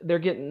 and they're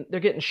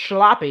getting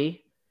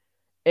sloppy,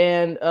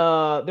 and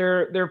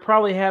they're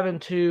probably having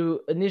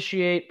to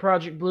initiate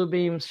Project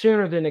Bluebeam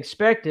sooner than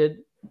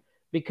expected,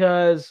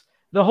 because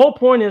the whole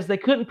point is they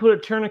couldn't put a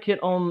tourniquet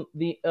on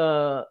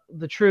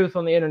the truth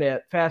on the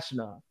internet fast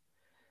enough.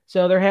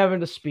 So they're having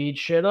to speed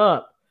shit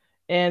up,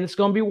 and it's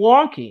going to be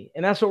wonky.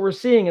 And that's what we're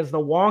seeing, is the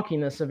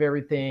wonkiness of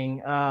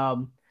everything.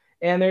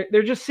 And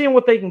they're just seeing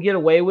what they can get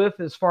away with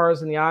as far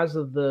as in the eyes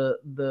of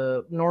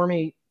the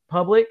normie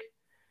public.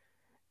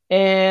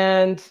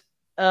 And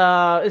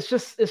it's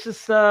just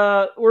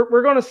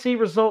we're going to see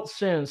results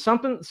soon.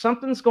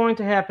 Something's going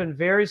to happen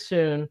very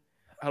soon.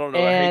 I don't know.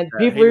 And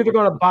people are either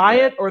going to buy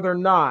it or they're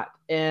not.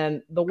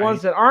 And the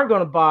ones that aren't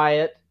going to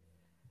buy it,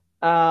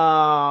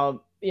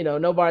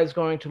 nobody's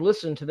going to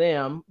listen to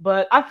them.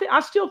 But I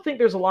still think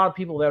there's a lot of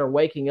people that are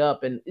waking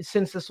up. And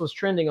since this was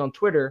trending on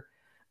Twitter,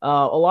 a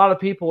lot of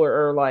people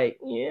are like,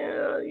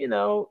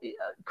 coronavirus.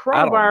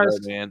 I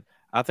don't know, man.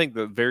 I think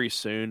that very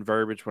soon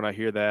verbiage, when I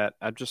hear that,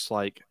 I'm just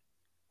like,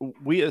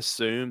 we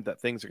assume that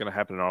things are going to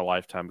happen in our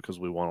lifetime because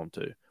we want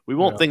them to. We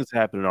want things to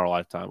happen in our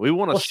lifetime. We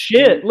want to. Well,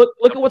 shit! Look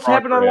at what's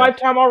happened in our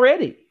lifetime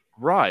already.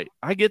 Right,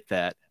 I get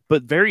that,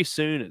 but very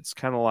soon it's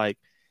kind of like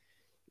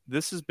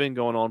this has been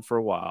going on for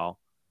a while,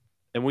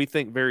 and we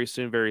think very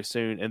soon,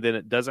 and then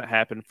it doesn't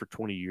happen for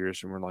 20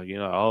 years, and we're like,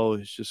 oh,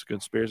 it's just a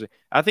conspiracy.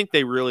 I think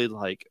they really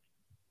like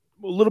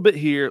a little bit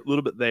here, a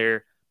little bit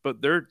there,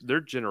 but they're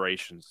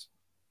generations.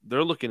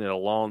 They're looking at a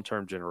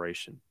long-term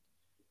generation.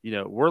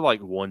 We're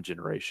like one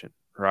generation,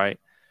 right?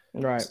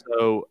 Right.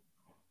 So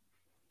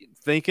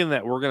thinking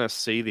that we're going to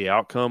see the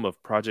outcome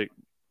of Project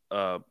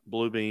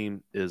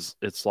Bluebeam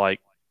it's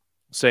like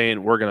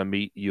saying we're going to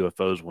meet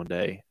UFOs one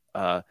day.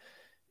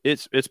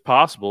 It's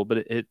possible,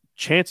 but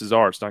chances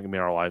are it's not going to be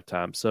in our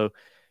lifetime. So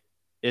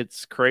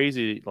it's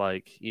crazy.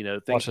 Like,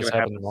 things are going to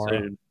happen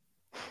soon.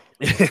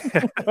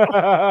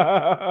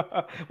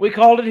 We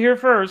called it here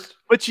first,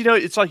 but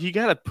it's like you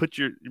got to put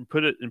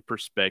it in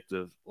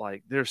perspective.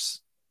 Like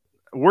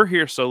we're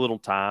here so little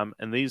time,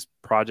 and these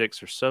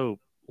projects are so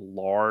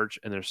large,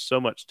 and there's so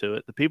much to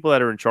it. The people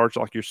that are in charge,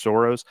 like your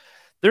Soros,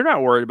 they're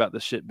not worried about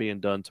this shit being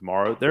done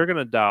tomorrow. They're going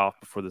to die off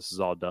before this is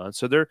all done.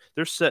 So they're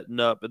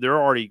setting up,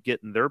 they're already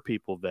getting their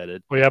people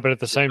vetted. Well, yeah, but at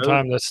the same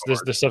time, this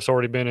stuff's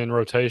already been in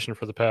rotation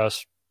for the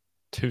past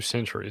 2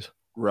 centuries.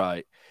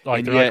 Right.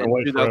 Like, and yet,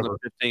 in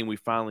 2015, we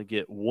finally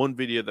get one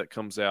video that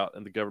comes out,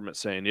 and the government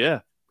saying, yeah,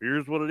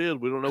 here's what it is.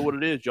 We don't know what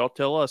it is. Y'all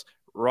tell us.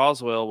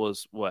 Roswell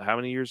was what? How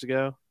many years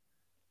ago?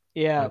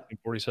 Yeah.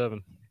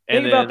 1947.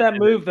 Think about that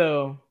move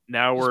though.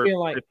 Now Just we're being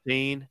like-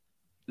 15.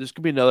 This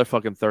could be another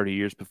fucking 30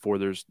 years before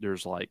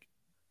there's like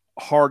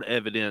hard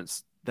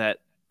evidence that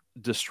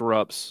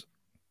disrupts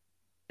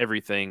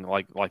everything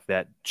like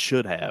that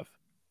should have.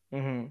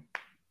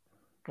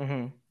 Mm-hmm.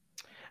 Mm-hmm.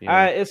 You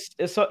know?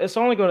 It's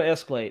only going to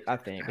escalate, I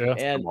think.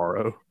 Yeah.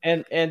 Tomorrow.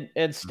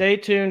 And stay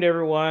tuned,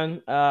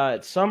 everyone.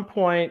 At some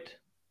point,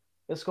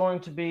 it's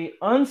going to be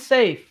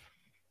unsafe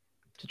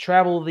to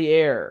travel the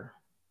air,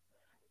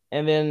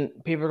 and then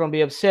people are going to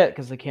be upset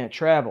because they can't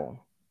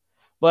travel.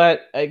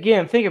 But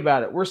again, think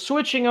about it. We're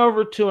switching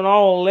over to an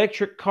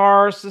all-electric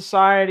car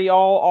society,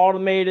 all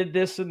automated,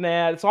 this and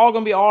that. It's all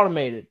going to be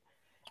automated.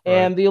 Right.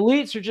 And the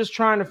elites are just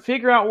trying to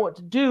figure out what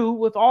to do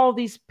with all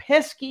these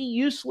pesky,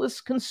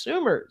 useless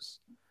consumers.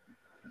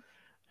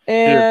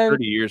 In And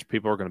 30 years,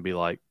 people are going to be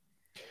like,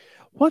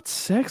 what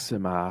sex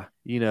am I?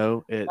 You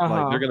know, like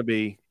they're going to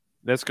be,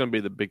 that's going to be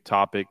the big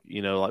topic,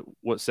 you know, like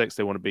what sex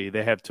they want to be.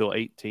 They have till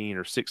 18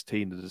 or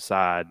 16 to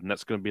decide. And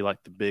that's going to be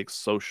like the big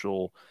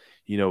social,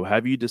 you know,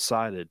 have you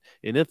decided?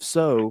 And if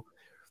so,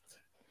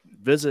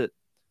 visit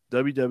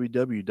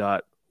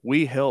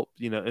www.wehelp,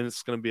 you know, and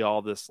it's going to be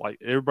all this, like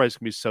everybody's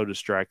going to be so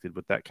distracted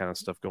with that kind of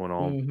stuff going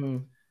on. mm-hmm.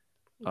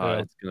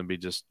 It's going to be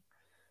just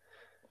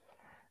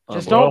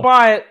don't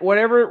buy it.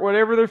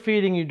 Whatever they're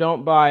feeding you,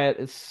 don't buy it.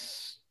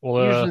 It's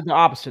usually the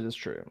opposite is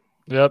true.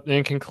 Yep.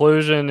 In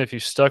conclusion, if you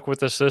stuck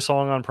with us this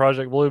long on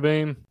Project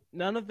Bluebeam,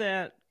 none of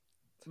that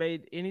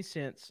made any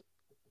sense.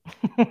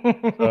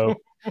 So,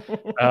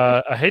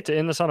 I hate to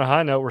end this on a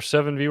high note. We're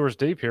 7 viewers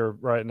deep here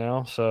right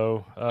now.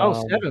 So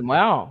 7.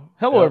 Wow.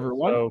 Hello,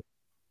 everyone. So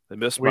they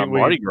missed my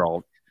Mardi Gras.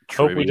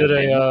 Hope we did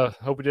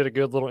a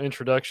good little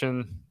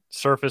introduction,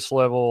 surface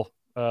level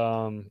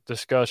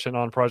discussion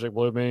on Project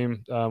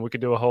Bluebeam. We could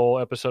do a whole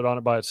episode on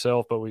it by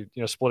itself, but we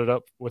split it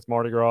up with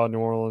Mardi Gras New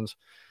Orleans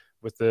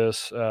with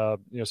this.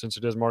 Since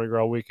it is Mardi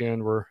Gras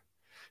weekend, we're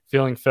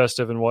feeling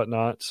festive and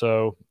whatnot.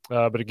 So,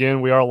 but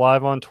again, we are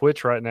live on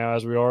Twitch right now,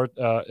 as we are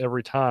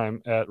every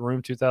time at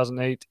Room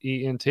 2008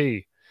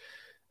 ENT.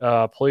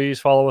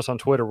 Please follow us on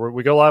Twitter.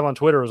 We go live on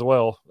Twitter as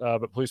well,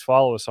 but please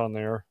follow us on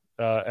there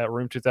at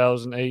Room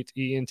 2008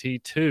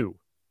 ENT2.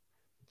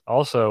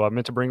 Also, I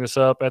meant to bring this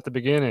up at the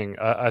beginning.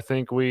 I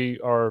think we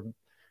are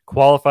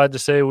qualified to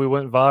say we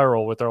went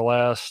viral with our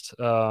last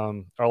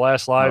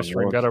live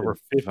stream. Got over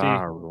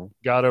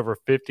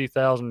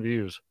 50,000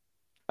 views.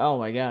 Oh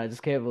my god, I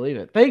just can't believe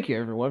it. Thank you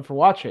everyone for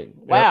watching.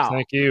 Wow. Yep,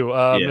 thank you.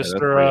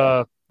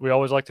 Mr. We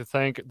always like to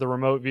thank the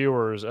remote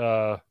viewers.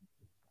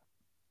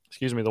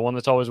 Excuse me, the one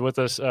that's always with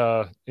us,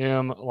 M.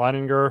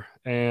 Leininger,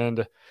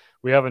 and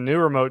we have a new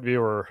remote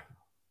viewer,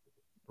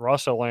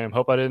 Rosso Lamb.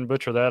 Hope I didn't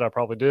butcher that. I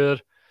probably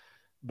did.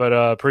 But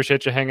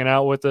appreciate you hanging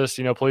out with us.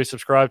 Please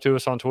subscribe to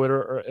us on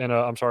Twitter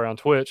on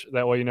Twitch.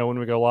 That way, when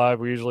we go live,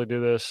 we usually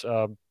do this.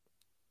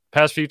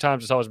 Past few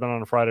times, it's always been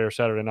on a Friday or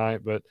Saturday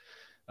night. But,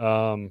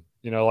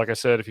 like I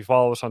said, if you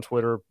follow us on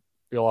Twitter,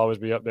 you'll always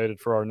be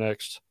updated for our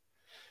next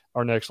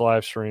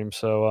live stream.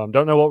 So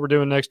don't know what we're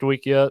doing next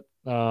week yet.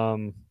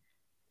 We'll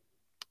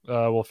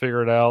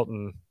figure it out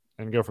and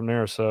go from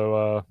there.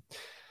 So,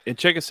 and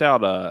check us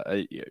out.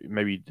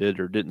 Maybe you did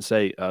or didn't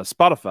say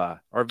Spotify.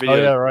 Our video. Oh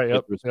yeah, right.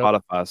 Yep.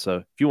 Spotify. So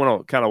if you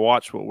want to kind of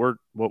watch what we're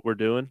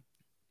doing,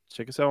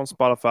 check us out on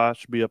Spotify. It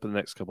should be up in the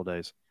next couple of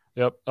days.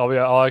 Yep.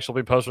 I'll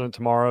actually be posting it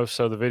tomorrow.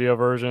 So the video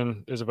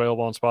version is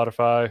available on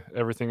Spotify.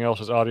 Everything else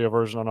is audio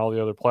version on all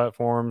the other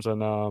platforms.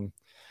 And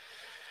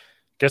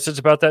guess it's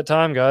about that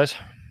time, guys.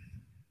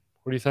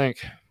 What do you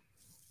think?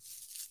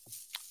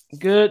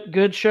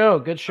 Good show.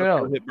 Good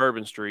show. Hit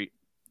Bourbon Street.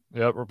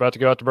 Yep. We're about to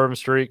go out to Bourbon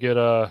Street, get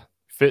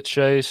fit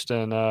chased,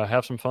 and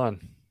have some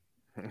fun.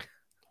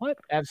 What?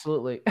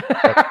 Absolutely.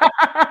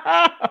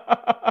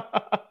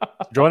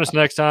 Join us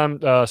next time.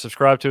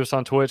 Subscribe to us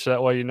on Twitch.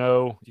 That way, you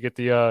get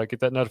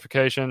that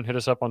notification. Hit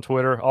us up on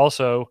Twitter.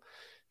 Also, if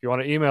you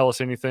want to email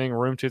us anything,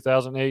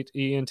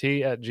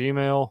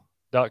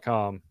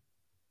 room2008ent@gmail.com.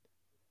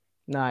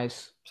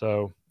 Nice.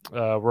 So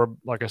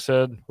like I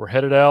said, we're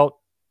headed out.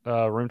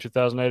 Room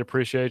 2008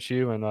 appreciates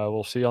you, and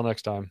we'll see y'all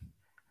next time.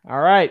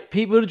 All right.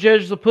 Pete Buttigieg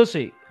is a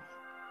pussy.